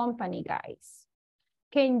own company, guys.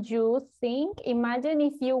 Can you think, imagine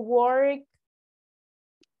if you work,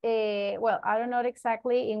 well, I don't know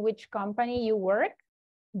exactly in which company you work,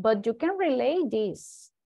 but you can relate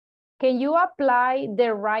this. Can you apply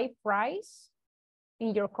the right price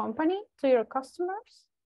in your company to your customers?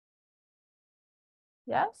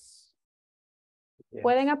 Yes.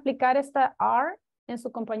 ¿Pueden aplicar esta R en su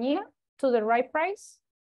compañía to the right price?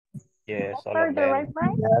 Yes, all Offer of the them. right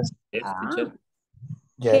price? Yes. Yes, teacher.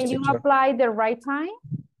 Yes, Can you teacher. apply the right time?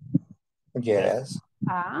 Yes.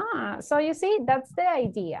 So you see, that's the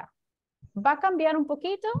idea. Va a cambiar un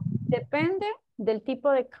poquito, depende del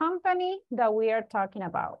tipo de company that we are talking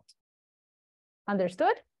about.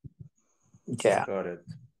 Understood? Yeah. Got it.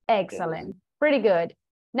 Excellent. Yes. Pretty good.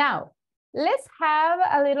 Now, let's have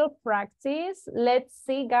a little practice. Let's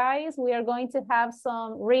see, guys, we are going to have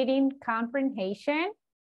some reading comprehension.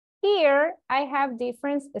 Here, I have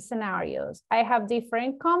different scenarios. I have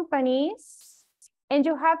different companies, and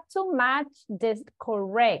you have to match the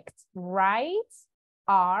correct right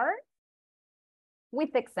R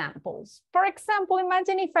with examples. For example,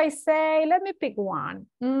 imagine if I say, let me pick one.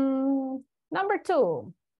 Number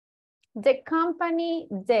 2, the company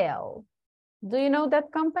Dell. Do you know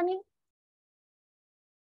that company?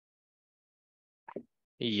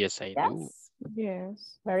 Yes, I do.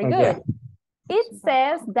 Yes. Very good. It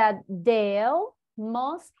says that Dell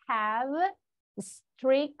must have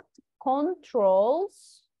strict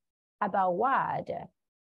controls about what?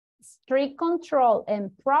 Strict control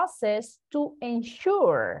and process to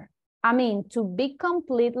ensure, to be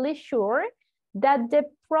completely sure that the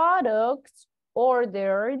products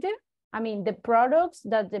ordered, the products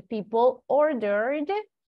that the people ordered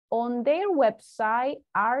on their website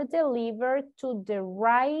are delivered to the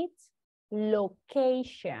right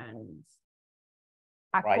locations.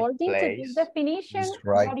 According to this definition,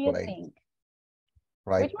 what do you think?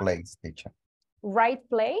 Right place, teacher. Right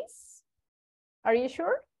place? Are you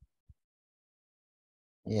sure?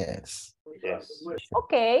 Yes. Yes.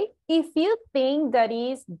 Okay, if you think that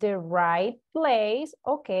is the right place,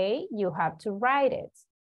 okay, you have to write it.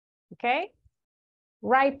 Okay?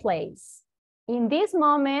 Right place. In this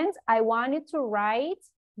moment, I want you to write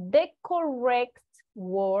the correct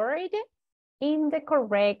word in the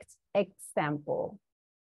correct example.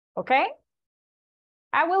 Okay?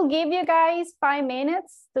 I will give you guys 5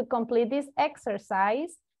 minutes to complete this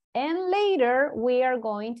exercise, and later we are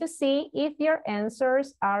going to see if your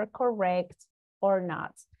answers are correct or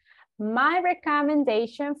not. My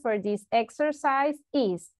recommendation for this exercise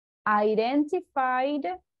is identify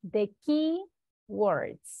the key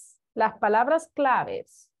words, las palabras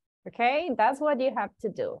claves. Okay, that's what you have to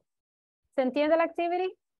do. ¿Se entiende la activity?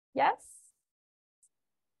 Yes?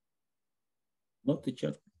 No,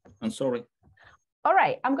 teacher. I'm sorry. All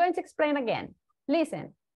right, I'm going to explain again.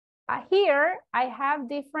 Listen, here I have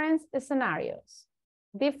different scenarios,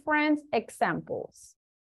 different examples.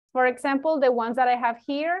 For example, the ones that I have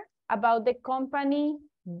here about the company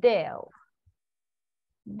Dell.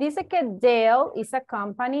 Dice que Dell is a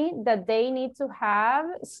company that they need to have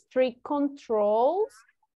strict controls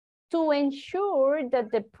to ensure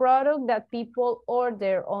that the product that people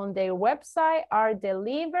order on their website are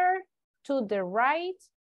delivered to the right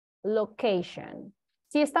location.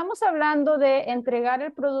 Si estamos hablando de entregar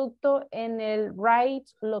el producto en el right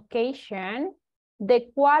location,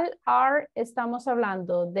 ¿de cuál R estamos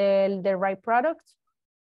hablando? ¿Del the right product?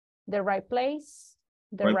 The right place?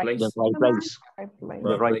 The right place.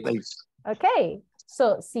 The right place. Okay,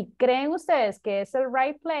 so si creen ustedes que es el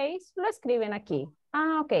right place, lo escriben aquí.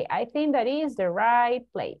 Okay, I think that is the right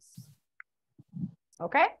place.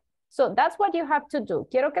 Okay, so that's what you have to do.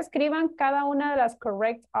 Quiero que escriban cada una de las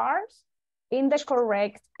correct R's in the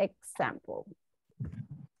correct example.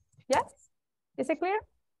 Yes? Is it clear?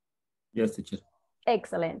 Yes, teacher.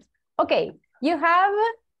 Excellent. Okay, you have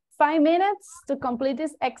 5 minutes to complete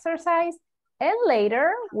this exercise, and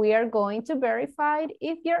later we are going to verify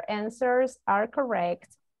if your answers are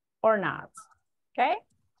correct or not. Okay?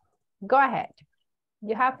 Go ahead.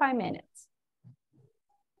 You have 5 minutes.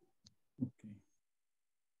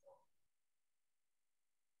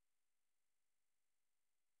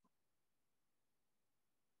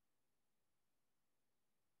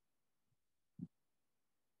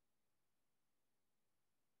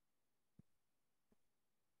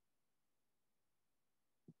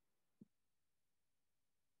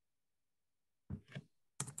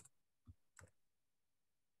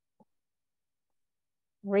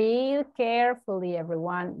 Read carefully,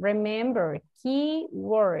 everyone. Remember,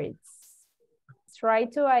 keywords. Try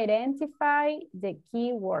to identify the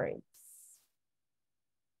keywords.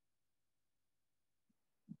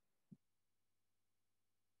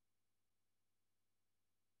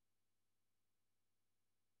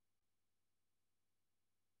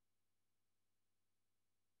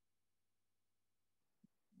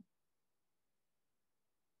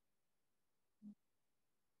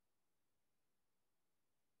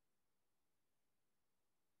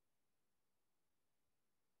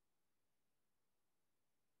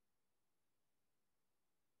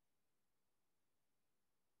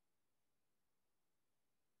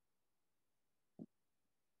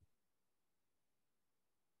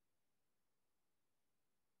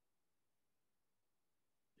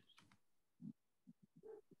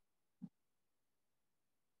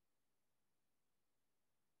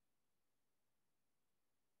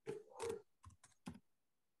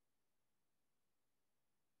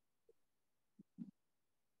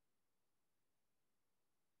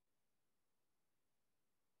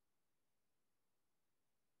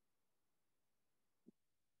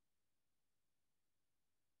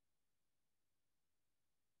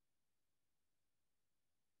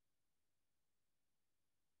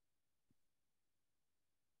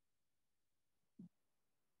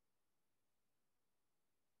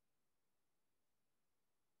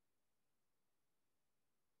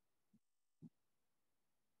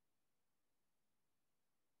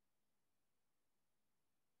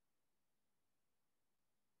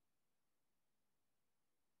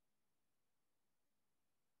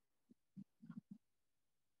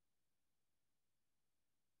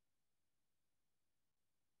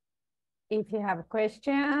 If you have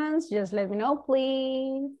questions, just let me know,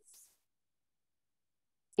 please.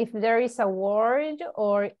 If there is a word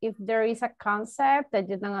or if there is a concept that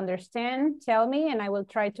you don't understand, tell me and I will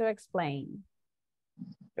try to explain.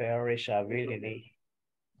 Perishability.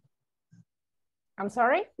 I'm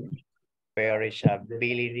sorry?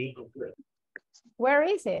 Perishability. Where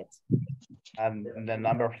is it? And the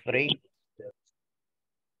number 3.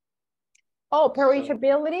 Oh,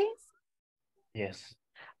 perishability? Yes.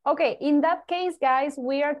 Okay, in that case, guys,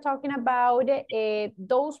 we are talking about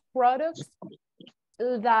those products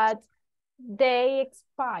that they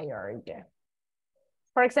expired.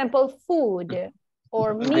 For example, food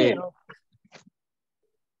or milk.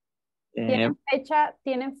 Tienen fecha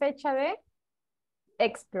de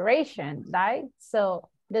expiration, right? So,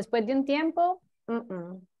 después de un tiempo,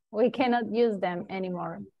 we cannot use them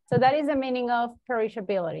anymore. So that is the meaning of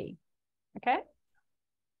perishability. Okay?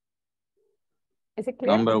 Is it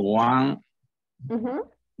clear? Number 1,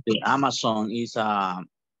 the Amazon is a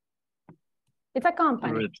it's a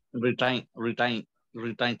company.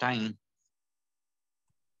 return time.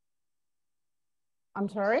 I'm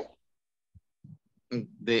sorry?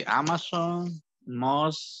 The Amazon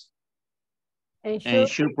must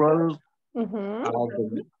ensure products are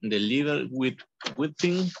delivered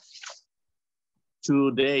within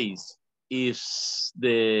 2 days. If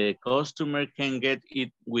the customer can get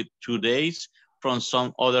it with 2 days from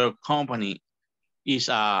some other company, is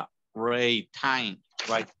a right time,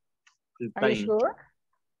 right? Are you sure?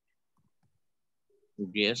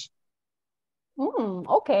 Yes.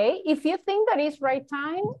 Okay, if you think that is right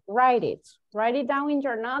time, write it. Write it down in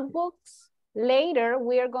your notebooks. Later,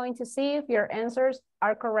 we are going to see if your answers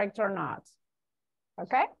are correct or not.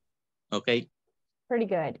 Okay? Okay. Pretty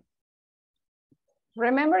good.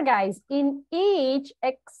 Remember, guys, in each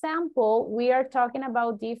example, we are talking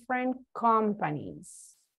about different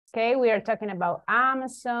companies. Okay, we are talking about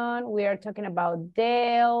Amazon, we are talking about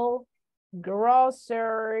Dell,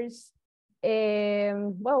 grocers,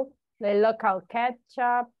 well, the local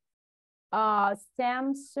ketchup,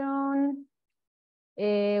 Samsung.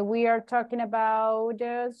 We are talking about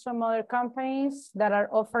some other companies that are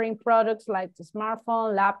offering products like the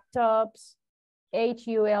smartphone, laptops,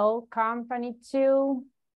 HUL company too.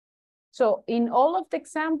 So in all of the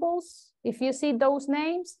examples, if you see those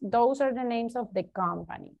names, those are the names of the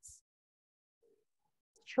companies.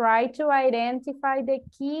 Try to identify the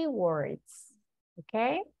keywords,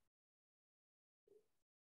 okay?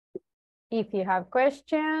 If you have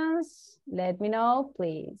questions, let me know,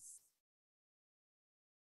 please.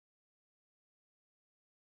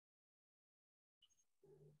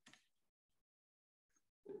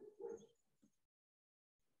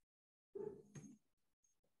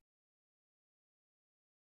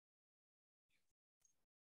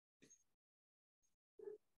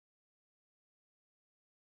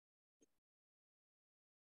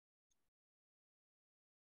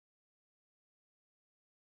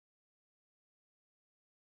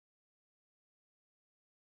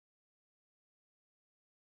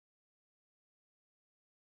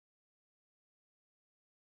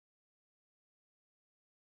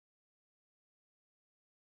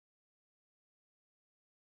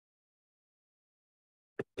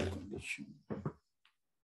 Solution.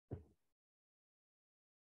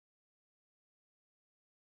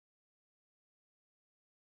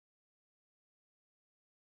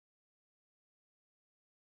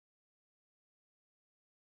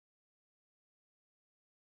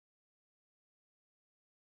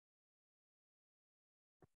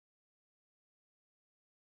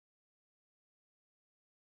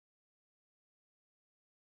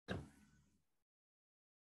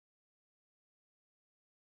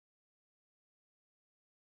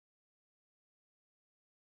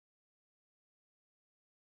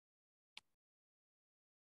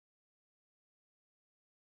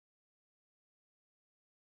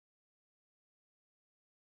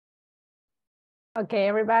 Okay,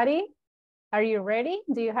 everybody, are you ready?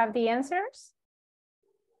 Do you have the answers?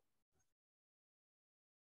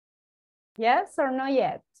 Yes or not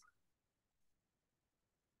yet?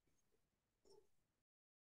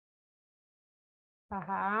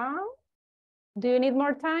 Do you need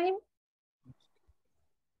more time?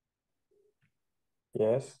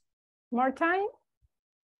 Yes. More time?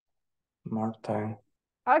 More time.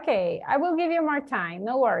 Okay, I will give you more time.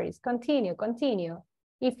 No worries. Continue, continue.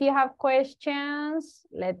 If you have questions,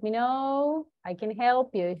 let me know. I can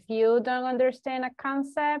help you. If you don't understand a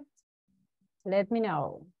concept, let me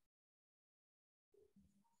know.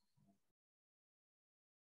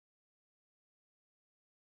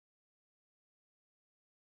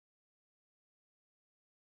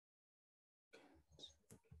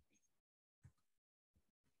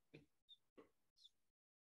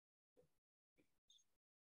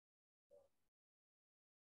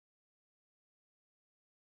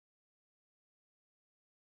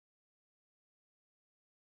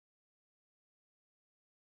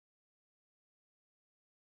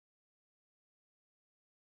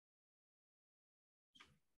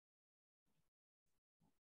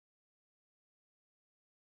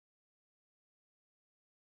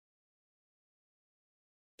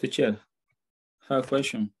 Teacher, I have a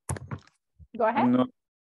question. Go ahead.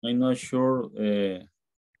 I'm not sure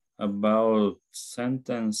about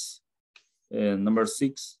sentence number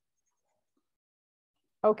 6.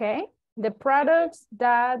 Okay, the products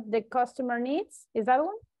that the customer needs, is that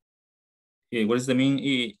one? Yeah, what is the mean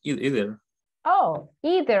either? Oh,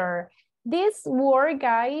 either. This word,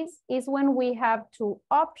 guys, is when we have two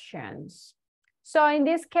options. So in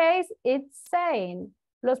this case, it's saying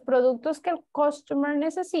los productos que el customer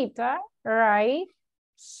necesita, right,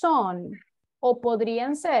 son o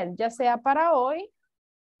podrían ser ya sea para hoy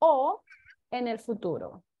o en el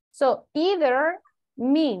futuro. So either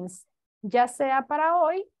means ya sea para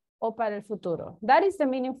hoy o para el futuro. That is the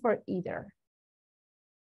meaning for either.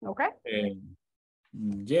 Okay?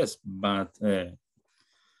 Yes, but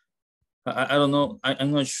I don't know.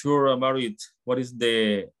 I'm not sure about it. What is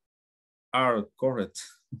the R correct?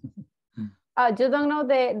 You don't know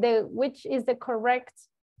the which is the correct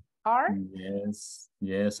R?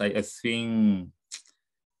 Yes. I think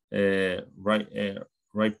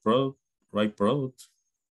right product.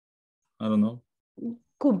 I don't know.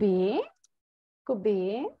 Could be.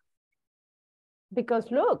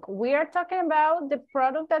 Because look, we are talking about the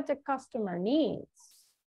product that the customer needs.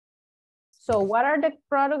 So what are the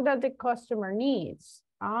products that the customer needs?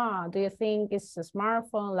 Do you think it's a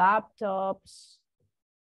smartphone, laptops?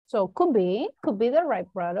 So could be the right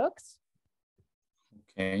products.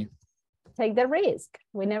 Okay. Take the risk.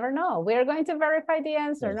 We never know. We're going to verify the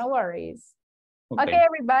answer, Yes. No worries. Okay,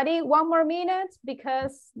 everybody, 1 more minute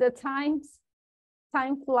because the time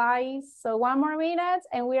flies. So 1 more minute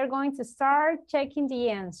and we are going to start checking the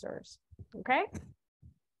answers, okay?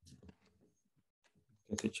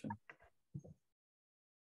 Okay, teacher.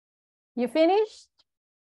 You finished?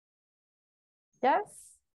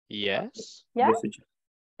 Yes? Yes. Yeah? Yes, teacher.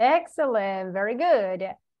 Excellent, very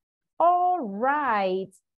good. All right.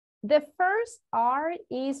 The first R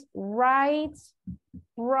is right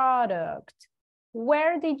product.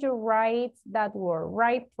 Where did you write that word,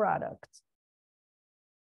 right product?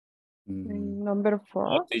 Number 4.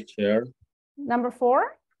 Oh, teacher. Number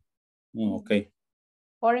 4? Oh, okay.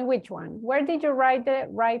 Or in which one? Where did you write the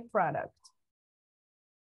right product?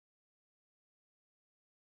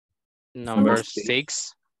 Number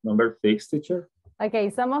 6. Number 6, teacher.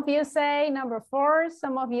 Okay, some of you say number 4,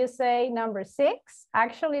 some of you say number 6.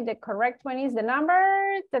 Actually, the correct one is the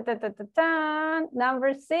number,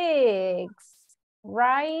 number 6,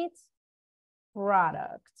 right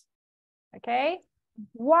product, okay?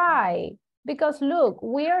 Why? Because look,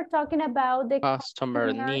 we are talking about the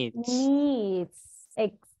Customer needs. needs,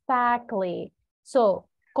 exactly. So,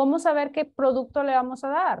 ¿cómo saber qué producto le vamos a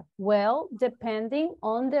dar? Well, depending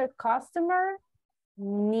on their customer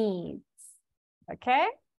needs. Okay?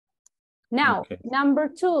 Now, Okay. number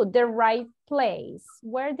 2, the right place.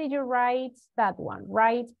 Where did you write that one?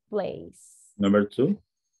 Right place. Number 2.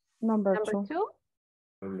 Number Number 2. 2?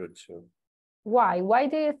 Number 2. Why? Why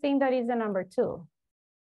do you think that is the number 2?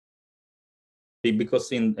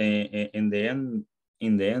 Because in the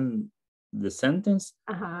end, the sentence,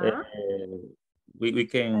 we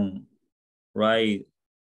can write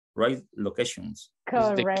locations.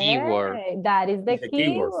 Correct. The keyword. That is the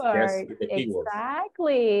keywords. Yes, keyword. the keywords.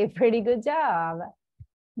 Exactly. Pretty good job.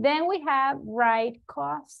 Then we have right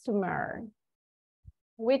customer.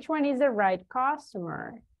 Which one is the right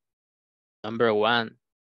customer? Number 1.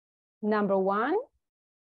 Number 1?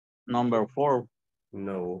 Number 4.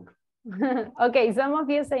 No. Okay, some of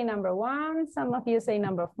you say number 1, some of you say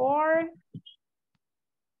number 4.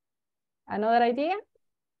 Another idea?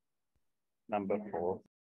 Number 4.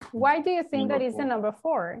 Why do you think Number that is the 4. number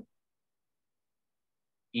 4?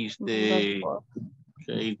 Is the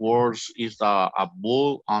words is a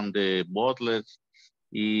bull on the bottle.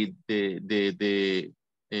 The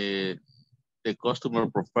customer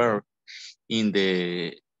prefer in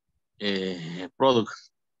the product.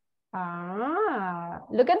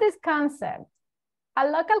 Look at this concept. A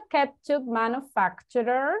local ketchup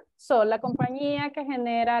manufacturer, so la compañía que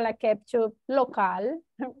genera la ketchup local,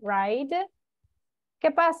 right?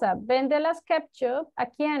 ¿Qué pasa? Vende las ketchup a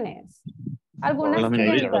quiénes? Algunas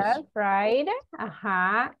tiendas, right?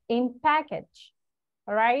 Ajá, in package,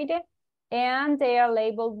 right? And they are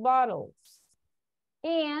labeled bottles.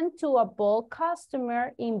 And to a bulk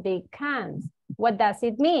customer in big cans. What does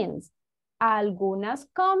it mean? Algunas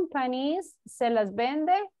companies se las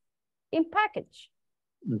vende in package.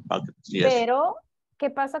 Yes. Pero, ¿qué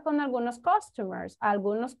pasa con algunos customers?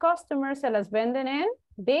 Algunos customers se las venden en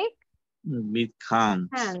big cans.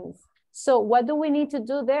 So what do we need to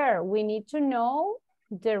do there? We need to know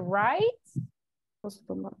the right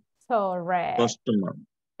customer. Correct. Customer.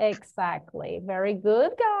 Exactly. Very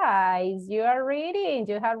good, guys. You are reading.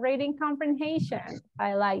 You have reading comprehension.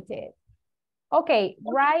 I liked it. Okay,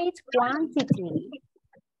 right quantity.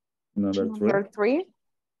 Number 3.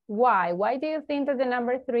 Why? Why do you think that the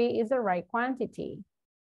number 3 is the right quantity?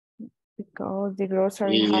 Because the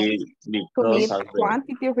grocery has to meet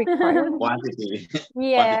quantity required. Quantity.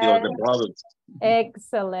 Yeah. Quantity of the product.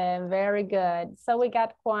 Excellent. Very good. So we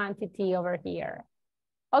got quantity over here.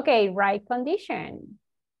 Okay, right condition.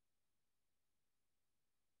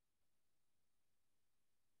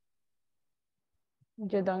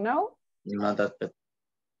 You don't know? Not that.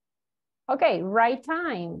 Okay, right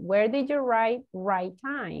time. Where did you write right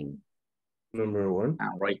time? Number 1.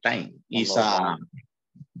 Right time is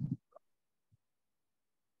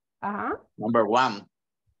number 1.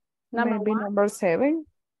 Maybe number 7.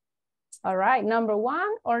 All right, number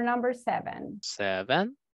 1 or number 7?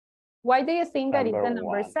 7. Why do you think that is the number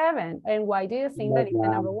Number 7? And why do you think that is the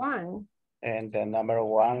number 1? And the number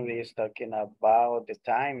 1 is talking about the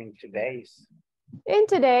time in today's. In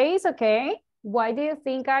today's, okay. Why do you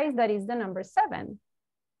think, guys, that is the number 7?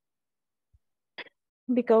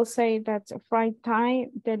 Because say that's right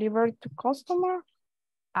time delivered to customer.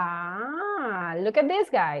 Look at this,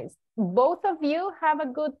 guys. Both of you have a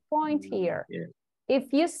good point here. Yeah.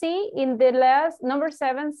 If you see in the last, number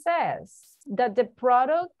 7 says that the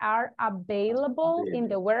products are available in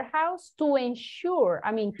the warehouse to ensure,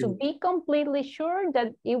 to be completely sure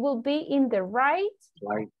that it will be in the right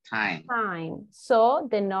time. So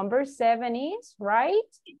the number 7 is right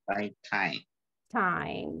time.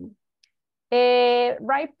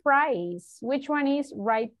 Right price. Which one is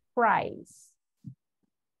right price?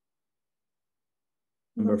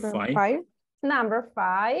 Number 5. Number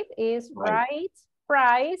 5 is right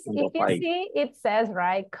price. If you see, it says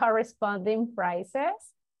right corresponding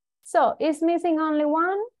prices. So it's missing only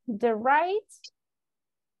one, the right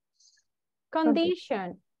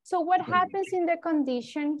condition. So what happens in the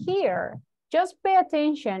condition here? Just pay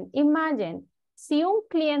attention. Imagine, si un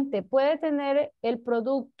cliente puede tener el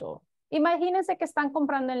producto, imagínense que están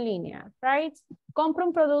comprando en línea, right? Compro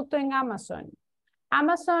un producto en Amazon.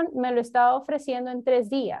 Amazon me lo está ofreciendo en 3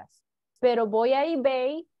 días, pero voy a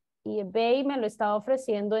eBay y eBay me lo está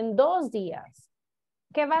ofreciendo en 2 días.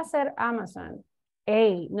 ¿Qué va a hacer Amazon?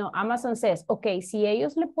 Amazon says, ok, si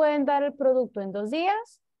ellos le pueden dar el producto en 2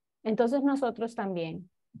 días, entonces nosotros también.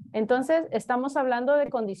 Entonces, estamos hablando de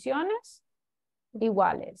condiciones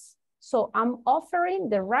iguales. So, I'm offering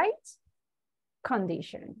the right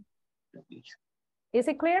condition. Is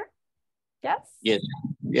it clear? Yes?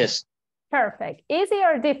 Yes. Perfect. Easy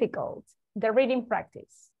or difficult? The reading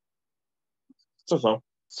practice.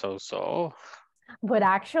 So. But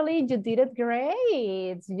actually, you did it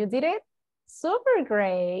great. You did it super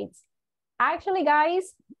great. Actually,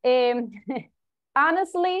 guys,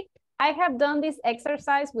 honestly, I have done this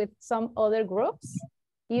exercise with some other groups.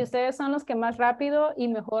 Y ustedes son los que más rápido y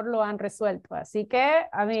mejor lo han resuelto. Así que,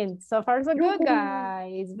 I mean, so far so good,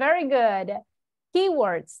 guys. Very good.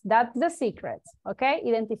 Keywords, that's the secret, okay?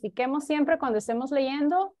 Identifiquemos siempre cuando estemos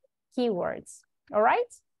leyendo keywords, all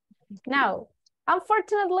right? Now,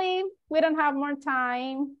 unfortunately, we don't have more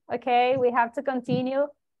time, okay? We have to continue.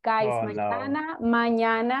 Guys, Oh,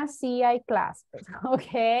 mañana sí hay clases,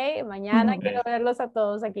 okay? Mañana quiero verlos a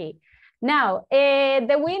todos aquí. Now,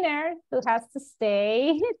 the winner who has to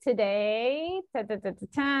stay today,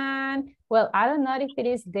 well, I don't know if it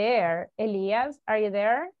is there. Elias, are you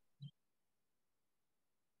there?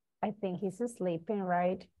 I think he's sleeping,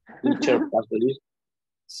 right?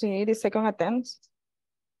 Sí, dice con attends.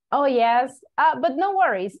 Oh, yes. But no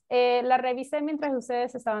worries. La revisé mientras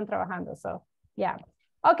ustedes estaban trabajando. So, yeah.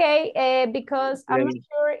 Okay, because I'm not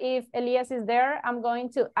sure if Elias is there, I'm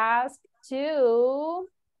going to ask to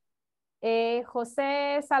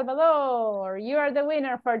Jose Salvador. You are the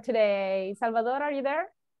winner for today. Salvador, are you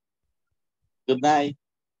there? Good night.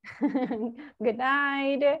 Good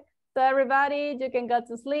night. So everybody, you can go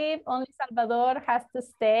to sleep. Only Salvador has to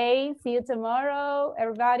stay. See you tomorrow,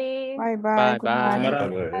 everybody. Bye-bye. Good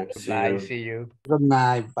night. Good night. See you. Good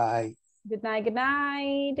night. Bye. Good night, good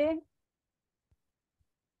night.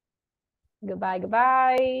 Goodbye,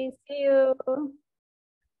 goodbye. See you.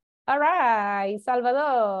 All right,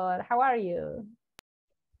 Salvador, how are you?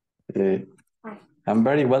 I'm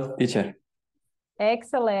very well, teacher.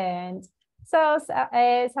 Excellent. So,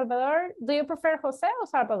 Salvador, do you prefer Jose or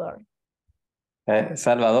Salvador?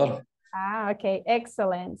 Salvador. Okay,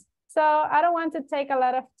 excellent. So I don't want to take a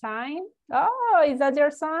lot of time. Oh, is that your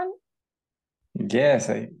son? Yes,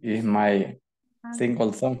 it's my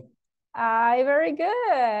single son. Very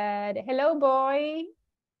good. Hello, boy.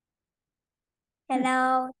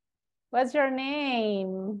 Hello, What's your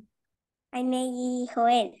name? my name is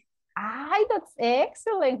Joel. That's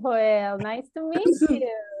excellent, Joel. Nice to meet you.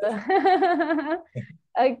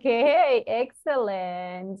 Okay,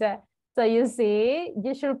 excellent. So you see,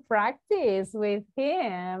 you should practice with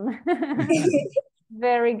him.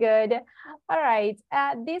 Very good. All right.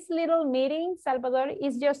 This little meeting, Salvador,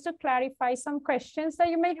 is just to clarify some questions that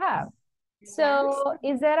you may have. So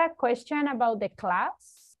is there a question about the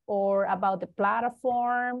class or about the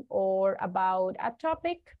platform or about a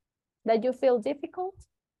topic that you feel difficult?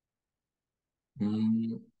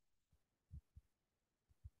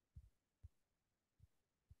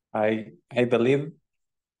 I believe,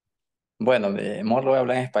 bueno, de modo voy a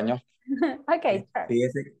hablar en español. Okay, sure.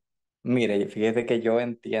 Fíjese que yo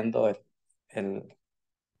entiendo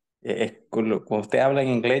cuando usted habla en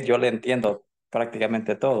inglés, yo le entiendo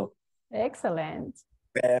prácticamente todo. Excellent.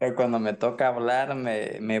 Pero cuando me toca hablar,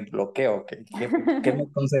 me bloqueo. ¿Qué me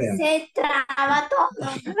aconsejan? Se traba todo.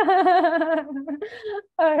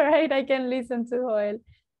 All right, I can listen to Joel.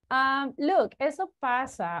 Look, eso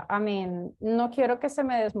pasa. I mean, no quiero que se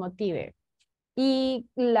me desmotive. Y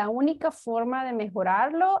la única forma de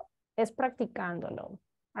mejorarlo es practicándolo,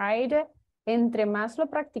 right? Entre más lo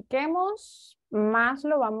practiquemos, más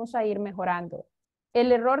lo vamos a ir mejorando.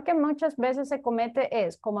 El error que muchas veces se comete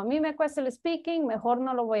es, como a mí me cuesta el speaking, mejor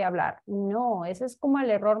no lo voy a hablar. No, ese es como el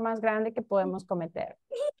error más grande que podemos cometer.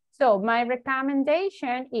 So, my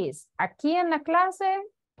recommendation is, aquí en la clase,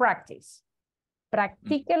 practice.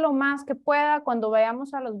 Practique lo más que pueda cuando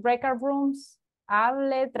vayamos a los breakout rooms.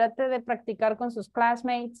 Hable, trate de practicar con sus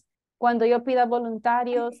classmates. Cuando yo pida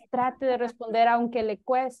voluntarios, trate de responder aunque le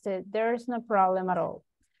cueste. There's no problem at all.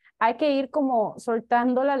 Hay que ir como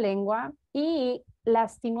soltando la lengua y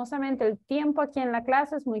lastimosamente el tiempo aquí en la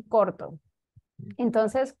clase es muy corto.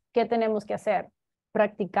 Entonces, ¿qué tenemos que hacer?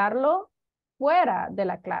 Practicarlo fuera de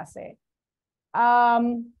la clase.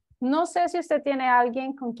 No sé si usted tiene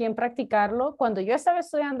alguien con quien practicarlo. Cuando yo estaba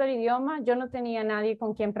estudiando el idioma, yo no tenía nadie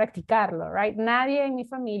con quien practicarlo, right? Nadie en mi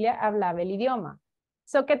familia hablaba el idioma.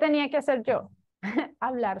 So, ¿qué tenía que hacer yo?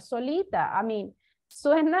 Hablar solita. I mean,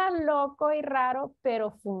 suena loco y raro,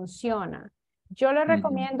 pero funciona. Yo le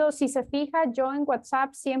recomiendo, si se fija, yo en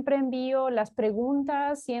WhatsApp siempre envío las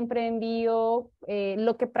preguntas, siempre envío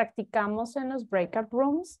lo que practicamos en los breakout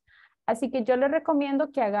rooms. Así que yo le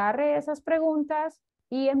recomiendo que agarre esas preguntas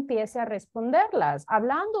y empiece a responderlas,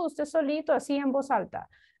 hablando usted solito, así en voz alta.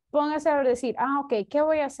 Póngase a decir, ok, ¿qué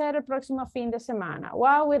voy a hacer el próximo fin de semana?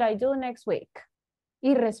 What will I do next week?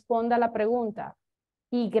 Y responda la pregunta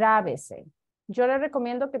y grábese. Yo le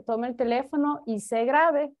recomiendo que tome el teléfono y se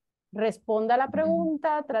grabe, responda la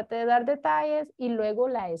pregunta, trate de dar detalles y luego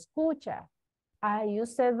la escucha. Ahí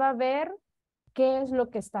usted va a ver qué es lo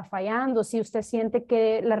que está fallando, si usted siente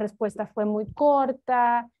que la respuesta fue muy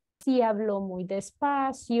corta, si habló muy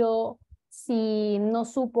despacio, si no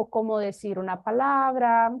supo cómo decir una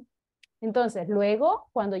palabra. Entonces, luego,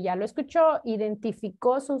 cuando ya lo escuchó,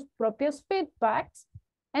 identificó sus propios feedbacks,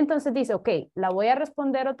 entonces dice, ok, la voy a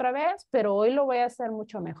responder otra vez, pero hoy lo voy a hacer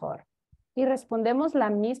mucho mejor. Y respondemos la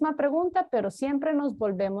misma pregunta, pero siempre nos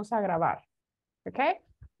volvemos a grabar. ¿Ok?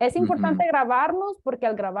 Es importante grabarnos porque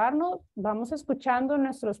al grabarnos vamos escuchando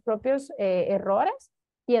nuestros propios errores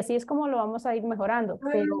y así es como lo vamos a ir mejorando.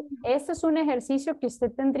 Pero este es un ejercicio que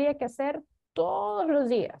usted tendría que hacer todos los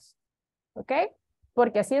días. ¿Ok?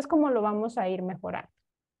 Porque así es como lo vamos a ir mejorando.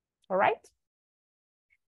 All right?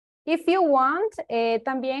 If you want,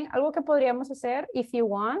 también algo que podríamos hacer, if you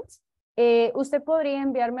want, usted podría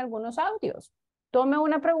enviarme algunos audios. Tome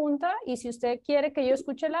una pregunta y si usted quiere que yo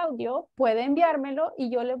escuche el audio, puede enviármelo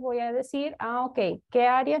y yo le voy a decir, ok, ¿qué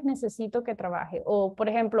áreas necesito que trabaje? O, por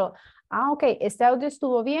ejemplo, ok, este audio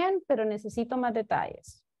estuvo bien, pero necesito más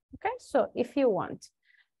detalles. Ok, so if you want.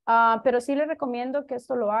 Pero sí le recomiendo que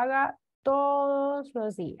esto lo haga todos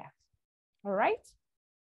los días. All right?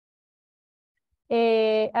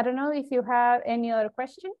 I don't know if you have any other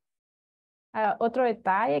question. Otro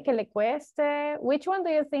detalle que le cueste. Which one do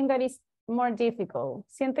you think that is more difficult?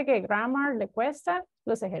 ¿Siente que grammar le cuesta?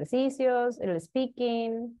 Los ejercicios, el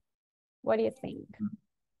speaking. What do you think?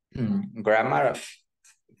 Grammar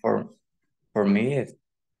for me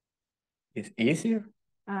is easier.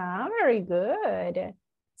 Very good.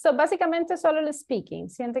 So, básicamente solo el speaking.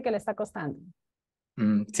 ¿Siente que le está costando?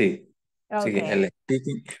 Sí. Okay. Sí, el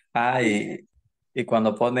speaking. Y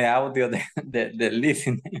cuando pone audio de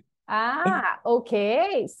listening.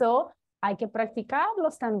 Okay. So, hay que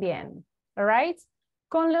practicarlos también. All right.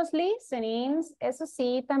 Con los listenings, eso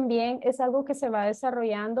sí, también es algo que se va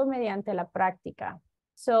desarrollando mediante la práctica.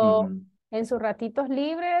 So, en sus ratitos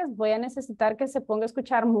libres voy a necesitar que se ponga a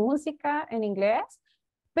escuchar música en inglés,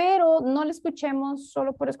 pero no la escuchemos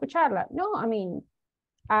solo por escucharla. No,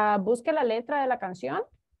 busque la letra de la canción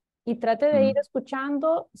y trate de ir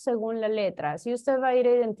escuchando según la letra. Así usted va a ir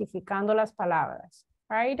identificando las palabras.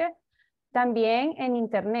 Right? También en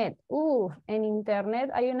internet. En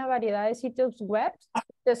internet hay una variedad de sitios web.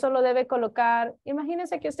 Usted solo debe colocar,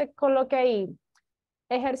 imagínese que usted coloque ahí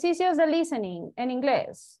ejercicios de listening en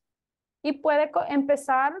inglés y puede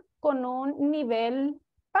empezar con un nivel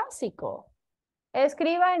básico.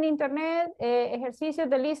 Escriba en internet ejercicios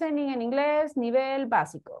de listening en inglés, nivel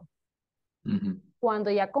básico.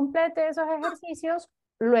 Cuando ya complete esos ejercicios,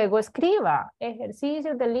 luego escriba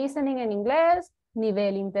ejercicios de listening en inglés,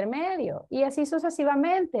 nivel intermedio, y así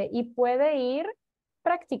sucesivamente, y puede ir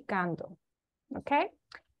practicando. ¿Ok?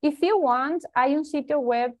 If you want, hay un sitio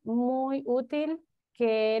web muy útil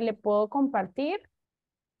que le puedo compartir.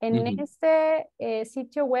 En este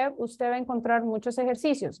sitio web usted va a encontrar muchos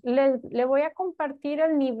ejercicios. Le voy a compartir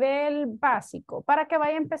el nivel básico para que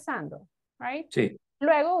vaya empezando. Right? Sí.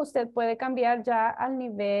 Luego usted puede cambiar ya al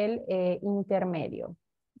nivel intermedio.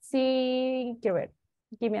 Sí, quiero ver.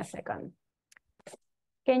 Give me a second.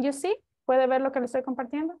 Can you see? ¿Puede ver lo que le estoy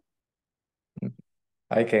compartiendo?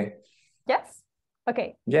 I can. Yes.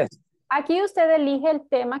 Ok. Yes. Aquí usted elige el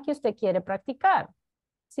tema que usted quiere practicar.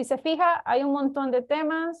 Si se fija, hay un montón de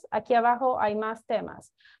temas. Aquí abajo hay más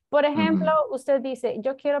temas. Por ejemplo, usted dice,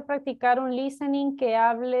 yo quiero practicar un listening que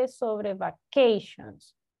hable sobre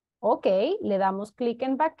vacations. Ok, le damos clic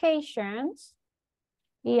en vacations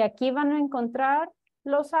y aquí van a encontrar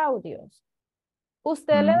los audios.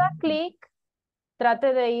 Usted le da clic,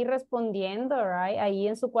 trate de ir respondiendo, right? Ahí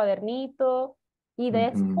en su cuadernito. Y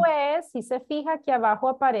después, si se fija, aquí abajo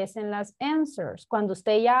aparecen las answers. Cuando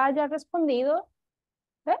usted ya haya respondido,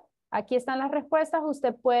 ¿ve? Aquí están las respuestas.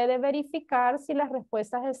 Usted puede verificar si las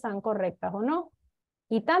respuestas están correctas o no.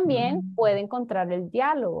 Y también puede encontrar el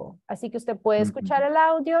diálogo. Así que usted puede escuchar el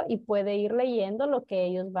audio y puede ir leyendo lo que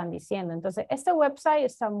ellos van diciendo. Entonces, este website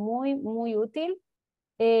está muy, muy útil.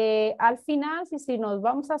 Al final, si nos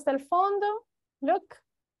vamos hasta el fondo, look,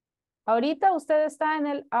 ahorita usted está en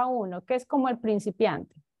el A1, que es como el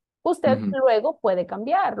principiante. Usted luego puede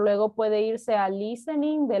cambiar, luego puede irse al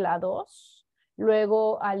listening del A2,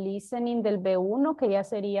 luego al listening del B1, que ya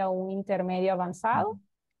sería un intermedio avanzado,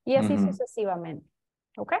 y así sucesivamente.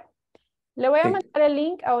 ¿Ok? Le voy a mandar el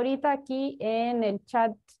link ahorita aquí en el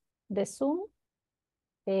chat de Zoom.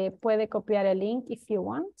 Puede copiar el link if you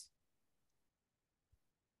want.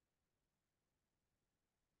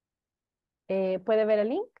 ¿Puede ver el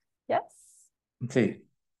link? Yes. Sí.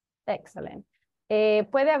 Excelente.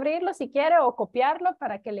 Puede abrirlo si quiere o copiarlo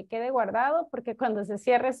para que le quede guardado porque cuando se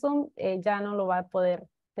cierre Zoom ya no lo va a poder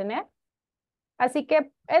tener. Así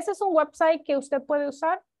que ese es un website que usted puede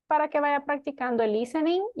usar para que vaya practicando el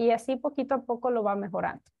listening y así poquito a poco lo va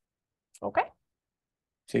mejorando. ¿Ok?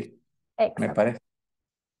 Sí, me Excellent. parece.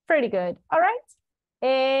 Pretty good. All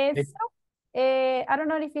right. Sí. So, I don't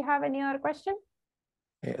know if you have any other question.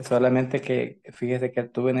 Solamente que fíjese que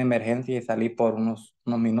tuve una emergencia y salí por unos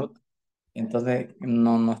minutos. Entonces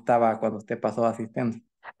no estaba cuando usted pasó asistiendo.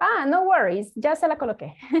 Ah, no worries. Ya se la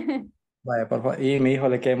coloqué. Vaya, por favor. Y mi hijo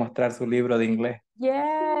le quiere mostrar su libro de inglés.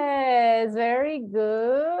 Yes, very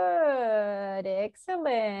good.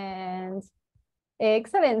 Excellent.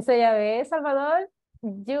 Excellent. So ya ves, Salvador,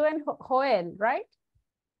 you and Joel, right?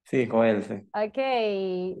 Sí, Joel, sí.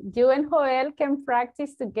 Okay, you and Joel can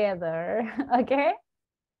practice together. Okay?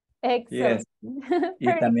 Excellent. Yes. Y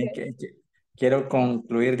Very también good. quiero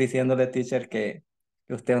concluir diciéndole, teacher, que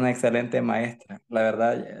usted es una excelente maestra. La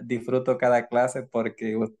verdad, disfruto cada clase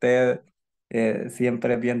porque usted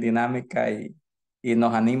siempre es bien dinámica y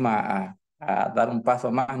nos anima a dar un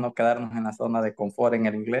paso más, no quedarnos en la zona de confort en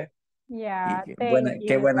el inglés. Yeah, Y thank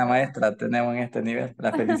qué you. buena maestra tenemos en este nivel.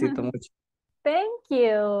 La felicito mucho. Thank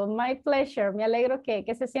you. My pleasure. Me alegro que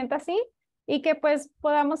se sienta así y que pues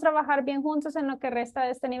podamos trabajar bien juntos en lo que resta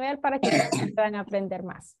de este nivel para que puedan aprender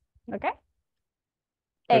más. ¿Ok?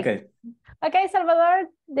 Okay. Okay, Salvador,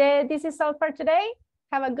 this is all for today.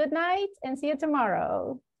 Have a good night and see you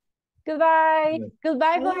tomorrow. Goodbye.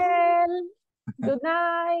 Goodbye, Joel. Good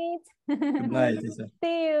night. Good night, teacher.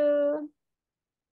 See you.